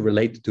turns out to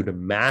relate to the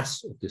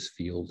mass of this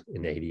field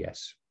in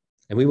ADS.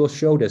 And we will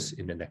show this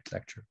in the next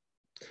lecture.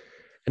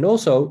 And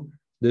also,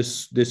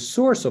 this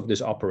source of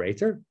this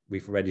operator,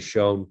 we've already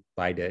shown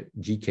by the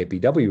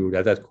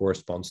GKPW that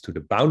corresponds to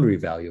the boundary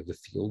value of the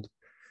field.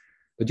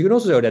 But you can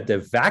also show that the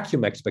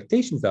vacuum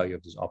expectation value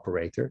of this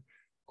operator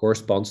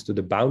corresponds to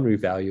the boundary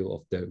value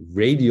of the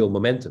radial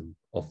momentum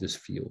of this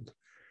field.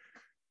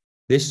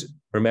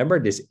 Remember,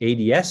 this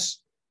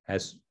ADS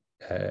has,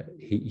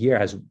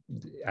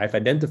 I've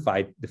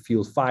identified the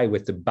field phi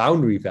with the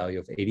boundary value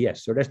of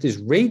ADS. So there's this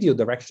radial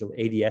direction of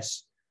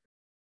ADS.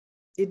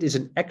 It is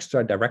an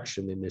extra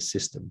direction in this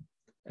system.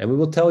 And we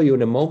will tell you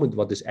in a moment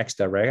what this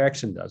extra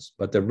direction does.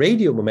 But the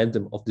radial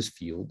momentum of this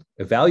field,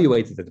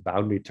 evaluated at the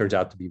boundary, turns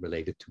out to be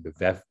related to the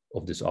VEV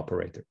of this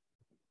operator.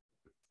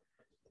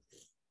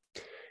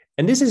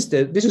 And this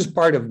is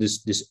part of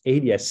this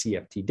ADS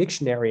CFT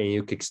dictionary, and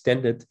you can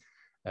extend it.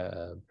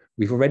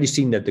 We've already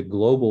seen that the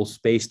global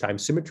space-time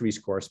symmetries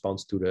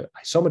corresponds to the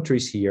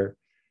isometries here.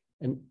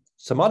 And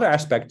some other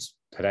aspects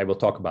that I will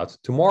talk about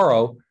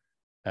tomorrow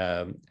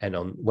and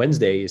on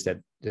Wednesday is that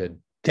the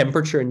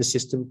temperature in the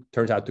system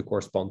turns out to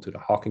correspond to the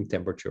Hawking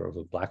temperature of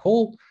a black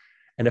hole,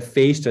 and a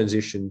phase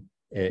transition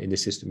in the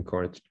system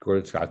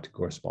turns out to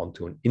correspond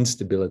to an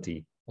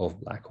instability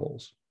of black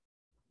holes.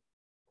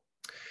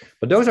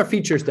 But those are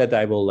features that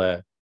I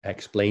will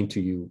explain to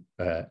you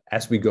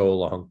as we go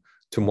along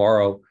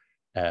tomorrow.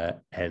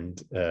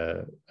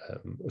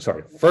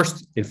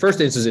 First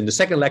instance in the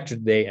second lecture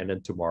today, and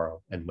then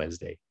tomorrow and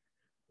Wednesday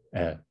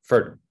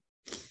further.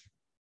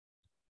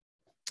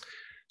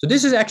 So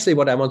this is actually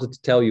what I wanted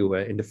to tell you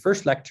in the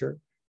first lecture.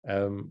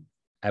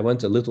 I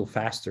went a little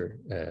faster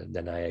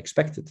than I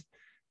expected,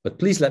 but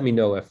please let me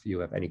know if you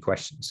have any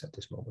questions at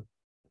this moment.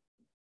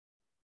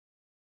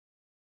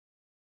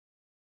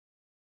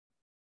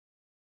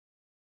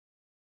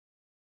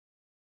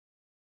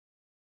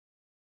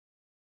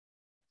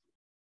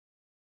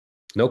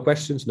 No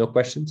questions, no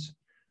questions.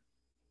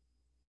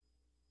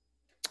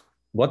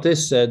 What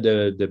is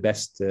the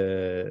best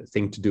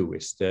thing to do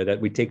is that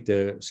we take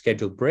the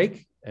scheduled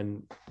break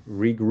and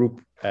regroup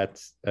at,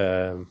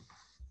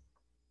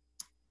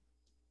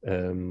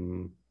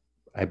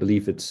 I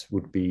believe it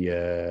would be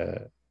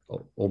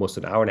almost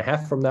an hour and a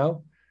half from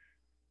now.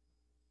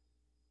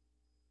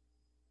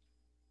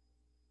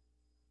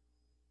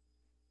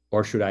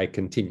 Or should I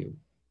continue?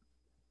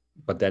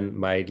 But then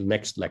my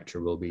next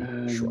lecture will be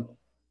short.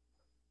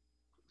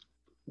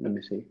 Let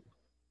me see.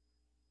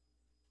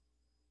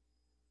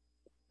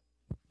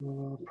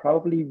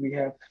 Probably we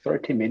have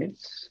 30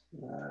 minutes.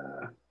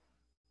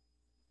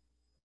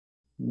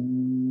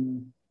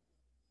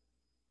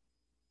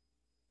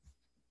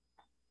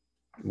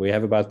 We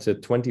have about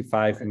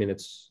 25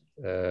 minutes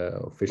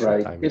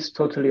official time. It's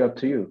totally up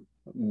to you.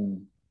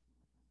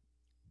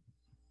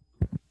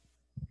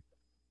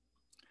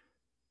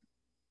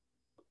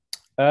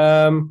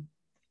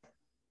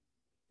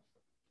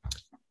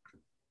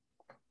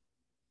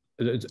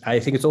 I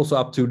think it's also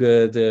up to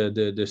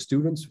the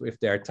students if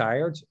they're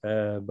tired,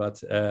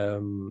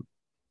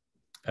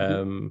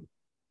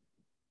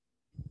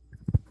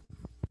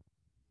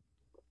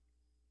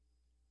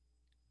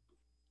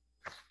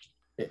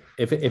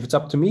 if it's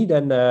up to me,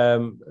 then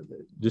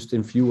just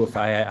in view of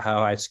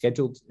how I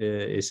scheduled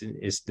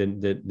is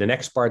the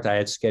next part I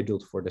had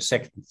scheduled for the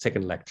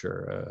second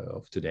lecture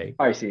of today.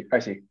 I see.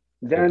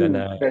 Then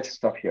let's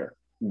stop here.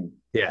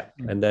 Yeah,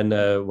 and then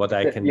what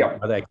I can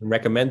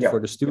recommend for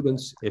the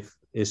students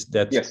is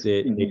that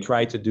they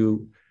try to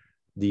do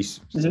these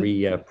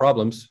three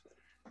problems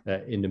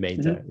in the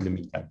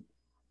meantime.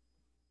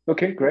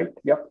 Okay, great.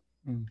 Yep.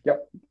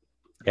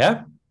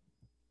 Yeah.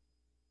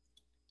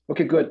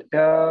 Okay, good.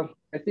 I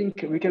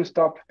think we can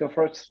stop the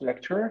first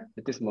lecture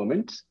at this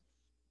moment.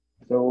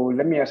 So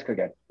let me ask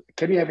again.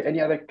 Can we have any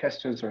other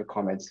questions or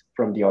comments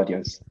from the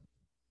audience?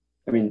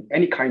 I mean,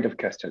 any kind of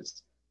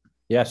questions.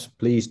 Yes,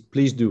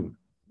 please do.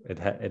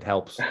 It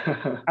helps.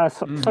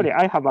 Sorry,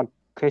 I have a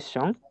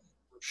question.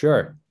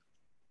 Sure.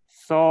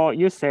 So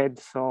you said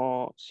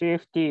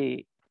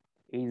CFT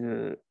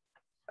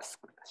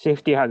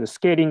has a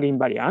scaling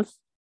invariance.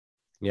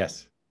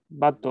 Yes.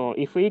 But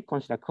if we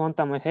consider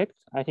quantum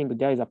effects, I think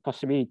there is a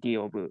possibility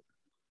of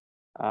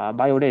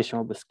violation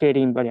of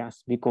scaling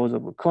invariance because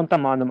of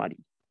quantum anomaly.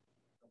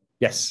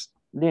 Yes.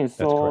 Then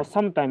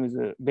sometimes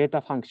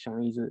beta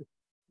function is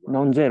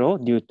non-zero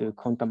due to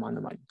quantum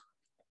anomaly.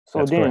 So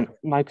that's then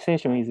correct. My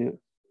question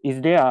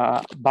is there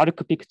a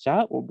bulk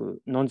picture of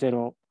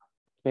non-zero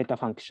beta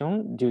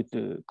function due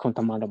to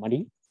quantum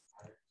anomaly?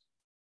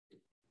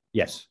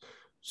 Yes.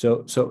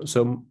 So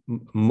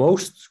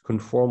most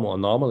conformal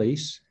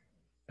anomalies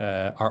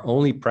are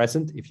only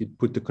present if you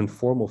put the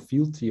conformal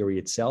field theory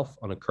itself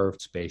on a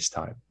curved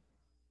space-time.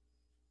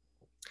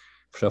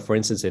 So for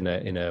instance, in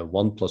a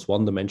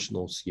 1+1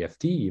 dimensional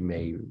CFT, you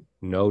may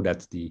know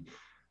that the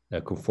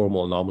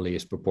conformal anomaly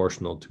is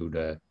proportional to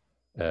the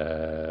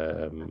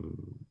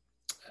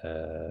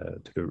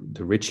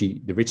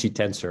Ricci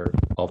tensor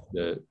of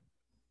the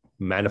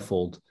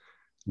manifold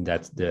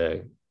that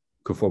the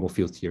conformal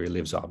field theory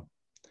lives on.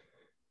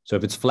 So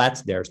if it's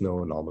flat, there's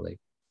no anomaly.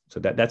 So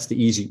that's the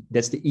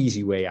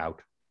easy way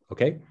out.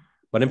 Okay,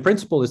 but in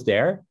principle, it's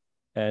there,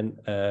 and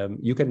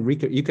you can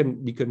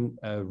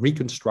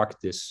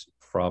reconstruct this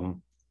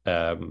from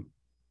ADS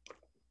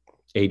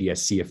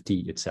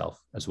CFT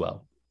itself as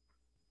well.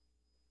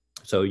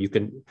 So you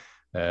can,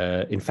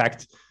 in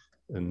fact,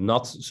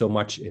 not so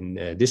much in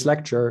this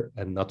lecture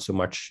and not so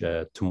much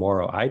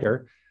tomorrow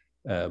either,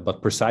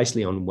 but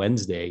precisely on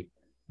Wednesday,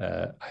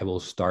 I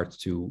will start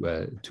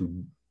to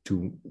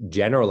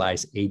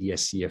generalize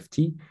ADS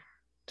CFT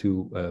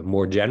to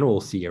more general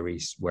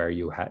theories where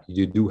you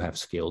do have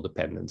scale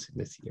dependence in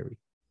the theory.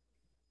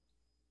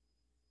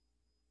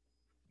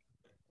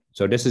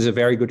 So this is a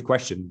very good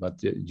question,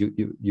 but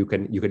you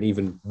can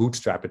even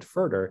bootstrap it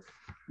further.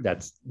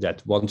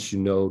 That once you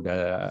know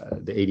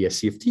the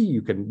ADS CFT,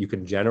 you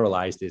can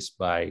generalize this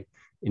by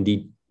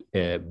indeed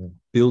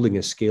building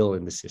a scale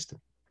in the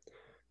system.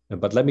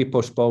 But let me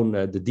postpone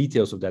the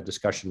details of that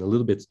discussion a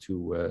little bit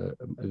to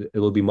it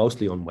will be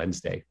mostly on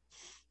Wednesday.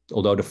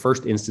 although the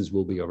first instance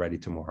will be already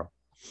tomorrow.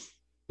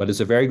 But it's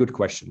a very good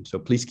question. So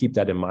please keep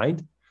that in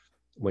mind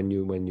when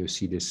you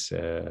see this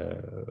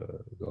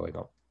going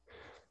on.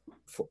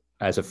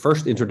 As a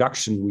first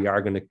introduction, we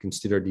are going to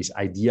consider this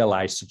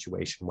idealized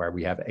situation where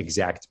we have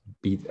exact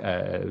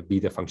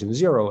beta function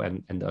 0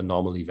 and the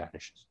anomaly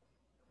vanishes.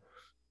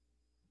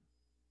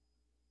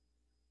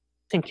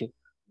 Thank you.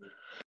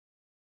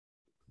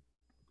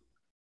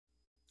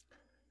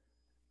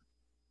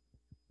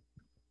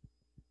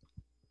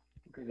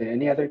 Okay,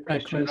 any other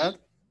questions?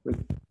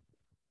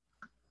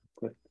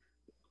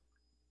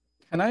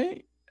 Can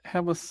I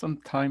have some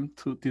time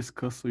to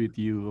discuss with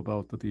you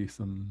about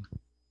this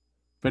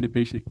very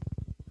basic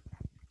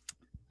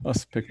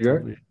aspect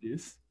of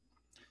this?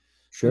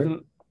 Sure.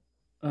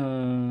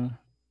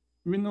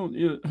 We know,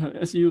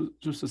 as you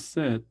just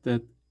said,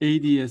 that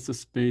ADS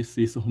space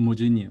is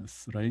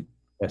homogeneous, right?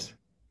 Yes.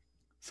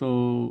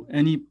 So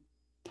any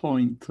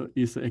point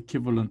is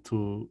equivalent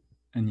to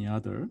any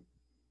other.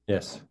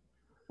 Yes.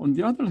 On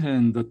the other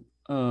hand,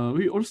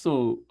 we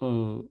also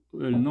well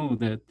know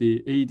that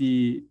the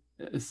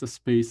ADS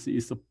space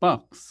is a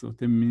box. So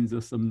that means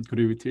some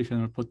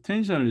gravitational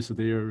potential is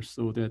there,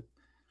 so that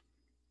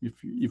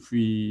if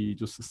we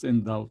just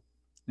send out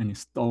any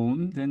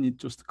stone, then it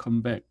just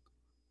come back.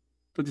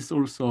 That is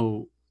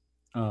also,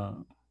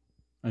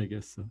 I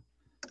guess,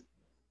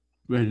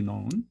 well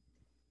known.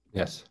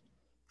 Yes.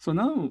 So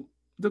now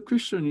the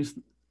question is,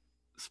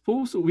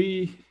 suppose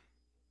we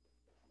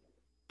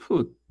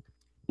put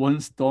one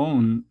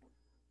stone,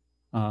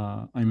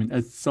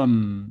 at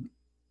some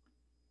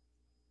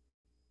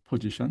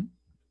position,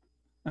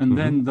 and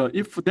then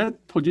if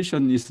that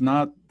position is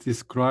not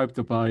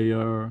described by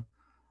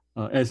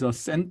as a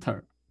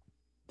center,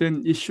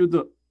 then it should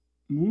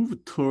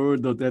move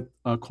toward that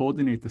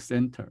coordinate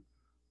center.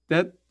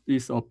 That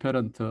is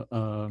apparent.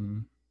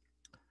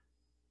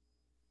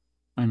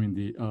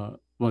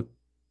 What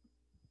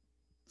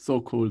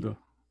so-called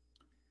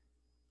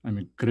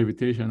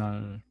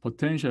gravitational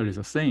potential is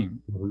the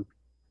same.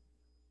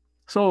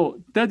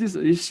 So that is,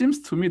 it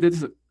seems to me that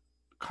is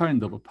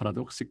kind of a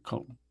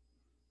paradoxical.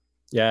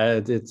 Yeah,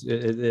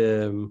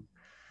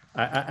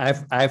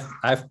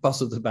 I've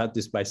puzzled about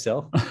this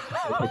myself.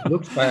 It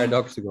looks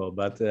paradoxical,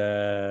 but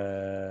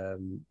so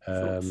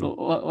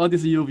what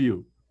is your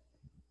view?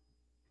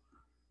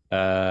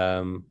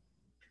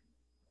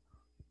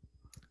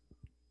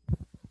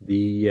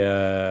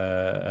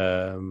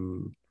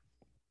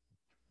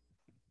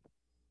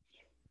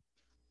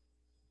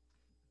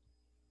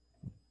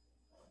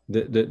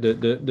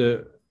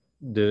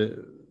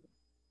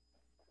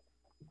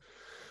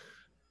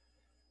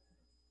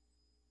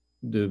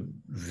 The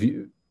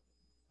view,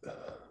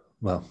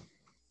 well,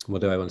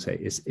 what do I want to say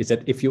is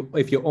that if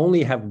you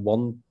only have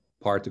one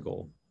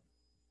particle,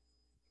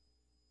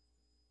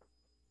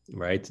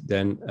 right,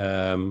 then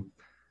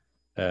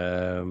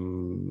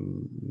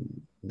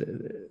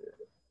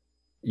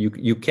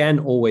you can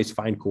always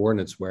find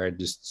coordinates where it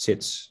just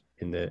sits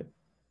in the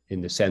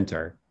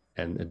center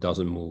and it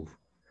doesn't move.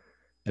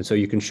 And so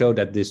you can show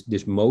that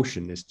this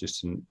motion is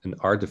just an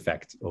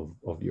artifact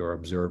of your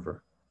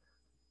observer.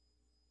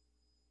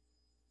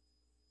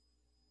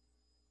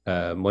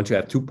 Once you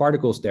have two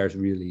particles, there's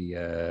really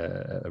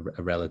a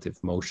relative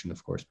motion,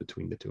 of course,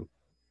 between the two.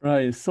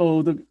 Right.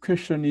 So the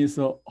question is,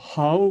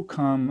 how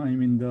come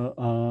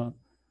the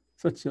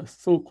such a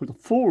so-called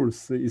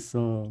force is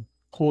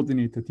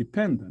coordinate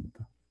dependent?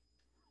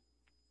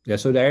 Yeah.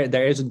 So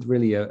there isn't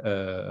really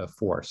a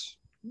force,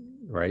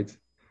 right?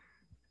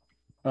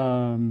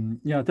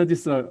 Yeah, that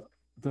is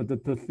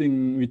the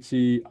thing which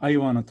I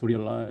want to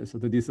realize. So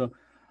that is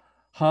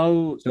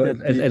how so that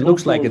it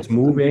looks like it's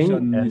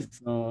moving.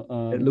 Is,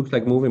 it looks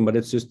like moving, but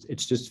it's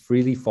just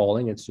freely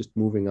falling. It's just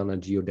moving on a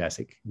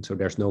geodesic, and so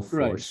there's no force.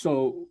 Right.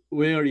 So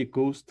where it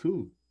goes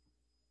to?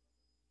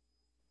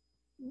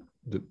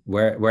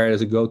 Where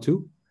does it go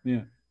to?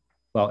 Yeah.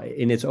 Well,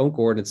 in its own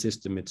coordinate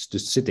system, it's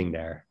just sitting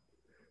there.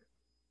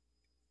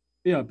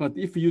 Yeah, but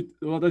if you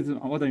what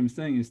I'm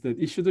saying is that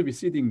it should be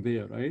sitting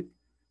there, right?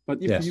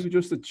 But if you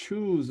just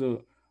choose a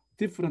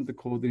different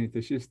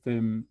coordinate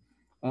system,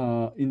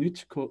 in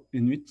which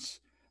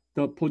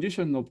the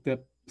position of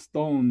that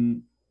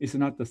stone is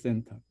not the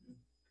center,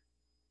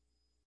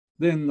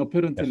 then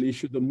apparently it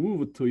should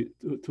move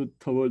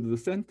toward the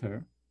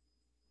center.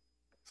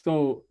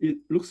 So it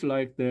looks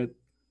like that.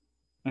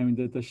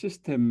 The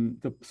system,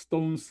 the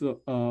stone's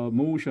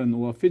motion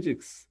or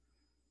physics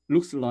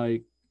looks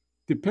like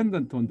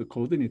dependent on the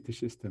coordinate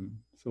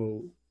system.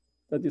 So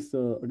that is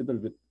a little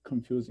bit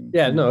confusing.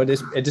 Yeah, no, it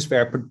is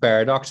very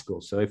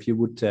paradoxical. So if you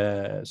would,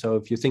 so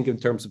if you think in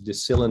terms of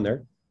this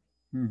cylinder,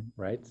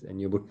 right, and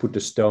you would put the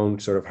stone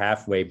sort of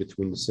halfway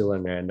between the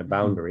cylinder and the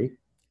boundary,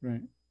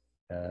 right?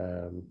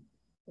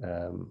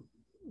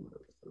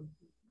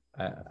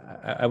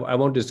 I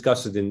won't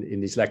discuss it in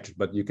these lectures,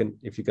 but you can,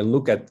 if you can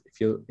look at,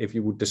 if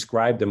you would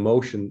describe the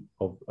motion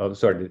of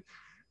the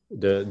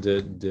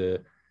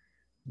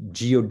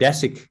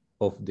geodesic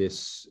of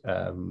this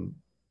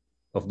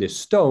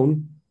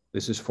stone,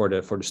 this is for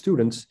the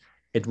students,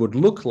 it would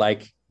look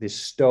like this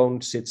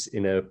stone sits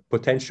in a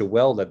potential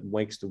well that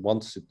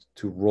wants it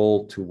to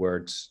roll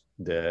towards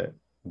the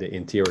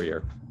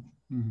interior.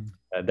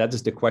 That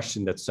is the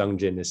question that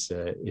Sungjin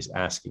is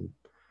asking.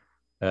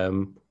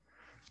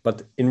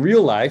 But in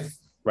real life,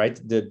 right,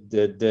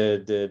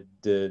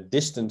 the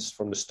distance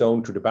from the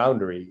stone to the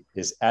boundary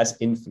is as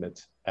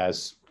infinite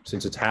as,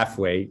 since it's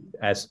halfway,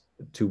 as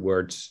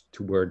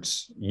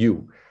towards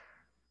you.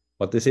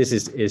 What this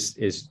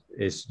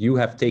is you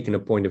have taken a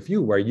point of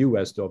view where you,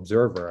 as the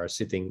observer, are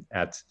sitting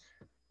at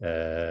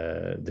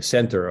the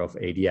center of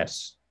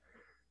ADS,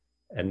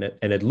 and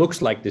it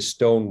looks like this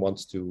stone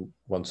wants to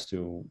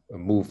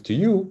move to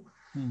you.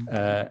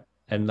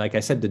 And like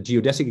I said, the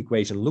geodesic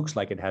equation looks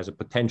like it has a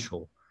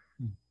potential.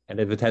 And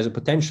if it has a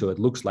potential, it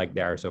looks like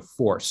there's a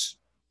force.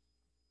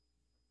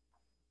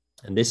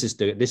 And this is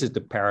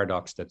the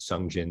paradox that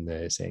Sungjin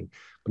is saying.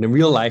 But in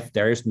real life,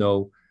 there's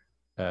no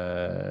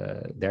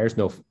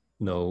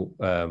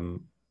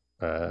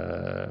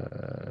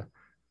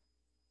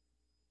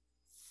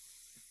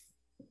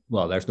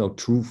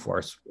true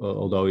force,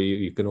 although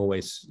you can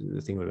always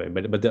think of it.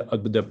 But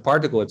the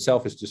particle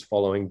itself is just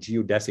following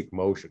geodesic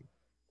motion,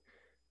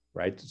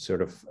 right?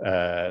 Sort of.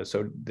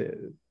 So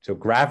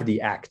gravity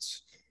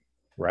acts,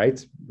 right?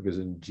 Because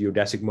in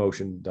geodesic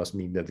motion does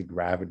mean that the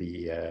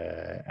gravity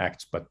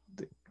acts. But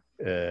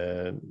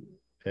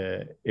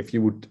if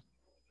you would,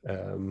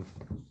 how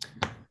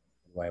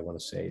do I want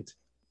to say it?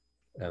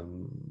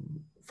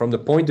 From the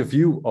point of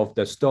view of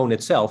the stone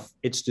itself,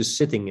 it's just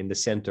sitting in the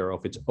center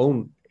of its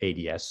own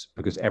ADS,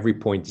 because every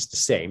point is the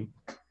same,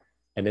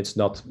 and it's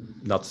not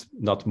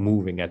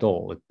moving at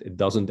all. It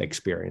doesn't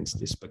experience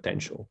this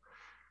potential,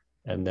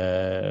 and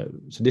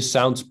so this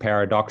sounds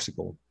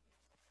paradoxical,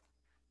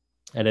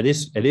 and it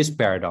is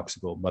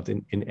paradoxical. But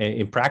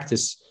in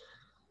practice,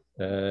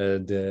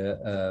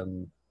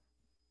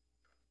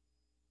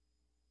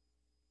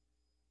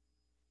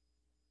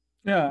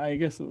 yeah, I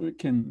guess we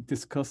can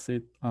discuss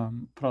it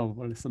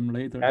probably some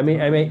later. I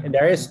mean,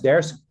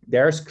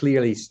 there's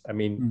clearly, I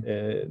mean,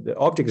 the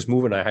object is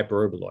moving a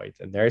hyperboloid,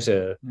 and there's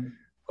a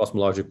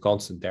cosmological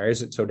constant.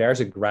 There's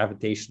a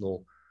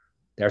gravitational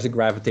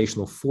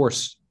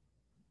force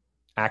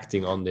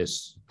acting on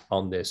this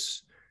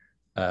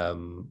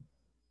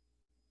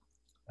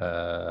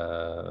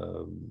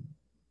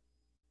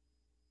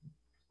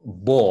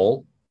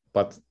ball,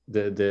 but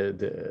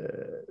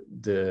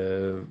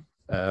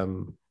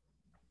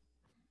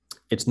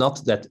it's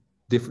not that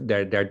different.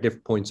 Their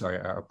different points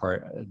are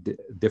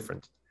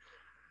different.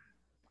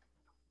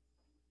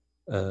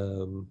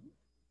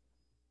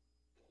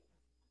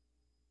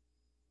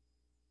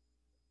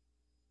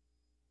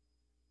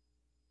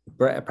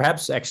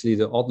 Perhaps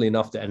actually, oddly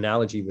enough, the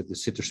analogy with the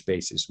sitter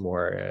space is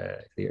more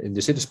clear. In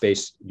the sitter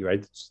space,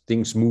 right,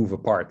 things move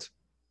apart,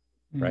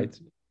 right?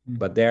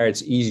 But there,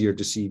 it's easier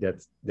to see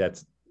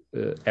that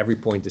every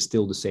point is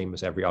still the same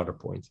as every other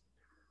point.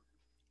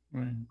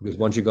 Right. Because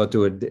once you go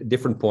to a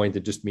different point,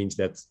 it just means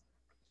that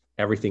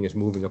everything is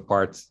moving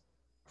apart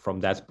from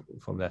that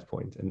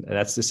point, and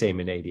that's the same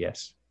in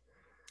ADS.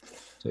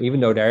 So even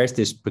though there is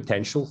this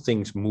potential,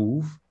 things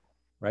move,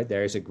 right?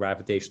 There is a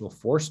gravitational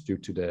force due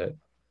to the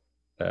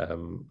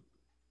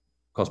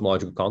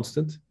cosmological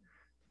constant,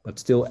 but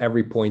still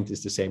every point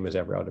is the same as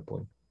every other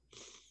point.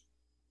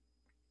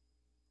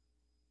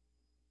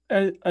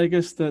 I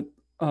guess that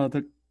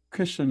the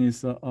question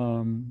is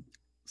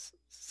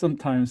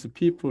sometimes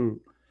people,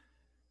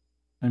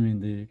 I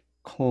mean, they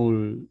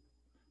call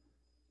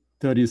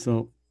there is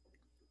a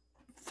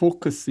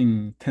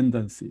focusing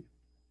tendency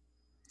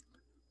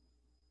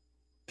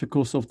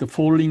because of the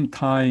falling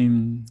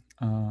time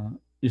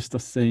is the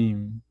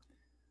same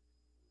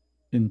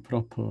in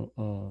proper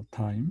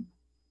time.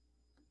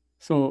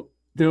 So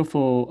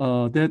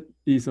therefore, that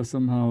is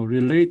somehow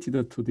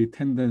related to the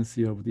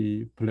tendency of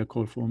the black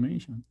hole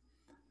formation.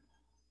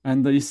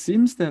 And it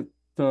seems that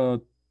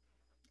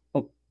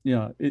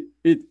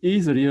it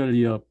is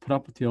really a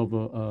property of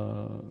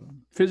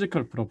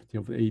physical property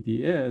of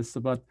ADS,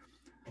 but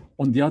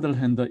on the other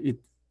hand, it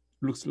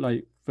looks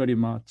like very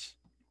much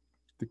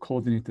the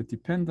coordinate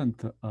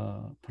dependent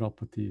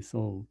property.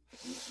 So,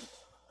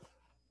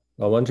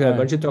 well, once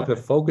you talk about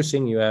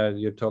focusing,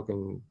 you're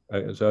talking.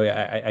 So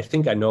I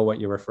think I know what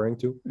you're referring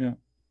to. Yeah.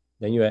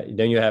 Then you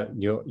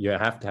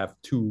have to have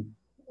two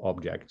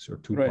objects or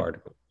two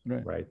particles,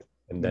 right?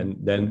 And then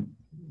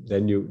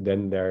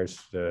there's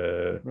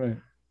right.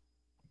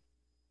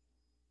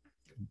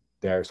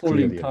 There's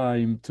falling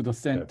time to the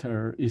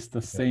center is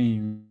the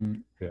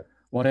same,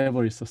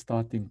 whatever is the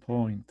starting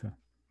point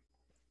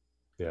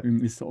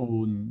in its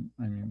own,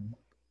 I mean,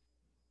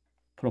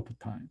 proper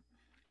time.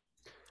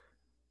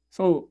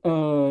 So,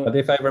 but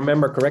if I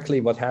remember correctly,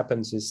 what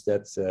happens is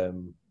that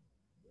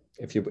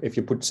if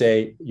you put,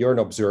 say, you're an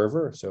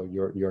observer, so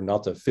you're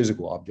not a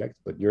physical object,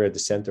 but you're at the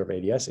center of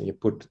ADS, and you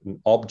put an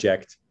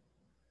object,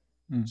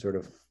 sort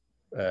of,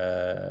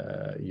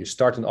 you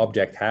start an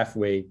object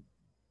halfway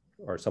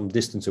or some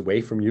distance away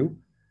from you,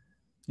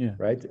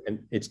 right?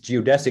 And its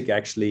geodesic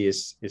actually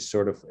is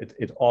sort of,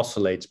 it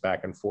oscillates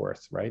back and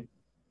forth, right?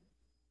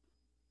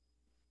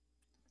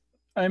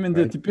 I mean,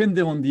 right?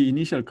 depending on the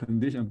initial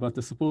condition,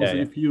 but suppose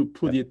if you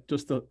put it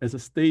just as a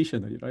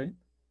stationary, right?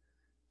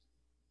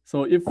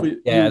 So if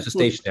you as a put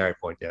stationary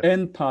point,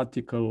 n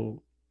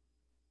particle,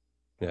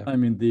 I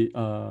mean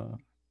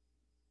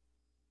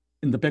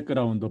in the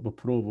background of a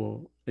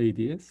probe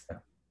ADS,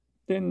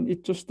 then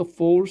it just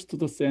falls to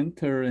the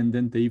center, and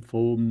then they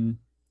form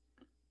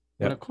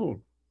black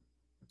hole.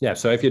 Yeah.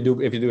 So if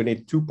you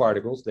need two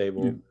particles, they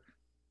will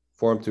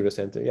form to the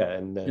center. Yeah,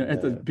 and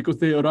then, because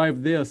they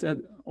arrive there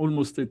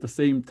almost at the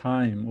same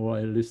time, or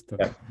at least.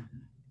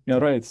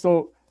 Right.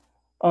 So.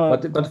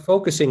 But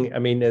focusing, I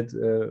mean, it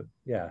is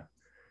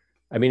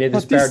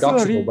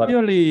paradoxical. But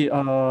really,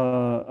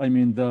 I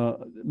mean,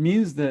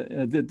 means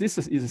that this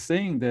is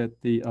saying that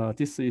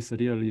this is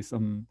really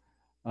some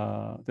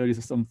there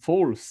is some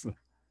force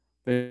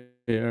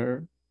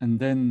there, and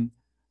then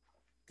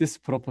this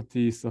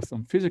property is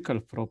some physical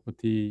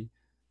property.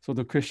 So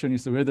the question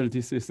is whether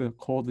this is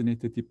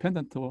coordinate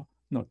dependent or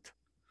not.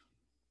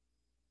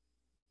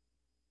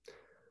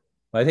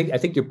 I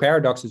think your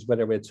paradox is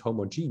whether it's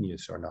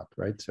homogeneous or not,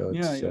 right? So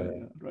it's,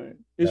 right.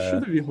 It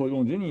should be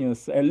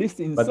homogeneous, at least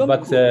in some.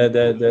 But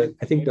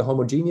I think the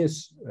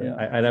homogeneous,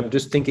 and I'm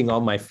just thinking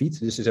on my feet.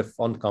 This is a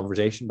fun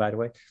conversation, by the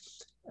way.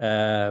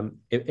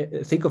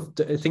 Think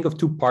of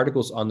two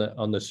particles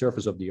on the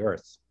surface of the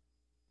Earth,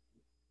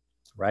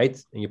 right?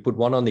 And you put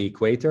one on the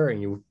equator,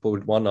 and you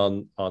put one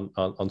on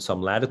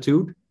some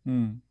latitude,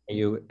 and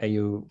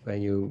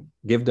you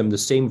give them the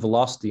same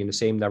velocity in the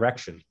same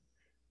direction.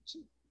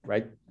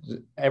 Right,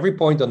 every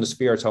point on the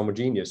sphere is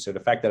homogeneous, so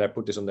the fact that I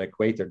put this on the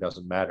equator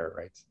doesn't matter,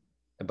 right?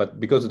 But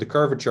because of the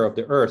curvature of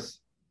the Earth,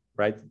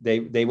 right,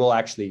 they will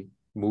actually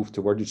move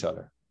toward each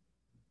other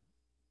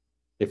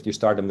if you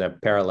start them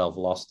at parallel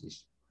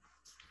velocities.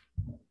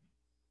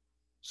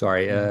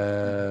 Sorry,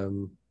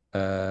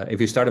 if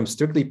you start them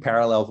strictly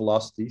parallel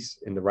velocities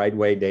in the right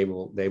way, they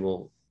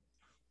will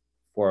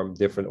form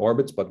different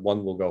orbits, but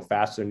one will go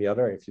faster than the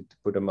other. If you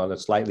put them on a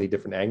slightly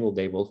different angle,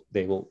 they will.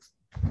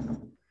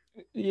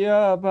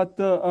 Yeah, but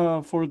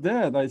for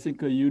that, I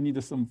think you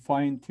need some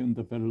fine-tune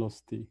the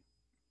velocity.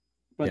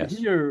 But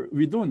here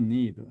we don't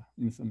need,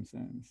 in some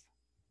sense.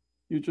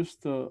 You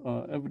just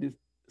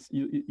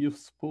you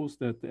suppose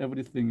that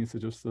everything is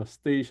just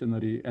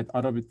stationary at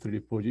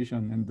arbitrary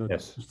position and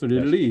just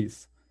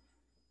release,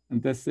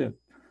 and that's it.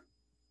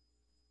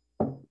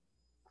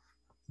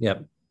 Yeah.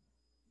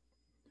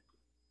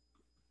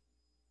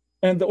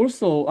 And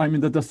also, I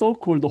mean, the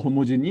so-called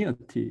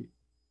homogeneity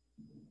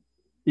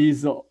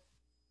is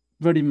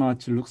very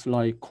much looks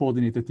like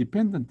coordinate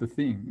dependent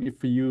thing.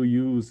 If you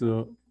use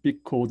a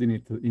big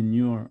coordinate in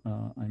your,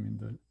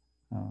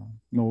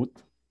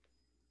 node,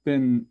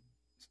 then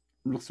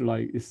looks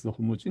like it's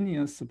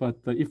homogeneous. But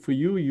if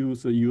you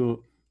use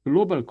your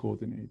global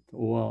coordinate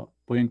or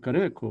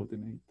Poincare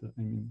coordinate,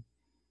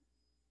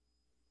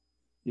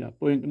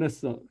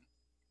 Poincare,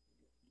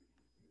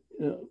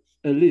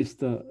 at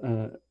least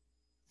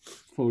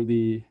for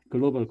the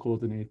global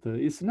coordinate,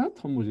 it's not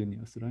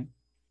homogeneous, right?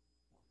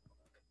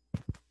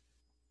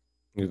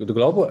 The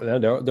global,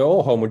 they're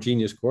all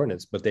homogeneous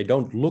coordinates, but they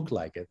don't look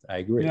like it. I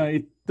agree. Yeah,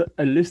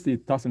 at least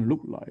it doesn't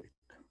look like.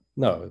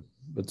 No,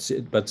 but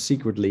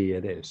secretly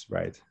it is,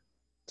 right?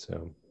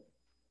 So.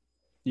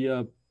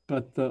 Yeah,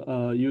 but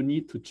you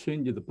need to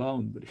change the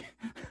boundary.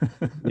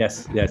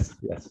 Yes.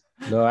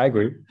 No, I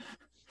agree.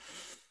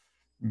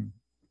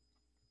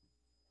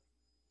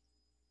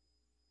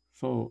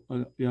 So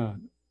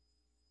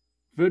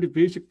very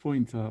basic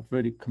points are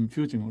very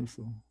confusing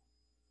also.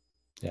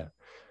 Yeah.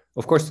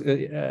 Of course,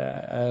 the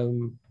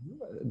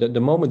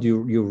moment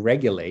you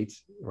regulate,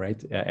 right?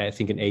 I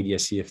think in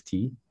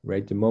ADS-CFT,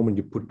 right? The moment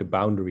you put the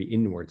boundary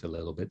inward a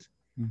little bit,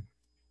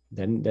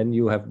 then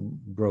you have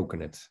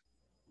broken it,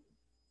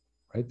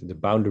 right? The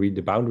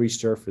boundary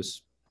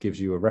surface gives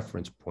you a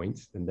reference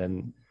point, and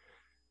then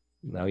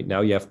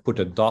now you have put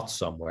a dot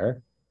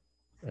somewhere,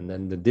 and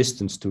then the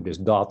distance to this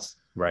dot,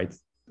 right,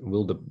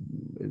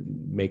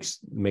 makes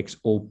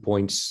all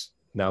points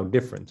now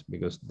different,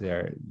 because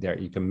there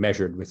you can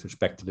measure it with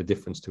respect to the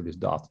difference to this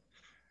dot.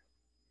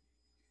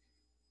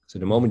 So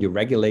the moment you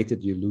regulate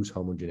it, you lose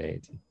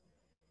homogeneity.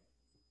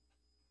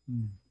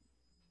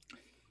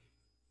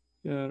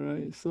 Yeah,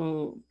 right.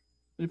 So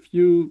if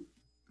you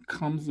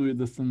comes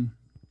with some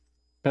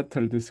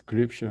better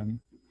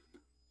description,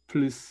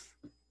 please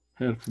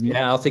help me.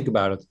 Yeah, I'll think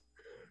about it.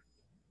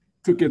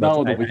 To get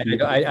out of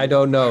here. I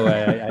don't know.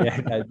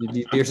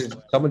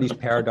 Some of these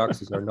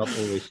paradoxes are not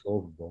always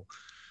solvable.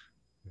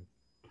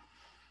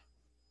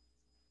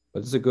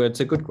 But it's a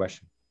good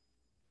question.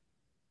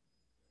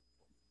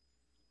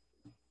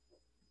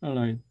 All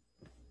right.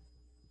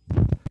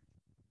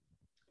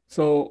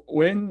 So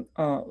when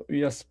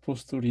we are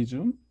supposed to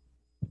resume?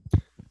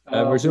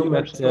 Resume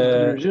at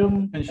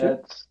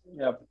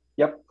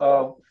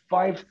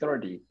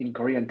 5:30 in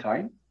Korean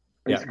time.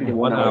 Basically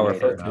 1 hour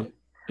from now.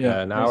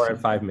 Yeah, an hour and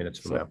 5 minutes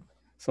from now.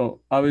 So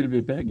I will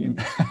be back in.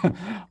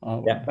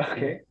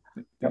 Okay.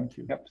 Thank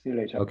you. Yep. See you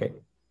later. Okay.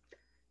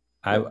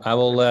 I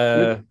will.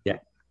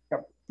 Yep.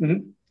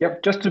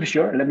 Just to be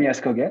sure, let me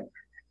ask again.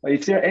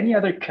 Is there any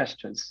other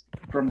questions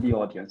from the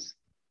audience?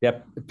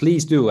 Yep,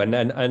 please do.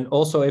 And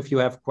also if you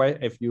have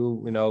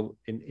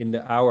in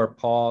the hour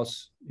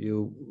pause,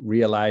 you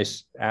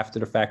realize after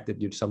the fact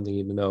that you something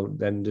you know,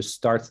 then just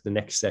start the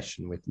next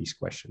session with these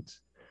questions.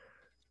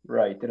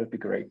 Right, that would be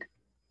great.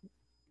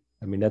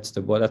 I mean, that's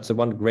the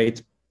one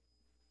great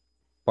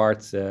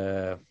part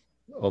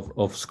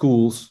of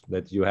schools,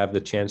 that you have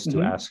the chance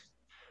to ask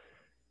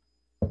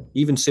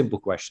even simple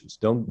questions.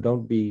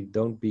 Don't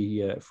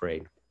be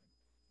afraid.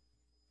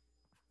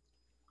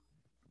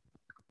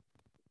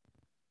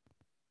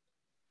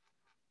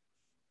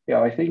 Yeah,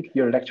 I think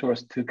your lecture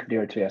was too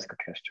clear to ask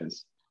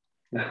questions.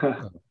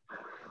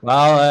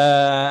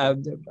 Well,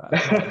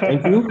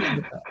 thank you.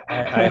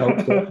 I hope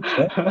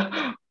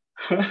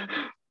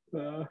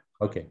so.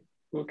 Okay.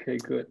 Okay,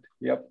 good.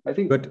 Yep. I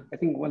think good. I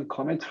think one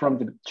comment from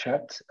the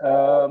chat.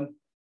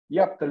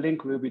 Yep, the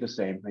link will be the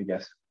same, I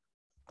guess.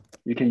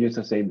 You can use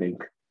the same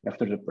link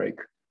after the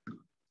break.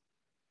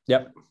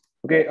 Yep.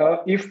 Okay,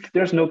 if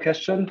there's no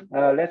question,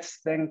 let's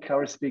thank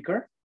our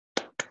speaker.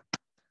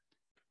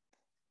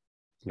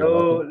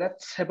 So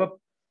let's have a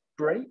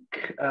break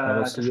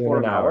just for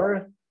an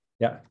hour.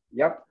 Yeah.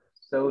 Yep.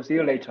 So see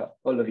you later,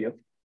 all of you.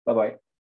 Bye-bye.